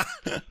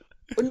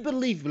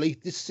 Unbelievably,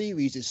 this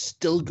series is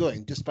still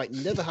going, despite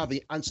never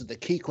having answered the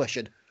key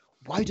question,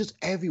 why does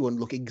everyone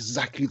look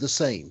exactly the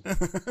same?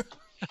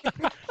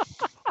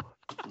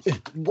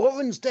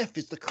 Warren's death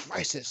is the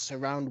crisis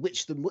around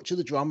which much of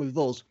the drama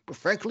revolves, but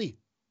frankly,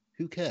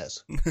 who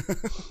cares?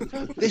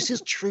 This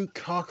is true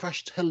car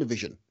crash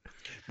television.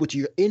 But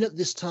you're in at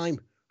this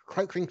time,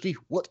 quite frankly,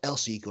 what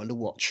else are you going to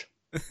watch?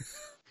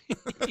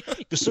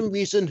 For some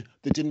reason,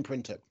 they didn't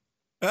print it.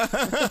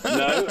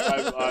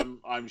 No,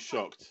 I'm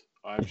shocked.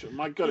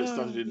 My God, it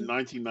started in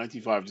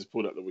 1995. Just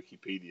pulled up the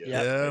Wikipedia.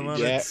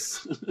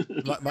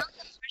 The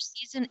first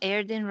season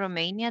aired in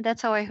Romania.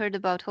 That's how I heard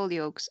about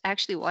Hollyoaks. I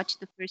actually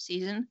watched the first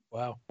season.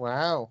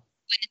 Wow.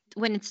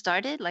 When it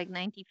started, like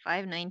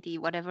 95, 90,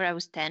 whatever, I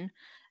was 10.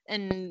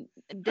 And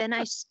then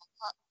I saw,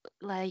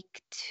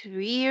 like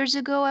 3 years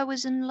ago, I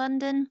was in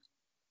London.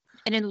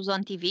 And it was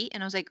on TV.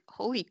 And I was like,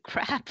 holy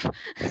crap.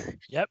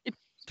 Yep. It's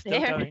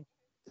there.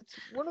 It's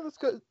one of those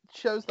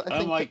shows that I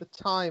think at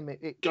the time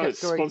it God, kept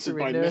it's going sponsored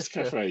through by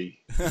Nescafe.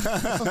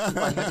 Sponsored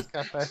by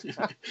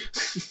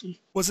Nescafe.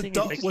 Was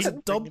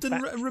it dubbed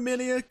in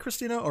Romania,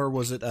 Christina, or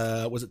was it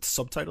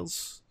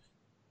subtitles?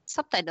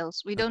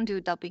 Subtitles. We don't do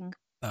dubbing.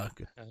 Oh,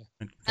 good.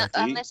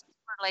 Unless it's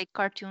for like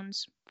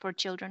cartoons for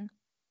children.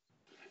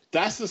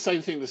 That's the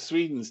same thing the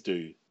Swedes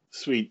do.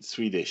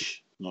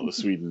 Swedish, not the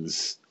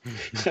Swedens.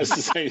 That's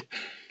the same.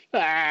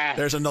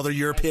 There's another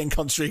European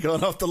country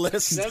going off the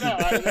list. No.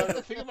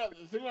 The thing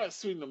about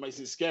Sweden that makes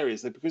it scary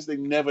is that because they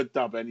never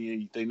dub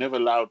any, they don't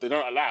allow.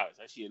 It's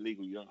actually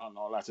illegal. You're not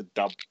allowed to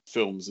dub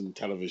films and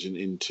television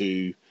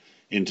into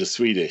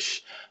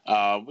Swedish,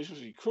 which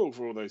must be cruel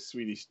for all those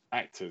Swedish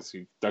actors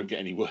who don't get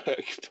any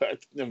work.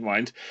 But never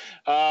mind.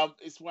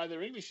 It's why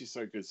their English is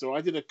so good. So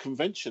I did a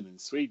convention in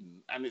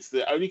Sweden, and it's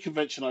the only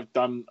convention I've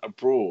done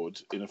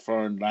abroad in a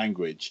foreign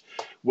language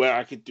where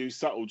I could do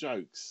subtle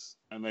jokes.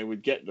 And they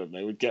would get them.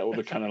 They would get all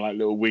the kind of like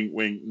little wink,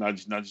 wink,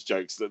 nudge, nudge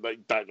jokes that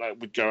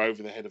would go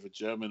over the head of a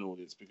German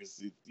audience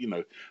because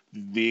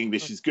the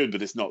English is good,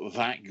 but it's not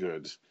that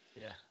good.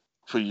 Yeah.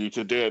 For you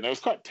to do it. And it was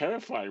quite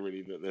terrifying,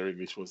 really, that their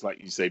English was,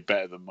 like you say,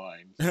 better than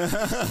mine.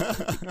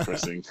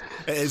 Depressing.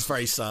 It is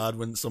very sad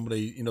when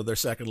somebody, their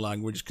second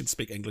language can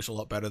speak English a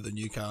lot better than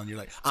you can. You're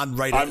like, and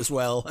write it as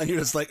well. And you're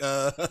just like,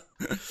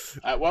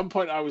 At one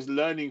point, I was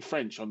learning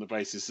French on the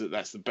basis that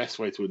that's the best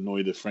way to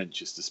annoy the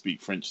French is to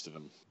speak French to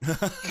them.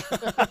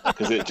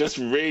 Because it just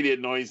really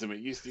annoys them.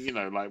 It used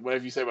to, like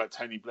whatever you say about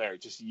Tony Blair,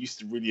 it just used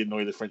to really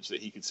annoy the French that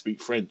he could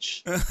speak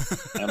French.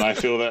 And I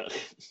feel that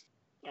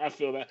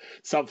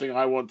something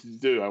I wanted to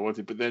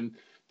do. But then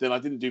I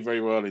didn't do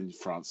very well in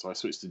France, so I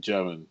switched to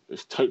German.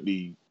 It's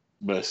totally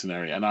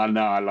mercenary, and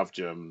I love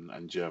German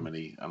and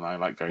Germany, and I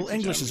like going. Well,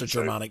 English Germany, is a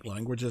Germanic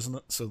language, isn't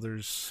it? So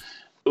there's.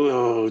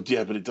 Oh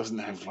yeah, but it doesn't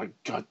have like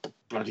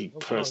bloody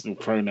personal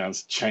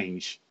pronouns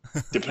change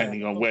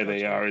depending on where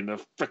they are in the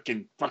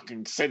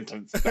fucking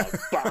sentence.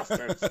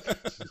 Bastards.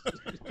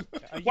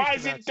 Why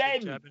is it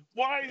den?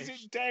 Why is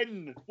it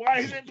den?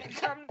 Why has it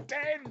become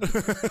den?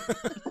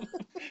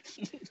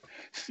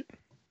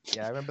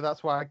 Yeah, I remember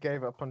that's why I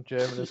gave up on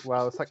German as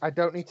well. It's like I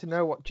don't need to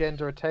know what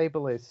gender a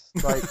table is.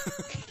 Like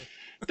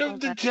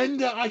the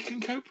gender I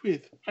can cope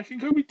with. I can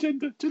cope with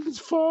gender. Gender's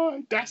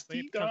fine. That's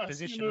the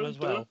positional as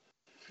well.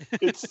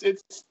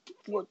 It's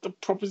what the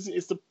proposition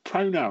is. The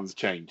pronouns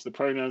change. The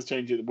pronouns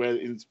change it where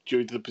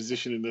due to the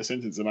position in the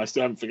sentence, and I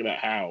still haven't figured out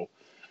how.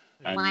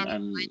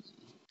 And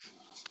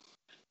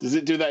does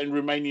it do that in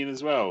Romanian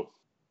as well?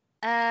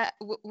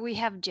 We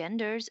have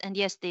genders, and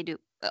yes, they do.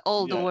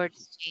 All the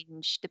words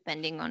change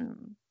depending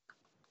on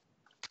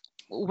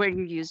where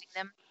you're using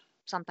them.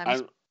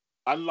 Sometimes.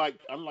 Unlike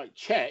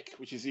Czech,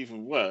 which is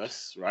even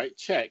worse, right?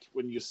 Czech,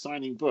 when you're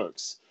signing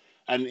books,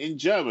 and in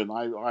German,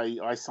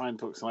 I sign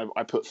books and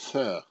I put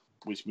für,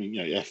 which means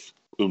F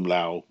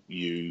umlaut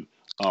U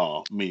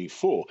R meaning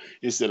for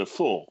instead of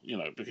for,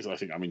 because I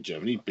think I'm in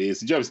Germany, B is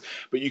the Germans.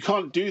 But you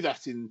can't do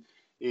that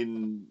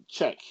in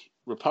Czech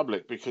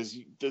Republic because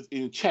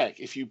in Czech,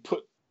 if you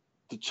put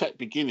the Czech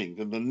beginning,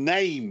 then the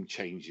name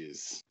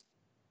changes.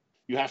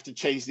 You have to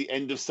change the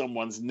end of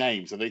someone's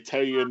name. So they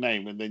tell you a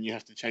name, and then you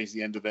have to change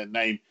the end of their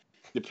name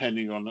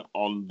depending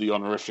on the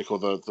honorific or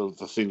the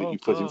thing that you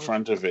put in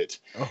front of it.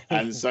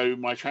 And so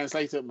my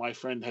translator, my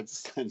friend, had to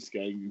stand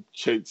going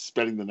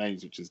spelling the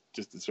names, which is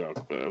just as well.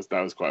 But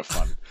that was quite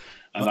fun.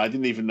 And I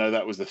didn't even know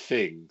that was a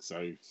thing.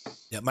 So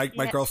my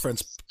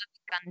girlfriend's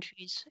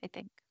countries, I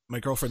think. My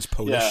girlfriend's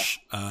Polish,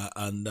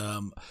 and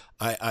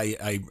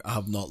I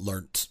have not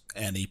learnt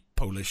any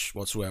Polish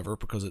whatsoever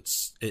because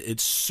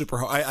it's super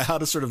hard. I had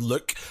to sort of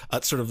look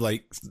at sort of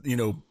like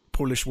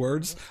Polish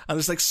words, and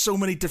there's like so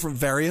many different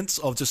variants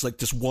of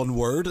just one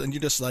word, and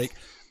you're just like,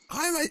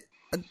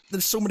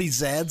 there's so many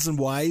Z's and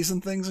Y's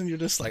and things, and you're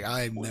just like,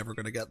 I'm never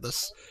gonna get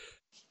this.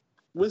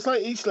 Well, it's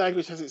like each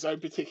language has its own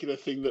particular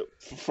thing that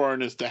for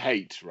foreigners to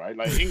hate, right?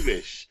 Like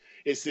English.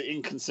 It's the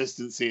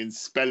inconsistency in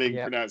spelling,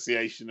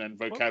 pronunciation, and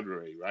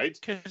vocabulary, right?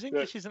 Because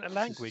English isn't a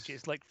language;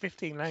 it's like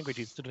 15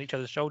 languages stood on each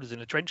other's shoulders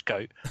in a trench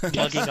coat,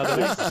 plugging other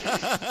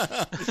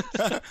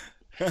languages.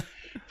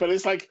 But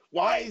it's like,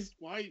 why is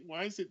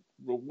it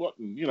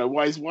rotten?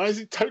 Why is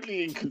it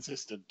totally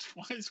inconsistent?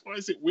 Why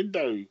is it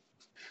window?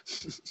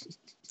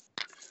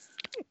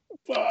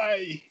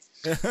 Why?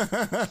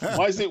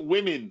 Why is it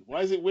women?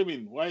 Why is it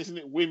women? Why isn't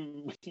it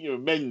women?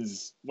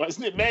 Men's. Why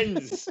isn't it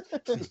men's?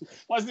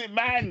 Why isn't it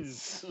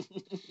man's?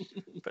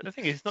 But the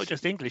thing is, it's not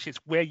just English; it's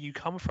where you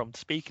come from to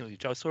speak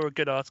English. I saw a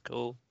good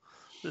article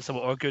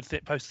or a good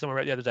post someone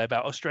wrote the other day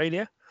about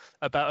Australia,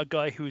 about a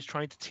guy who was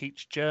trying to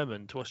teach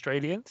German to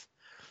Australians,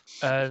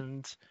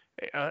 and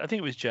I think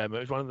it was German.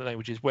 It was one of the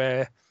languages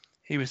where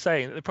he was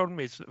saying that the problem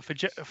is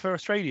for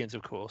Australians,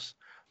 of course,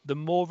 the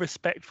more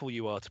respectful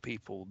you are to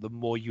people, the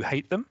more you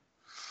hate them.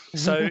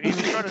 So he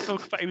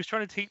was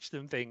trying to teach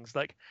them things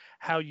like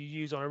how you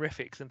use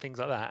honorifics and things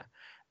like that,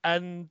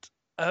 and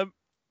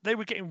they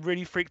were getting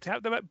really freaked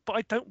out. They're like, "But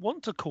I don't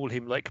want to call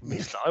him like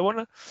Mister. I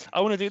want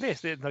to do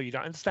this." No, you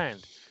don't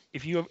understand.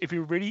 If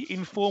you're really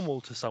informal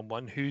to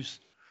someone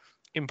who's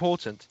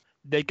important,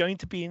 they're going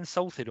to be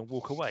insulted and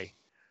walk away.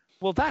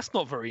 Well, that's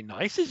not very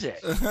nice, is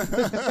it?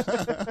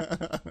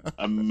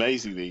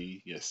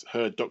 Amazingly, yes,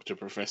 her Dr.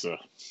 Professor.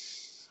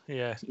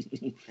 Yeah.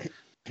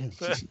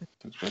 But,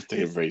 let's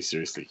take it very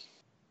seriously.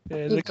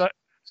 Yeah, the guy.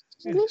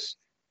 English?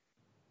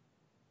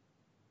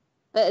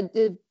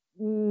 The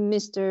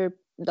Mr.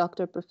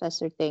 Doctor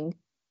Professor thing.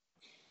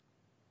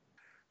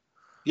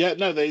 Yeah,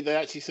 no, they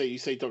actually say, you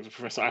say Dr.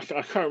 Professor. I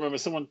can't remember.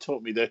 Someone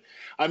taught me that.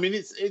 I mean,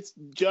 it's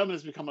German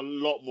has become a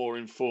lot more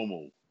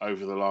informal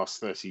over the last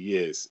 30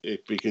 years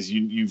because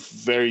you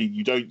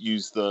don't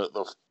use the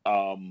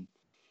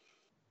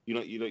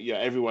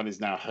everyone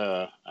is now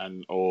her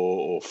and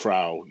or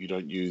Frau. You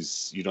don't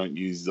use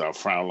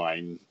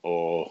Fraulein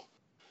or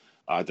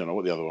I don't know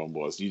what the other one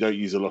was. You don't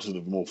use a lot of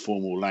the more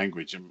formal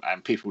language, and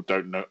people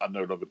are no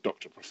longer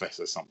Doctor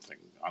Professor something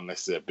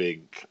unless they're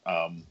being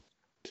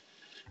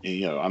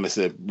unless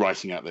they're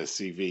writing out their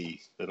CV,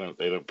 they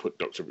don't put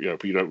Doctor. You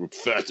don't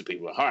refer to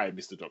people. Hi,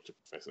 Mr. Doctor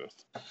Professor,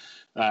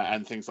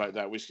 and things like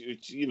that. Which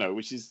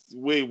is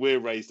we're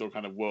raised on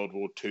kind of World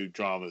War II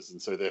dramas,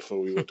 and so therefore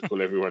we want to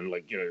call everyone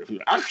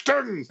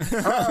Achtung!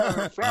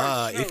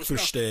 Ich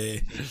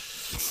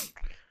verstehe.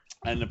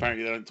 And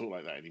apparently they don't talk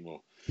like that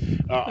anymore.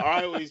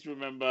 I always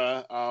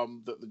remember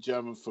that the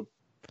German for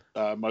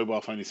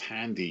mobile phone is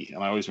handy,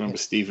 and I always remember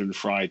Stephen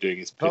Fry doing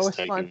his piss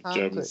take of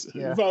Germans.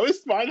 Wo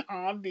ist mein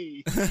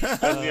Handy?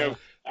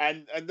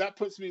 And that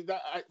puts me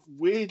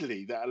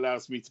weirdly that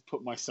allows me to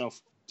put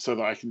myself so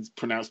that I can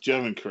pronounce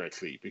German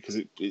correctly, because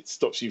it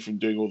stops you from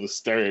doing all the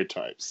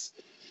stereotypes.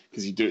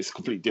 Because it's a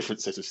completely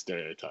different set of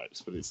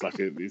stereotypes, but it's like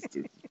it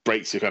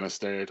breaks your kind of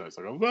stereotypes.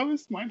 Like, wo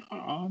ist mein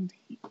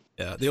Handy?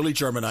 Yeah, the only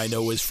German I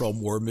know is from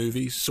war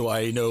movies, so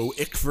I know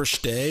Ich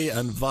verstehe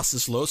and Was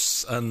ist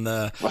los and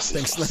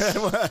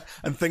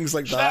things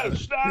like that.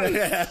 Schnell.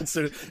 Yeah,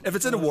 so if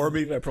it's in a war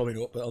movie, I probably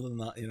know it, but other than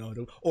that, I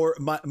don't. Or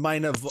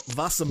meine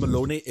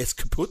Wassermelone ist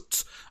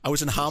kaputt. I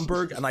was in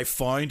Hamburg and I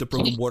found a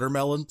broken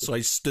watermelon, so I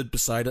stood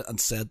beside it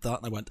and said that,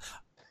 and I went,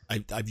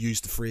 I've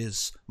used the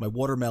phrase, my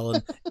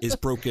watermelon is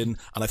broken,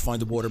 and I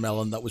found a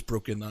watermelon that was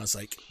broken, and I was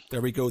like,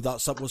 there we go,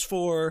 that's what it was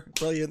for.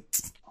 Brilliant.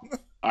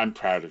 I'm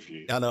proud of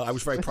you. I know, I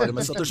was very proud of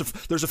myself.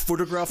 There's a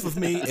photograph of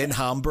me in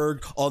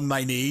Hamburg on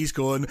my knees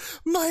going,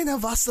 meine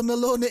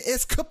Wassermelone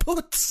ist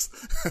kaputt.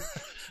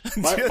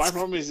 My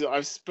problem is that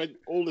I've spent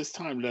all this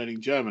time learning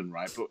German,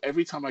 right? But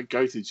every time I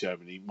go to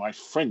Germany, my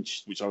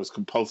French, which I was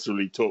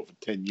compulsorily taught for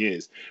 10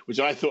 years, which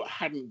I thought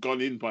hadn't gone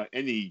in by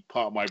any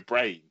part of my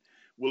brain,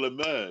 will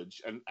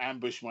emerge and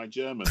ambush my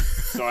German.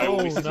 So I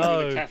always sit in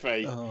a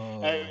cafe.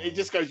 It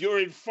just goes, you're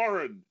in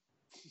foreign.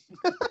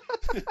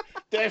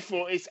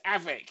 Therefore, it's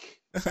avec.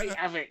 Say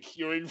avec,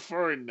 you're in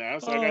foreign now.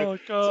 So I go,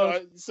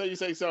 God. so you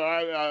say,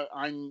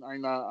 I'm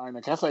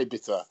a cafe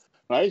bitter.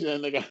 Right?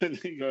 And they go,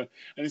 and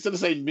instead of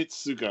saying mit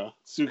Zucker,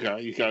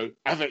 you go,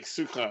 avec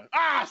sucre.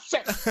 Ah,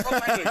 shit!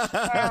 Wrong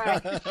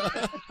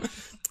language.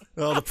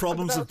 Oh, the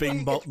problems of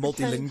being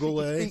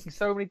multilingual, eh? Speak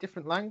so many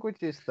different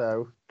languages,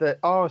 though, that,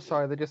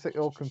 they're just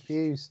all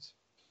confused.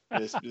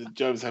 Yes, the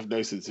Germans have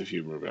no sense of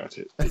humour about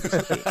it.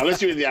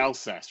 Unless you're in the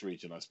Alsace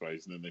region, I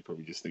suppose, and then they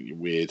probably just think you're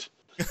weird.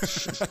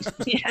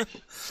 Yeah.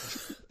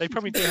 They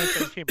probably do have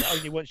sense of humour,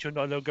 only once you're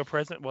no longer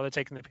present while they're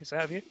taking the piss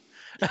out of you.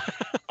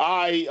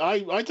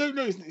 I don't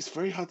know. It's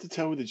very hard to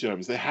tell with the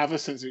Germans. They have a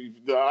sense of...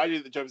 The idea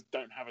that the Germans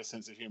don't have a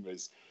sense of humour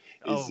is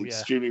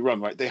extremely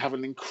wrong, right? They have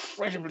an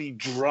incredibly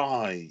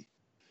dry...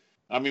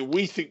 I mean,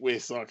 we think we're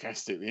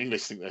sarcastic. The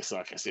English think they're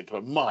sarcastic,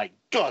 but my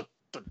God,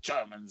 the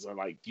Germans are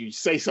like, you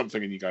say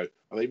something and you go,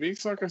 are they being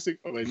sarcastic?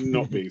 Or are they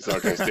not being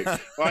sarcastic?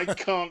 I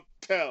can't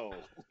tell.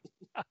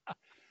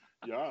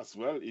 Yes,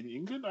 well, in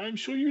England, I'm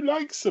sure you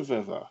like the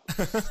weather.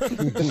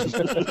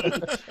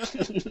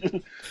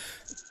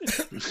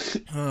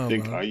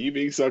 Are you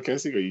being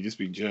sarcastic or are you just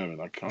being German?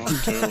 I can't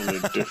tell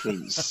the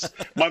difference.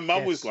 My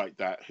mum was like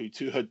that, who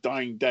to her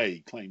dying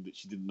day claimed that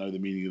she didn't know the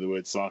meaning of the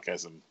word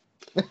sarcasm.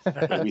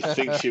 But we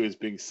think she was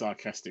being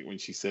sarcastic when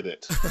she said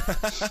it.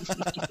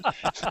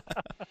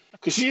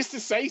 Because she used to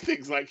say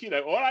things like,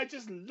 I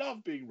just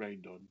love being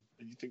rained on.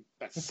 And you think,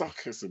 that's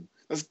sarcasm.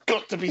 That's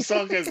got to be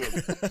sarcasm.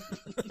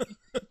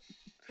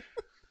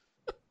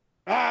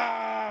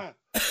 Ah!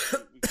 We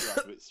grew up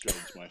a bit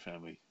strange, my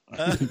family.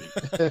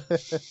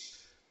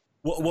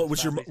 What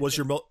was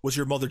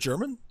your mother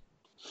German?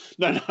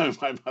 No,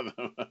 my mother.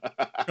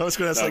 I was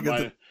going to say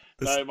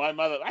my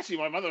mother. Actually,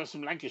 my mother was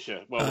from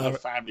Lancashire. Well, her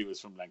family was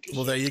from Lancashire.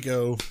 Well, there you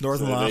go,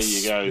 Northern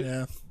Lass. There you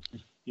go.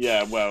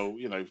 Yeah. Well,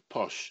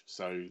 posh.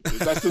 So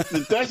that's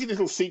the dirty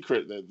little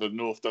secret that the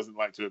North doesn't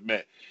like to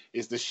admit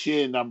is the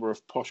sheer number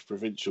of posh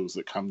provincials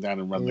that come down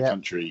and run the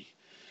country,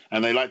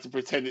 and they like to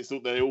pretend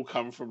they all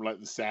come from like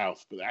the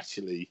South, but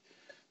actually.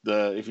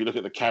 If you look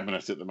at the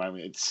cabinet at the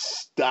moment, it's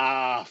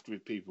staffed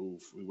with people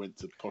who went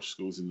to posh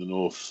schools in the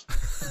North.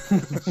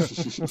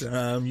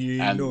 Damn you,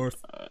 North.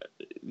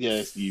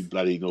 Yes, you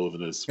bloody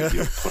Northerners with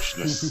your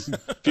poshness.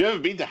 If you've ever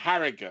been to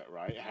Harrogate,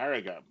 right?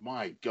 Harrogate,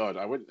 my God.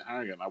 I went to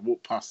Harrogate and I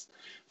walked past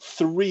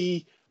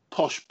 3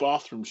 posh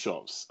bathroom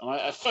shops. And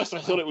at first I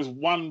thought it was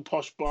one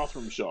posh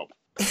bathroom shop.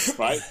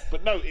 right?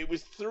 But no, it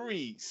was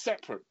 3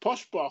 separate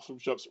posh bathroom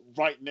shops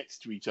right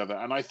next to each other.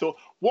 And I thought,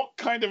 what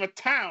kind of a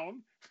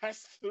town has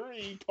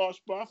 3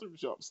 posh bathroom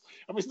shops?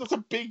 I mean, it's not a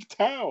big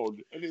town,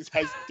 and it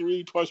has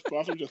 3 posh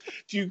bathroom shops.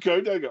 Do you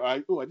go there and go, I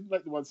didn't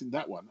like the ones in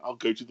that one. I'll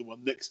go to the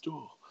one next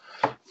door.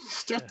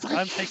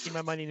 I'm taking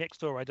my money next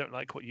door. I don't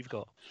like what you've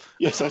got.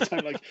 Yes, I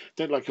don't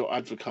like your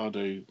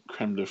avocado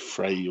creme de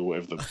fraiche or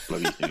whatever the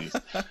bloody thing is.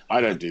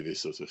 I don't do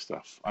this sort of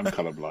stuff. I'm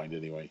colourblind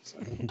anyway. So.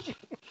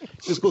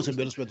 Just go to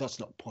Middlesbrough.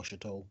 That's not posh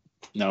at all.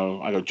 No,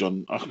 I got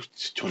John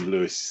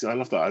Lewis. I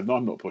love that. No,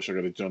 I'm not posh. I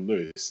go to John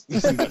Lewis.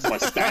 That's my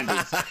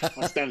standards.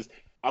 My standards.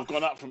 I've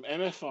gone up from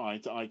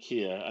MFI to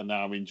IKEA, and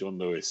now I'm in John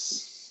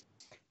Lewis.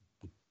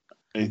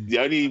 And the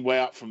only way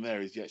up from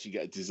there is you actually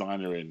get a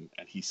designer in,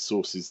 and he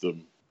sources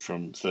them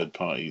from third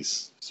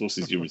parties.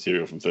 Sources your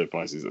material from third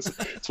parties.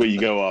 That's where you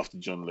go after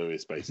John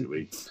Lewis,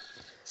 basically.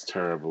 It's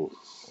terrible.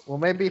 Well,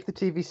 maybe if the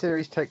TV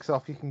series takes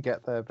off, you can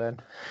get there, Ben.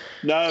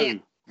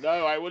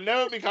 No, I will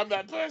never become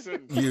that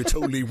person. You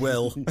totally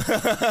will.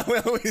 I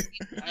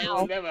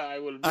will never. I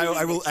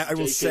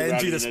will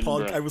send you this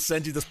I will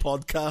send you this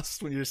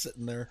podcast when you're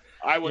sitting there.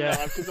 I will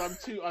because I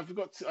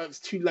forgot. It's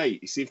too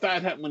late. You see, if that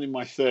had happened in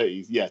my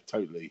 30s, yeah,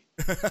 totally.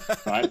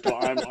 Right,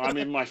 but I'm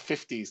in my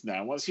 50s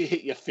now. Once you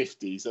hit your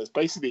 50s, that's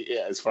basically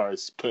it as far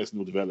as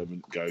personal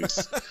development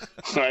goes.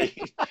 Right.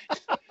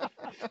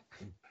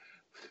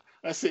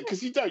 That's it,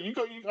 because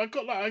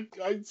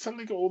I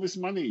suddenly got all this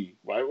money,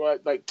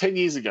 right? Like 10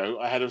 years ago,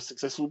 I had a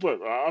successful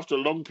book. After a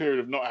long period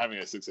of not having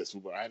a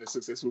successful book, I had a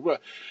successful book.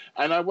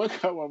 And I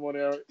woke up one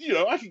morning,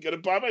 I could go to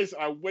Barbados.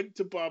 I went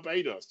to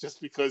Barbados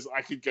just because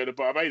I could go to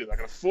Barbados. I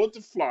could afford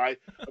to fly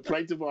a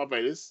plane to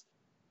Barbados.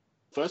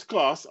 First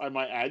class, I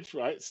might add,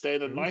 right? Stay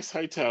in a nice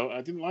hotel. I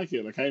didn't like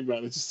it. I came back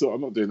and I just thought,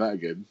 I'm not doing that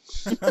again.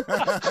 You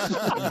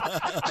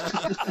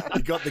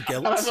got the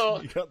guilt. And I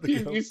thought,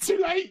 it's too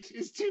late.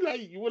 It's too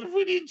late. You would have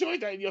really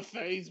enjoyed that in your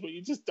 30s, but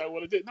you just don't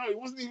want to do it. No, it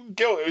wasn't even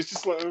guilt. It was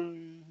just like,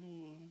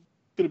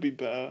 could have been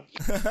better.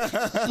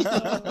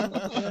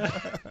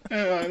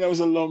 That was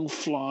a long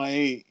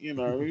flight,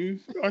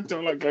 I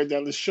don't like going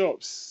down the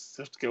shops.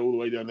 I have to go all the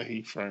way down to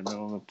Heathrow and then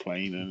on a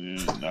plane.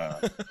 And no,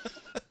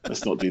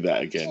 let's not do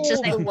that again.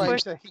 Just like All the way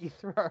to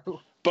Heathrow.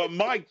 But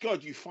my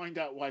God, you find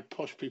out why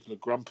posh people are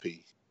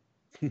grumpy.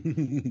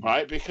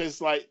 Right?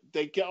 Because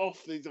they get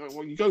off,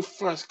 when you go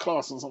first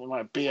class on something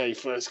like BA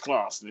first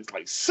class, and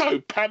it's so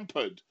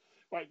pampered.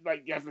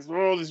 Like you have this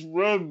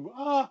room,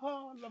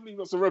 lovely,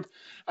 lots of room,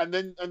 and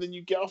then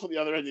you get off at the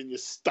other end and you're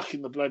stuck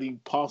in the bloody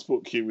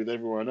passport queue with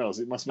everyone else.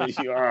 It must make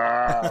you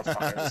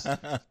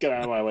fuckers, get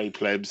out of my way,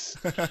 plebs.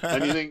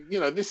 And you think,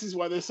 this is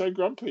why they're so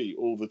grumpy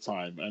all the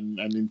time and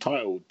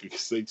entitled,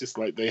 because they just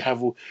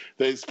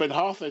they spend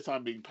half their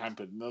time being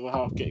pampered and the other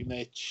half getting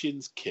their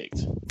chins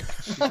kicked.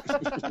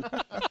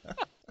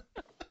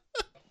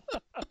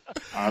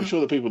 I'm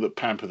sure the people that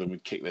pamper them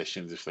would kick their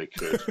shins if they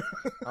could.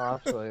 Oh,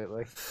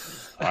 absolutely.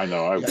 I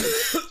know I would.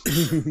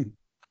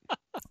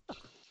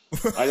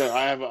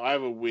 I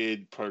have a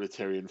weird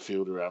proletarian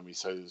field around me,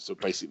 so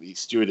basically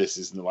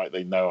stewardesses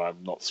they know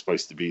I'm not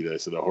supposed to be there,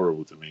 so they're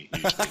horrible to me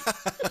usually.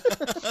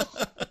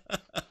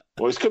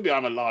 Or it could be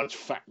I'm a large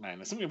fat man.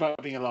 There's something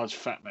about being a large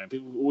fat man.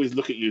 People always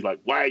look at you like,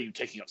 why are you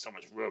taking up so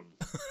much room?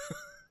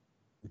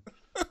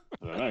 I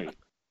don't know.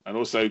 And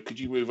also, could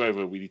you move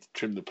over? We need to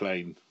trim the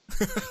plane.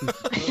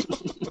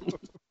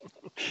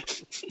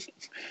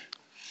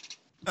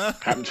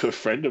 Happened to a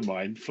friend of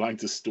mine flying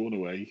to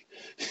Stornoway.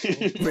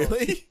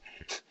 Really?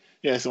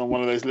 Yes, on one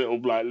of those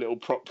little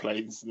prop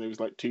planes, and there was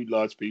 2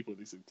 large people.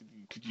 They said,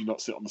 "Could you not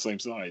sit on the same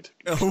side?"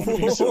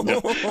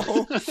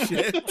 Oh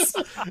shit!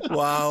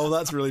 Wow,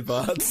 that's really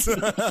bad.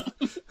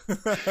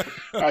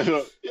 I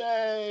thought,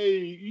 yay!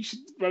 You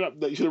should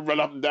have run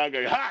up and down,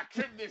 going, "Ha!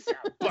 Trim this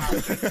out!"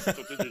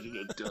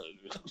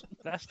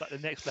 That's like the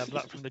next level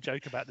up from the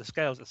joke about the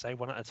scales that say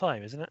 1 at a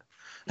time, isn't it?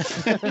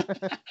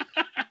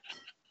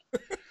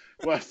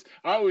 Well,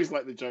 I always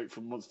like the joke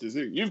from Monster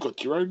Zoo. You've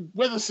got your own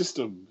weather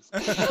system.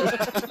 And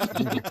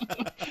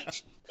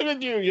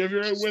then you have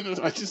your own weather.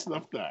 I just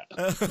love that.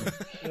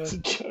 It's a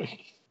joke.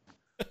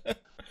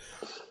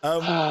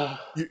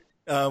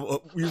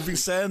 You've been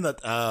saying that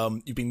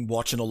you've been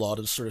watching a lot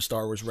of sort of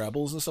Star Wars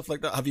Rebels and stuff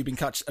like that. Have you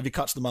catch The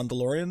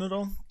Mandalorian at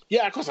all?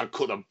 Yeah, of course I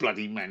caught the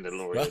bloody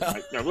Mandalorian.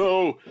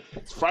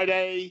 It's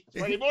Friday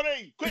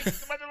morning. Quick, the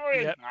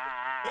Mandalorian. Yep.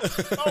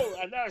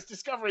 And now it's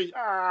Discovery.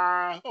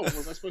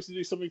 Was I supposed to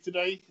do something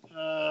today?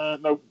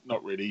 No,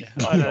 not really.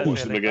 Yeah, I'll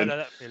watch them again. I know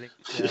that feeling.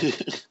 Yeah.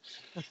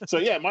 So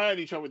yeah, my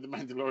only trouble with the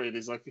Mandalorian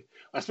is I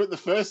spent the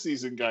first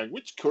season going,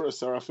 which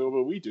Kurosawa film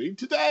are we doing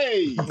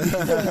today?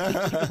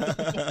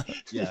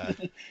 Yeah.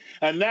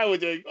 And now we're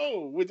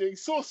doing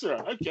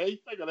Sorcerer. Okay,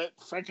 I got it.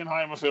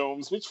 Frankenheimer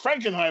films. Which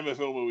Frankenheimer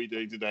film are we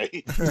doing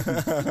today?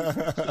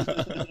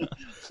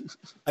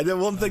 And the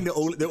one thing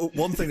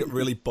that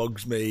really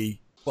bugs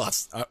me. Well,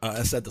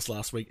 I said this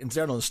last week. In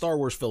general, in Star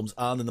Wars films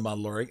and in The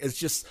Mandalorian, it's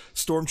just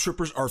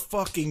stormtroopers are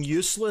fucking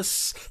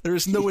useless. They're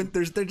just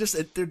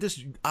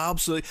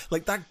absolutely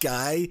that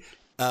guy.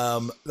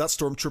 that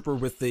stormtrooper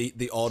with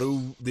the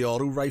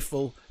auto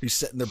rifle who's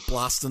sitting there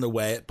blasting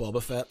away at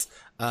Boba Fett,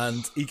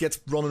 and he gets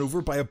run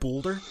over by a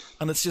boulder,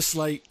 and it's just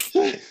like,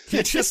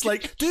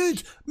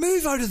 dude,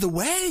 move out of the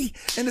way,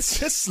 and it's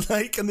just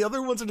like, and the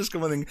other ones are just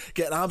coming and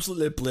getting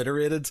absolutely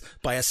obliterated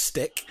by a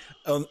stick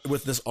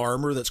with this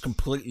armor that's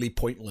completely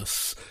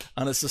pointless,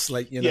 and it's just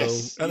like, you know,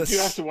 and you do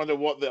have to wonder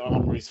what the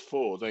armor is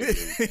for, don't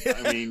you?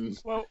 I mean,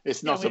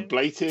 it's not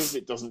ablative,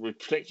 it doesn't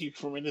protect you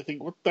from anything.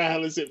 What the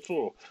hell is it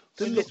for?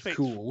 Doesn't look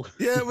cool.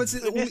 Yeah,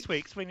 this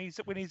week's when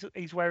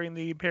he's wearing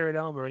the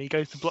Imperial armor and he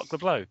goes to block the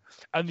blow,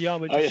 and the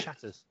armor just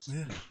shatters.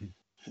 Yeah.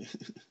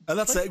 And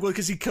that's it, well,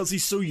 because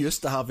he's so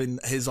used to having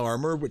his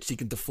armor, which he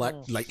can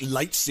deflect like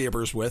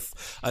lightsabers with,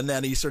 and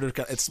then he sort of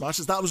it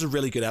smashes. That was a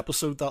really good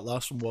episode. That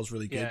last one was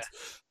really good.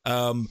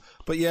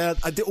 But yeah,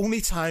 the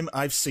only time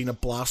I've seen a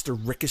blaster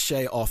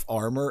ricochet off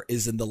armor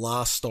is in the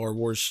last Star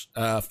Wars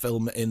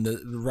film, in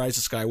the Rise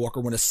of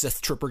Skywalker, when a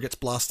Sith trooper gets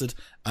blasted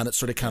and it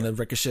sort of kind of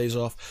ricochets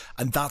off,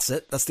 and that's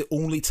it. That's the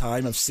only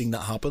time I've seen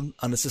that happen,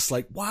 and it's just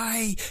like,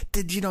 why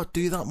did you not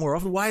do that more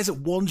often? Why is it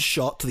one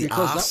shot to the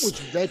ass? Because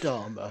that was red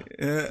armor,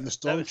 and the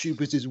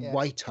Stormtroopers is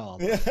white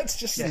armor. Yeah, that's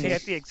just he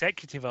had the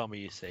executive armor,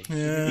 you see.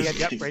 Yeah. He had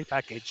the upgrade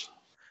package.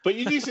 But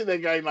you do sit there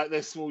going, like,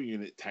 their small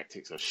unit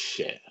tactics are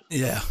shit.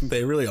 Yeah,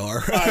 they really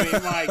are. I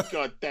mean, my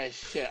God, they're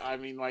shit. I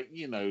mean, like,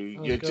 you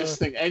know, just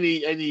think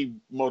any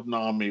modern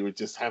army would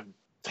just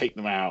take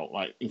them out.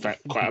 Like, in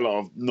fact, quite a lot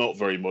of not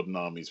very modern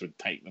armies would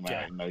take them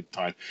out in no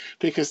time,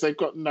 because they've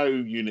got no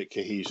unit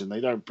cohesion.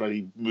 They don't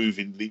bloody move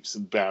in leaps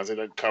and bounds. They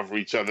don't cover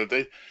each other.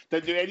 They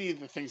don't do any of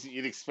the things that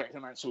you'd expect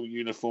an actual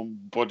uniform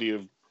body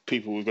of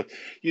people with,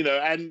 you know,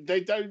 and they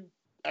don't.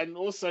 And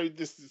also,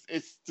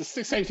 it's the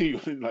same thing.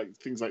 Like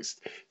things like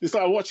it's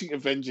like watching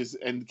Avengers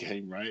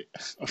Endgame, right?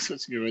 I was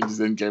watching Avengers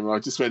Endgame, and I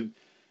just went,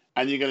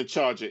 and you're going to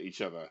charge at each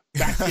other.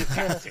 That's your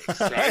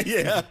tactics, right?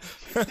 Yeah.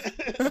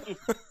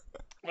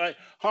 Right.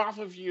 Half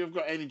of you have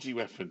got energy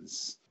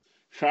weapons,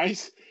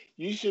 right?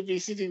 You should be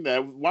sitting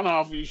there. One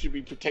half of you should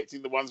be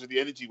protecting the ones with the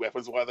energy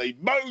weapons while they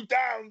mow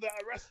down the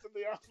rest of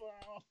the other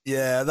half.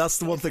 Yeah, that's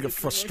the one thing that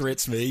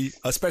frustrates me,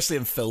 especially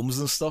in films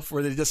and stuff,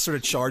 where they just sort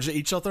of charge at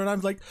each other, and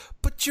I'm like,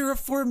 but you're a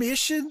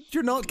formation.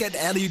 You're not getting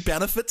any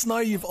benefits now.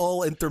 You've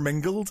all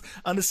intermingled,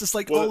 and it's just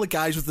like all the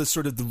guys with the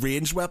sort of the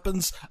ranged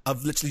weapons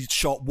have literally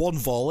shot one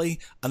volley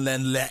and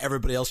then let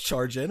everybody else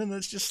charge in, and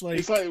it's just like...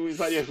 It's like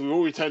yes, we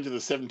all returned to the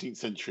 17th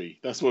century.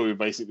 That's what we're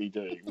basically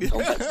doing. We've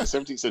gone back to the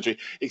 17th century,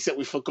 except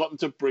we've forgotten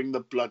to bring the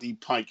bloody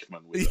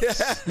pikeman with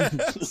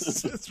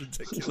us. It's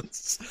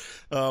ridiculous.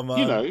 Oh, man.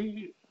 You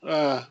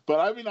know, but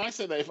I mean, I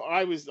said that if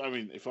I was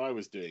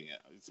doing it,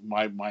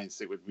 my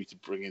mindset would be to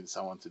bring in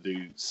someone to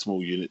do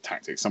small unit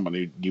tactics, someone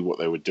who knew what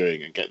they were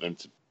doing, and get them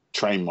to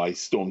train my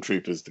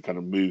stormtroopers to kind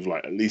of move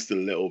like at least a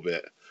little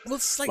bit. Well,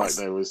 it's like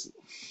there was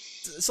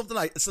something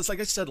it's like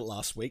I said it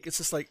last week. It's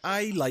just like,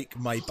 I like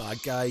my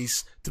bad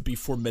guys to be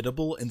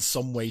formidable in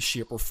some way,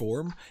 shape, or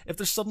form. If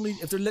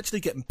they're literally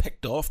getting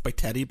picked off by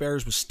teddy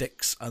bears with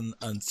sticks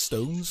and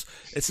stones,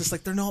 it's just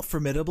like, they're not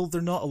formidable. They're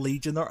not a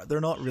legion.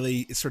 They're not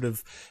really sort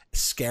of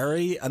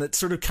scary, and it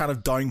sort of kind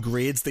of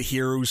downgrades the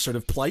hero's sort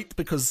of plight,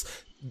 because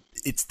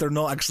they're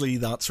not actually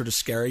that sort of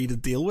scary to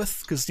deal with,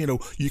 because, you know,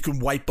 you can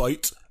wipe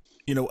out,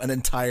 you know, an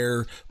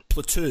entire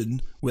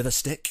platoon with a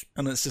stick,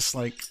 and it's just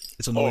like,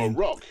 it's annoying.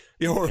 Or a rock.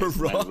 Or a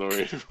rock.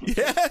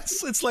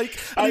 Yes, it's like,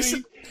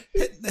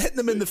 hitting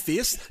them in the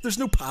face. There's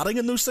no padding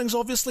in those things,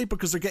 obviously,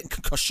 because they're getting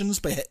concussions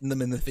by hitting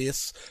them in the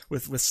face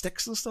with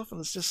sticks and stuff,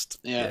 and it's just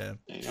yes,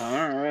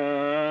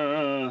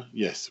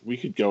 we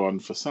could go on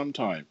for some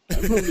time.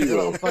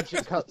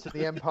 Budget cut to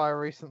the Empire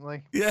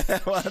recently. Yeah,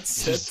 well,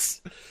 that's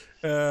it.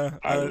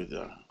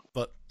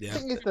 But yeah,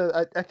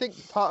 I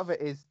think part of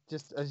it is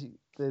just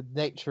the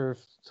nature of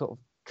sort of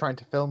trying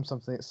to film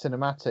something that's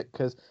cinematic,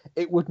 because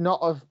it would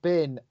not have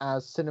been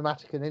as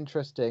cinematic and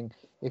interesting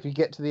if you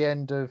get to the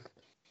end of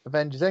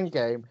Avengers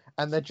Endgame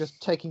and they're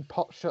just taking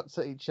pot shots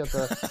at each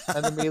other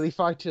and the melee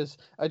fighters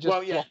are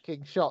just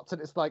blocking shots,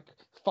 and it's like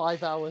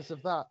 5 hours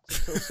of that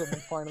until someone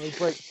finally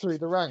breaks through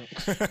the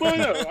ranks. Well,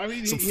 no, I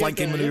mean, some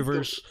flanking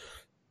maneuvers.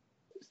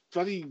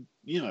 Bloody,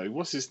 you know,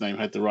 what's his name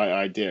had the right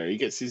idea. He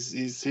gets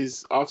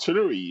his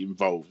artillery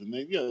involved, and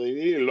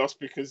they lost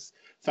because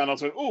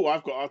Thanos went, "Oh,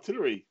 I've got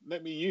artillery.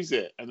 Let me use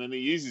it," and then he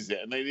uses it,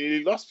 and they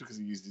nearly lost because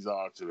he used his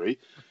artillery.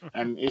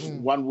 And if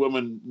one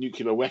woman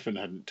nuclear weapon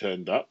hadn't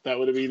turned up, that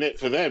would have been it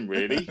for them,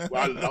 really.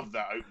 Well, I love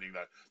that opening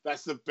though.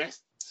 That's the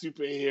best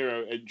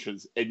superhero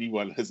entrance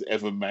anyone has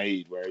ever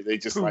made, where they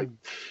just like,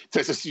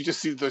 you just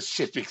see the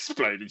ship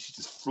explode, and she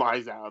just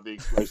flies out of the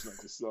explosion.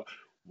 I just thought,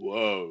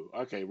 whoa,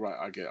 okay, right,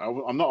 I get it.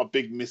 I'm not a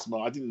big Miss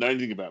Marvel. I didn't know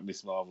anything about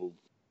Miss Marvel.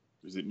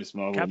 Is it Miss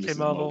Marvel? Captain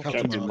Marvel.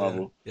 Captain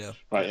Marvel. Yeah.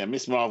 Right, yeah,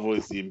 Miss Marvel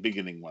is the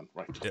beginning one,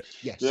 right? Yeah.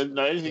 Yes. Didn't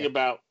know anything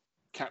about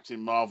Captain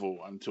Marvel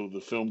until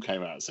the film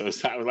came out. So I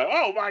was like,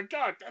 oh my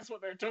God, that's what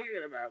they're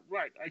talking about.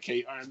 Right,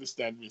 okay, I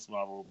understand Miss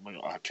Marvel.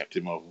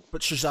 Captain Marvel. But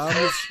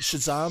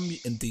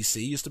Shazam in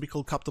DC used to be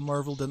called Captain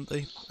Marvel, didn't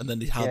they? And then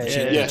they had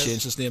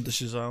changed his name to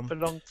Shazam.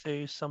 Belonged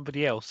to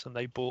somebody else, and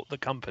they bought the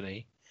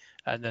company.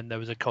 and then there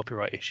was a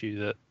copyright issue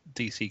that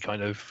DC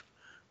kind of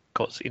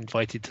got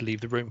invited to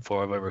leave the room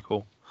for, if I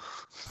recall.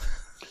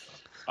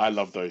 I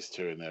love those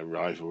two in their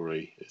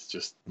rivalry. It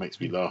just makes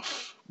me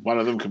laugh. One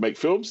of them can make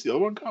films, the other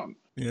one can't.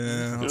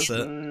 Yeah, that's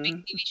it.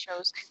 TV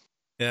shows.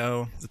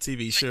 Yeah, the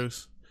TV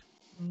shows.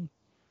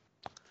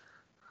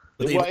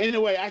 Well, in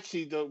a way,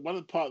 actually, one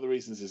of the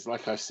reasons is,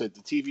 like I said,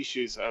 the TV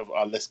shows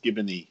are less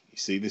Gibbon-y. You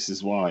see, this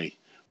is why.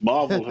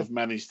 Marvel have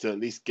managed to at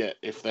least get,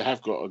 if they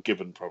have got a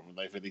Gibbon problem,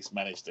 they've at least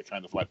managed to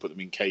kind of like put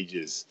them in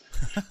cages.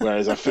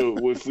 Whereas I feel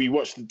if we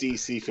watch the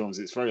DC films,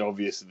 it's very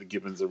obvious that the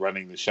Gibbons are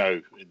running the show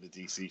in the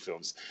DC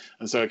films.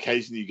 And so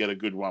occasionally you get a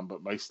good one,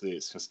 but mostly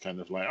it's just kind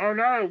of like, oh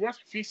no, what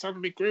if he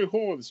suddenly grew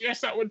horns?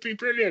 Yes, that would be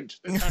brilliant.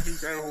 Let's have him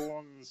grow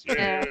horns.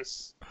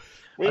 Yes.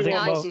 I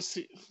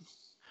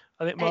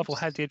think Marvel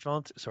had the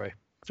advantage. Sorry,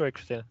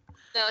 Christina.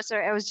 No,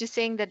 sorry. I was just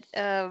saying that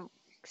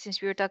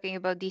since we were talking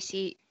about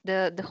DC,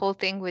 the whole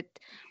thing with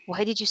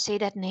why did you say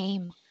that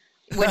name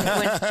when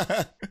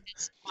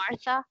it's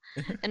Martha,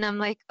 and I'm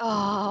like,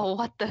 oh,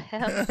 what the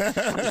hell?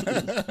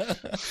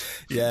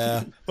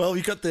 Yeah. Well,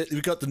 we got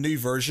the new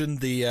version,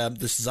 the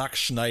Zack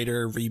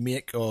Snyder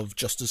remake of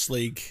Justice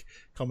League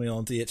coming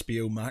on to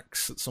HBO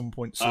Max at some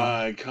point soon.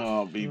 I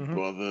can't be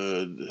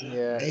bothered.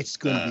 Yeah, it's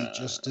going to be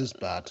just as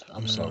bad.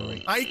 I'm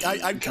sorry.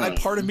 I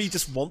part of me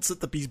just wants it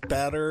to be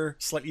better,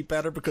 slightly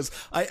better, because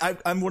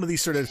I'm one of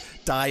these sort of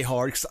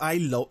die-hard, because I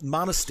love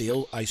Man of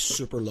Steel. I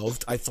super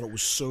loved. I thought it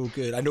was so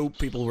good. I know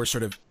people were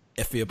sort of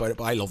iffy about it,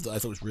 but I loved it. I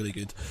thought it was really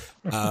good.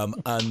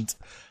 And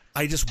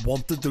I just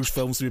wanted those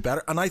films to be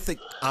better. And I think,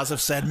 as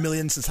I've said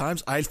millions of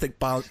times, I think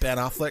Ben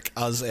Affleck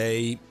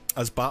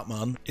as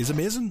Batman is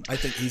amazing. I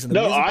think he's an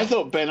amazing I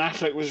thought Ben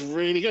Affleck was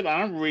really good.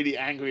 I'm really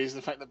angry as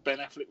the fact that Ben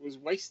Affleck was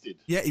wasted.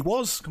 Yeah, he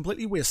was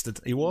completely wasted.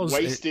 He was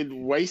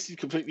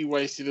completely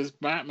wasted as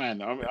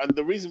Batman. I mean, and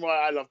the reason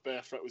why I love Ben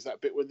Affleck was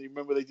that bit when you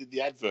remember they did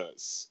the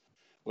adverts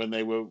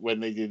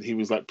he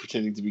was like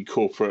pretending to be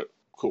corporate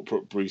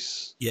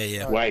Bruce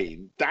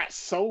Wayne. That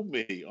sold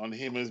me on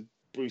him as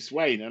Bruce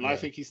Wayne, and I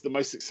think he's the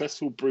most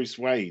successful Bruce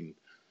Wayne.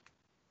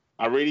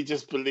 I really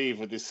just believe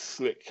with this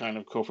slick kind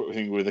of corporate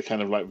thing with a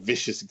kind of like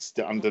vicious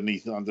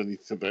underneath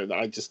that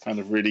I just kind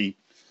of really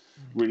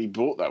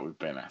bought that with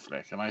Ben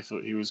Affleck, and I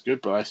thought he was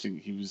good, but I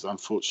think he was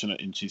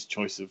unfortunate in his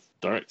choice of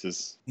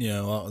directors.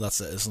 Yeah, well,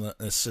 that's it, isn't it?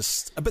 It's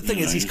just. But the thing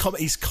is,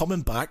 he's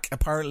coming back.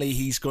 Apparently,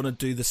 he's going to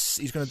do this.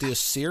 He's going to do a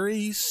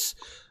series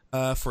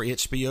for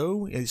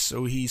HBO.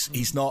 So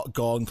he's not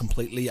gone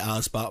completely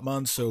as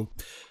Batman. So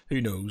who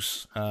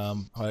knows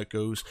how it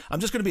goes? I'm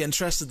just going to be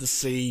interested to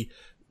see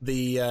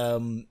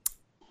the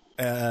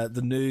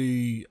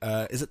new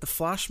is it the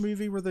Flash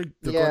movie where they're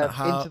going to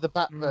have Into the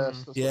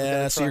Batverse?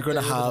 Yeah, so you're going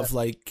to have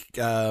like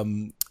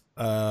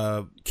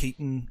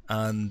Keaton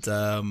and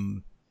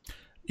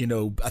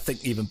I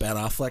think even Ben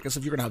Affleck, as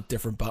if you're going to have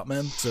different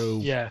Batmen. So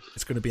yeah,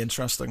 it's going to be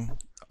interesting.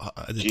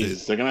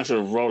 Jesus, they're going to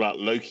have to roll out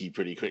Loki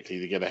pretty quickly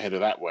to get ahead of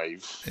that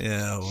wave.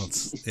 Yeah,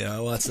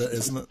 well, that's it,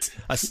 isn't it?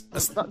 That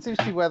seems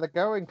to be where they're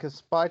going, because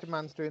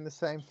Spider-Man's doing the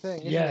same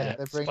thing, isn't it?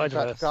 They're bringing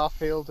back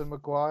Garfield and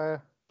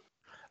Maguire.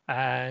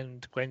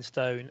 And Gwen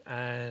Stone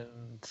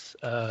and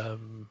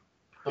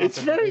it's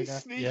very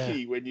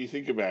sneaky when you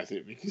think about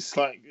it, because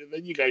like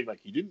then you go like,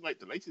 you didn't like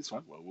the latest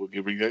one, well, we'll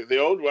bring the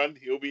old one,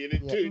 he'll be in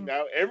it too.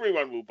 Now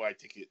everyone will buy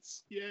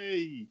tickets.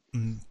 Yay.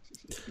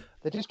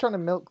 They're just trying to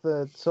milk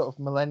the sort of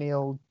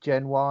millennial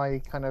Gen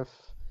Y kind of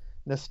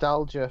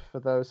nostalgia for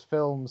those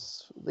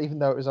films, even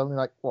though it was only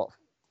like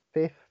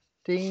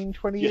 15,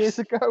 20 years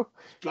ago.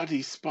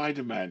 Bloody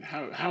Spider-Man.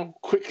 How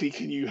quickly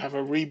can you have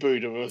a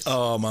reboot of us?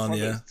 Oh man,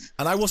 yeah.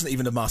 And I wasn't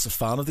even a massive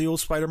fan of the old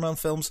Spider-Man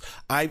films.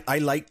 I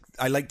like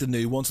the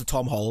new ones, the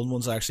Tom Holland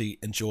ones I actually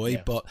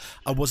enjoy, but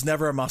I was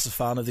never a massive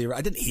fan of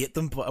I didn't hate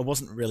them, but I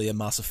wasn't really a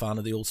massive fan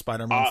of the old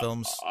Spider-Man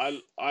films.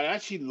 I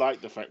actually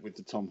like the fact with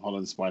the Tom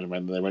Holland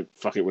Spider-Man that they went,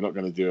 fuck it, we're not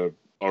going to do an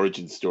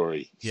origin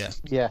story. Yeah.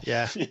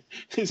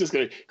 It's just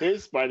going,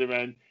 here's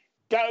Spider-Man,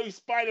 go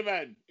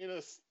Spider-Man in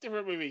a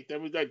different movie.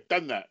 Then we've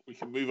done that. We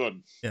can move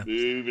on. Yeah.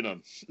 Moving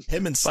on.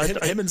 Him in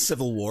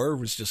Civil War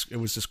was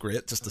just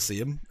great just to see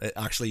him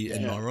actually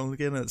in normal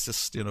again. It's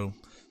just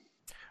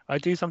I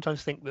do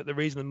sometimes think that the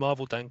reason that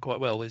Marvel done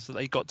quite well is that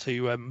they got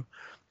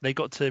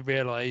to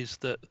realise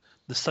that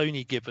the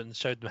Sony Gibbons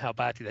showed them how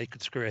badly they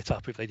could screw it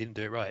up if they didn't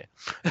do it right.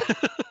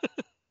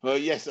 Well,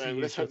 yes,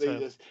 let's hope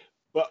they.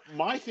 But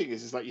my thing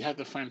is like you had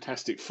the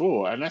Fantastic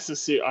Four, and that's a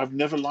series. I've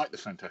never liked the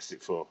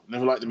Fantastic Four.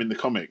 Never liked them in the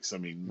comics. I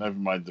mean, never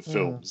mind the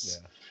films.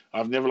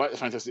 I've never liked the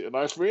Fantastic, and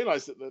I've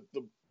realised that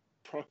the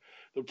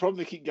problem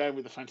they keep going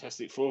with the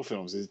Fantastic Four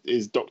films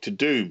is Doctor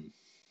Doom.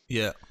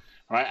 Yeah.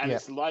 Right, and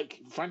it's like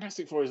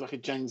Fantastic Four is like a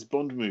James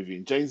Bond movie,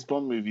 and James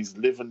Bond movies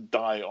live and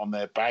die on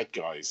their bad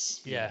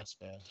guys. Yeah, that's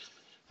fair.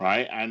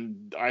 Right,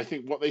 and I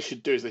think what they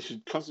should do is they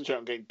should concentrate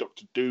on getting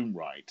Doctor Doom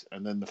right,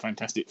 and then the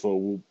Fantastic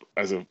Four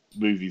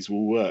movies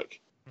will work.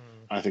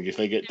 I think if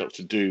they get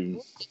Doctor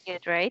Doom,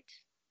 it right.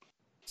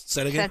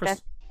 Say it again,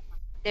 Chris.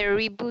 They're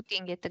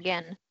rebooting it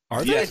again.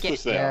 Are they?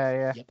 Yes, they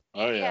are. Yeah.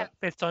 Oh yeah.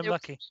 Fifth time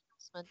lucky.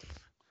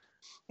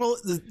 Well,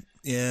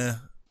 yeah.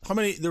 How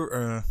many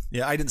there?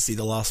 Yeah, I didn't see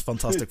the last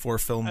Fantastic Four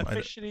film.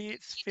 Officially,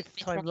 it's fifth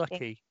time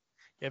lucky.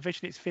 Yeah,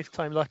 officially it's fifth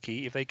time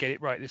lucky if they get it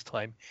right this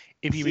time.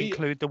 If you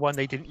include the one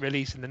they didn't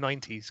release in the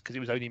 90s because it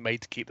was only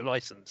made to keep the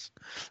license.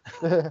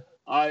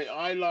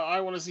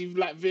 I want to see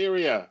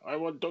Latveria. I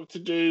want Doctor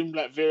Doom,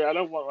 Latveria. I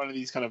don't want one of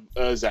these kind of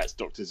ersatz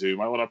Doctor Doom.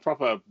 I want a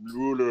proper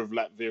ruler of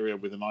Latveria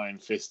with an iron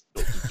fist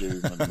Doctor Doom.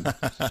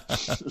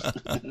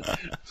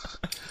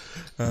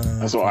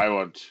 That's what I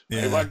want.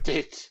 Yeah. I want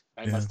it.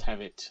 I must have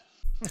it.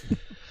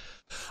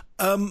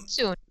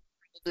 Soon.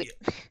 Yeah.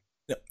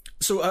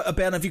 So,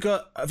 Ben, have you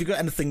got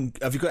anything?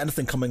 Have you got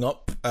anything coming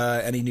up?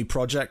 Any new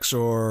projects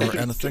or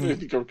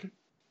anything?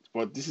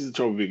 Well, this is the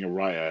trouble being a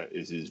writer.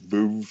 It's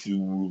very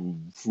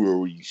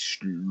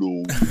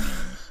slow.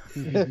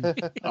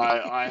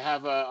 I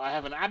have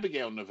an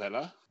Abigail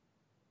novella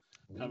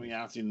coming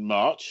out in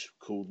March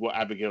called "What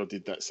Abigail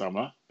Did That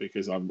Summer"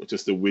 because I'm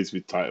just a whiz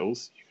with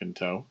titles. You can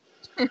tell.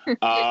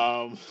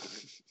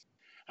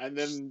 And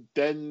then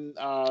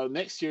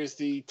next year is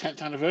the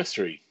 10th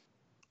anniversary.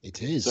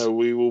 It is. So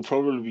we will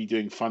probably be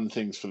doing fun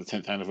things for the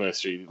 10th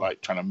anniversary, like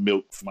trying to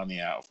milk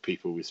money out of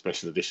people with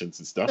special editions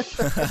and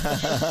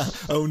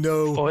stuff. Oh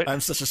no,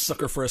 I'm such a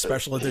sucker for a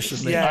special edition.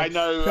 Yeah, I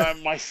know.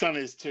 My son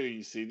is too.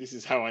 You see, this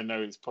is how I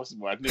know it's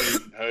possible. I'd never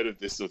even heard of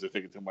this sort of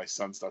thing until my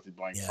son started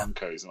buying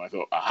Funkos, and I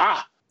thought,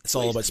 aha! It's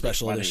all about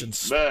special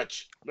editions.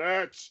 Merch.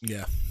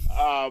 Yeah.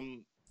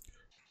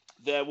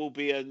 There will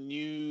be a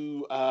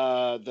new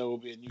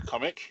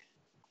comic.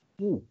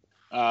 Ooh.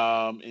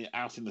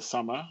 Out in the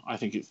summer. I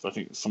think it's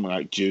something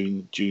like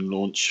June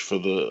launch for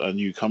a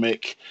new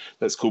comic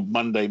that's called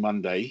Monday,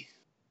 and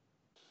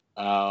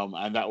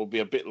that will be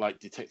a bit like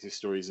Detective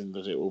Stories in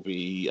that it will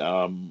be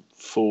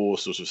 4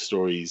 sort of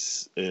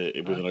stories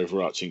with an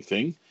overarching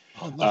thing.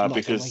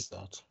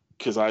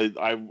 Because I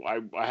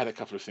had a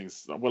couple of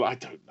things. Well, I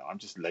don't know. I'm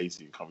just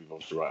lazy and can't be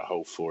bothered to write a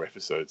whole 4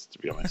 episodes, to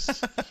be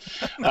honest.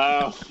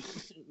 No,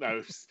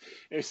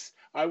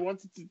 I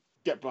wanted to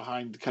get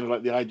behind kind of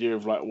like the idea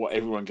of like what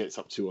everyone gets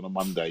up to on a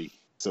Monday.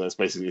 So that's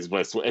basically it's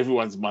what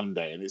everyone's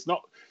Monday, and it's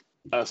not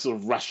a sort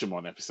of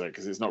Rashomon episode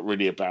because it's not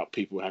really about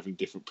people having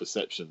different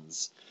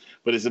perceptions,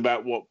 but it's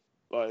about what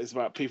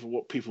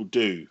people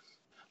do.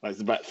 Like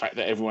it's about the fact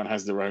that everyone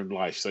has their own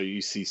life. So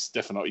you see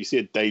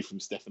a day from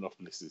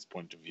Stephanopoulos'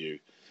 point of view,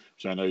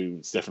 which I know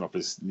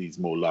Stephanopoulos needs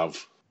more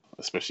love,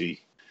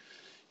 especially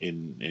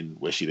in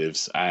where she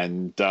lives,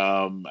 and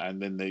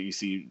then you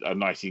see a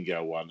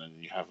Nightingale one,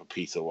 and you have a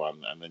Peter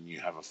one, and then you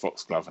have a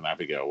Foxglove and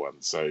Abigail one.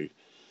 So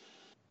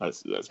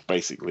that's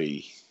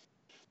basically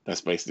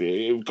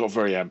it. Got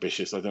very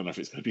ambitious. I don't know if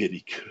it's going to be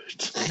any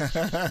good.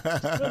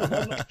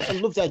 I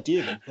love the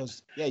idea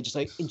because just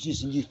like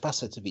introducing new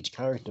facets of each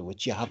character,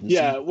 which you haven't.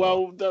 Yeah, seen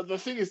well, the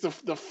thing is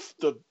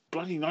the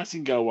bloody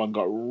Nightingale one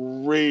got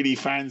really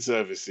fan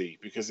servicey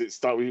because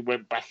we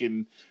went back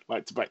to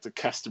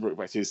Casterbrook,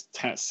 back to his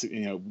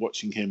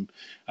watching him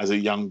as a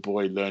young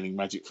boy learning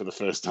magic for the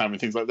first time and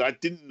things like that. I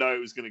didn't know it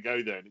was going to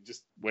go there, and it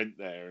just went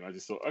there, and I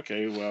just thought,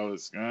 okay, well,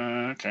 it's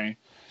okay.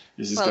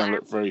 This is going to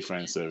look very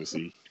fan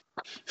servicey.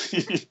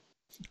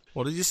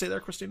 What did you say there,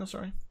 Christina?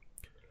 Sorry.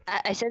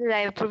 I said that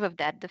I approve of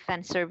that. The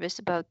fan service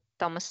about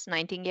Thomas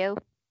Nightingale.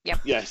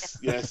 Yep. Yes.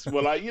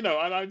 Well, I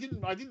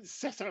didn't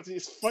set out.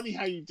 It's funny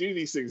how you do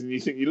these things, and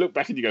you look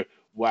back and you go,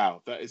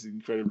 "Wow, that is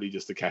incredibly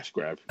just a cash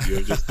grab. You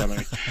have just done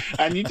it."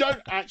 And you don't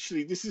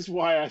actually. This is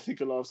why I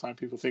think a lot of time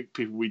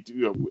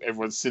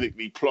everyone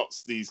cynically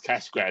plots these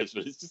cash grabs,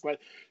 but it's just like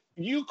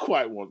you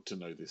quite want to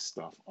know this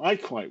stuff. I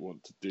quite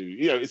want to do.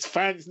 It's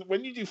fans.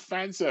 When you do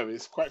fan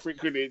service, quite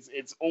frequently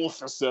it's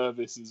author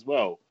service as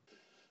well.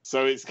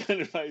 So it's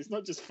kind of like, it's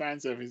not just fan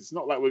service. It's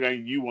not like we're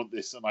going, you want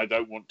this and I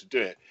don't want to do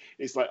it.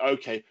 It's like,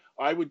 okay,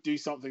 I would do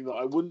something that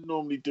I wouldn't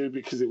normally do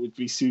because it would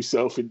be too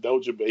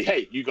self-indulgent. But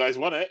hey, you guys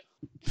want it?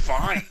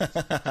 Fine.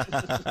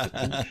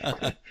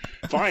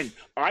 Fine.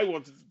 I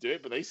wanted to do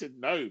it, but they said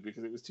no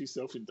because it was too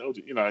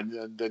self-indulgent,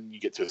 and then you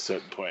get to a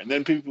certain point. And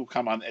then people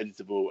become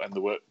uneditable and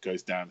the work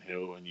goes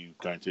downhill and you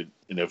go into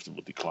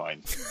inevitable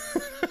decline.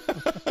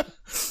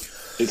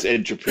 It's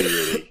entropy,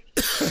 really.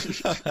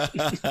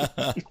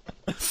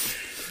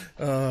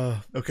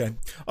 Okay.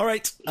 All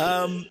right.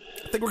 I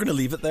think we're going to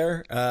leave it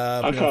there.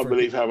 I can't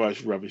believe how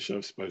much rubbish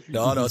I've spoken.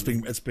 No, it's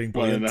been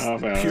brilliant.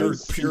 1.5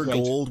 hours. Pure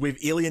gold. We've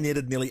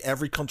alienated nearly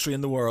every country in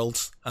the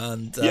world,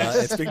 and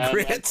it's been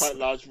great. And quite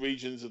large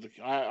regions of the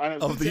I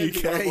of the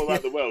UK.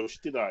 About the Welsh,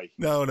 did I?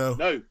 No.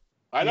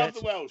 I love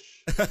the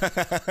Welsh.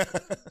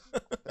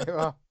 There you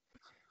are.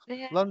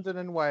 Yeah. London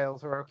and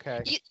Wales are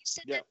okay. You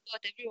said that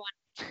about everyone.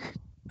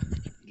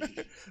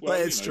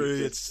 Well, it's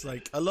true. It's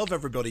like I love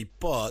everybody,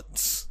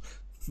 but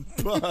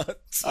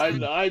I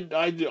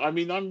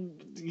mean,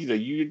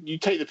 you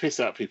take the piss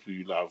out of people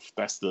you love.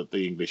 That's the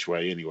English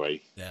way,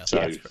 anyway. Yeah, so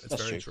it's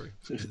very true.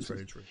 It's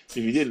very true. If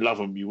you didn't love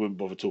them, you wouldn't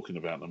bother talking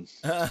about them.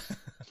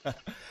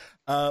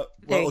 Well,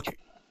 okay.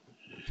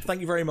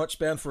 Thank you very much,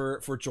 Ben,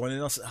 for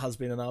joining us. It has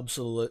been an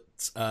absolute.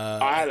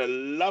 I had a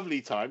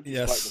lovely time,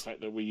 despite yes. the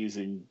fact that we're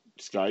using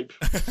Skype.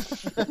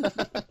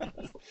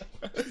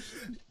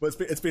 But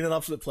it's been an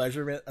absolute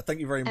pleasure, mate. Thank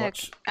you very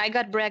much. I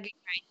got bragging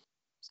right.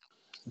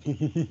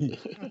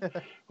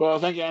 Well,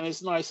 thank you, and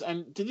it's nice.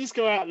 And did this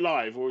go out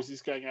live, or is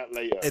this going out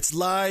later? It's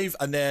live,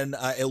 and then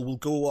it will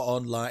go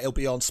online. It'll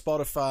be on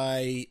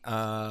Spotify.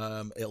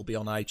 It'll be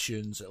on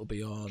iTunes. It'll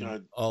be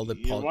on all the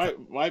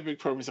podcasts. My big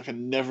problem is I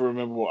can never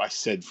remember what I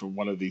said from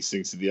one of these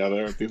things to the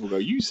other. And people go,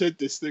 "You said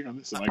this thing on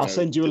this," and I'll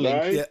send you a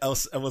link. Yeah, I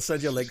will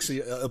send you a link. So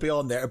it'll be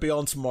on there. It'll be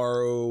on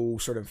tomorrow,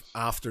 sort of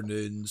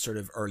afternoon, sort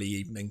of early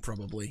evening,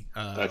 probably.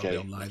 It'll be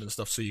online and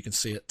stuff, so you can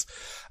see it,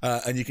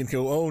 and you can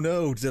go, "Oh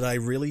no, did I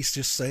really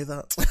just say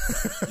that?"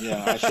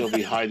 Yeah, I shall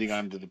be hiding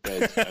under the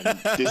bed, and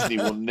Disney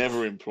will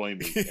never employ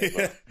me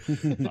ever.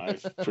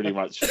 I've pretty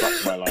much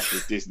fucked my life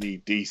with Disney,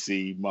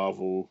 DC,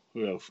 Marvel.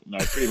 Who else? No,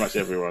 pretty much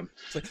everyone.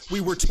 It's like, we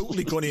were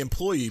totally going to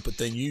employ you, but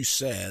then you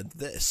said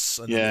this,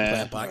 and then you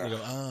play it back and you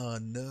go, "Oh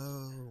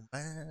no,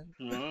 man!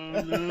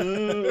 Oh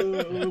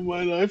no,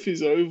 my life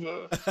is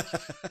over."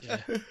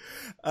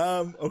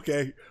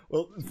 Okay.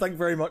 Well, thank you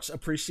very much.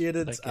 Appreciate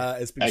it.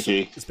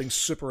 It's been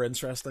super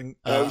interesting.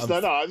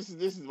 This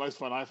is the most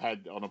fun I've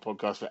had on a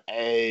podcast for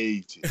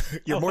ages.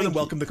 You're more than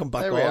welcome to come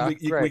back on.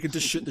 We can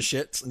just shoot the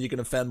shit, and you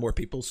can offend more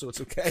people, so it's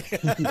okay.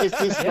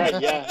 It's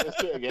great. Yeah,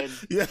 let's do it again.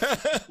 Yeah.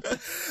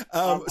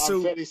 I'm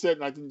fairly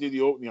certain I didn't do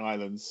the Orkney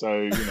Islands,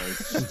 so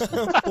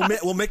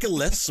we'll make a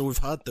list. So we've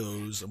had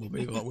those, and we'll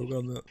move on. We're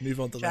going to move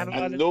on to that.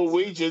 And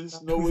Norwegians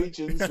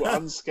were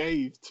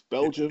unscathed.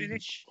 Belgium,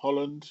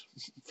 Holland,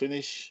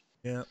 Finnish.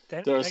 Yeah,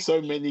 there are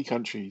so many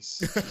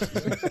countries.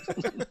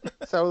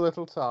 So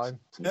little time.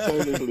 So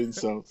little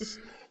insults.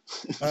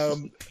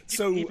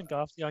 So even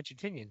go after the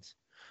Argentinians.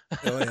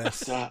 Oh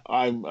yes,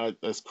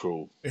 that's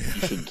cruel. You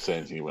shouldn't say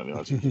anything about the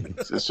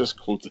Argentinians. It's just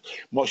cruel.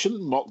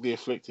 Shouldn't mock the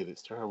afflicted.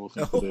 It's a terrible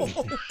thing to do.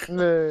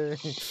 No.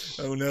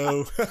 Oh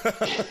no!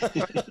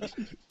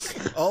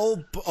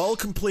 all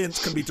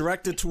complaints can be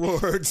directed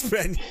towards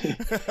Ben.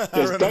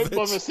 Yes, don't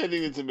bother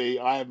sending them to me.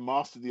 I have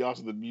mastered the art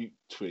of the mute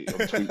tweet on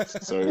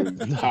tweets. So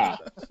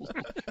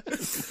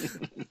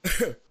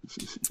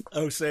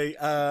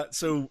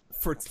so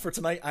for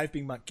tonight, I've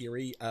been Matt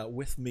Geary.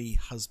 With me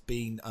has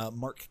been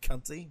Mark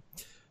Canty.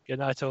 Good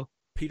night, all.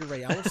 Peter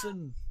Ray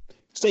Allison.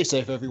 Stay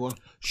safe, everyone.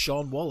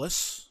 Sean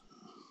Wallace.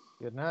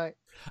 Good night.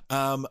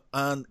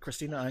 And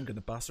Christina, I'm going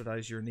to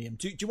bastardize your name.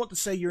 Do you want to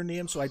say your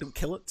name so I don't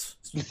kill it?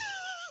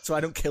 So I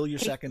don't kill your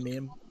second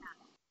name?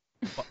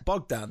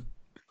 Bogdan.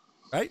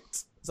 Right?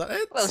 Is that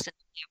it?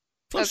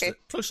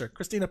 Closer.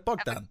 Christina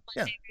Bogdan.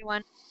 Yeah.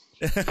 Everyone.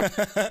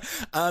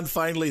 And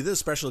finally, this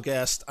special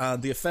guest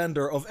and the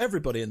offender of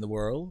everybody in the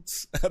world,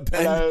 Ben.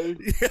 Hello.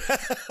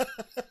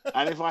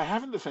 And if I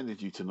haven't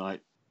offended you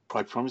tonight,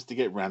 I promise to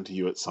get round to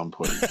you at some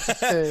point.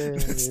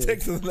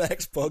 Stick to the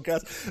next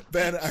podcast.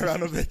 Ben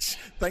Aranovich,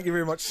 thank you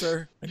very much,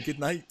 sir, and good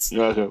night.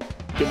 You're welcome.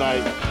 Good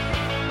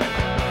night.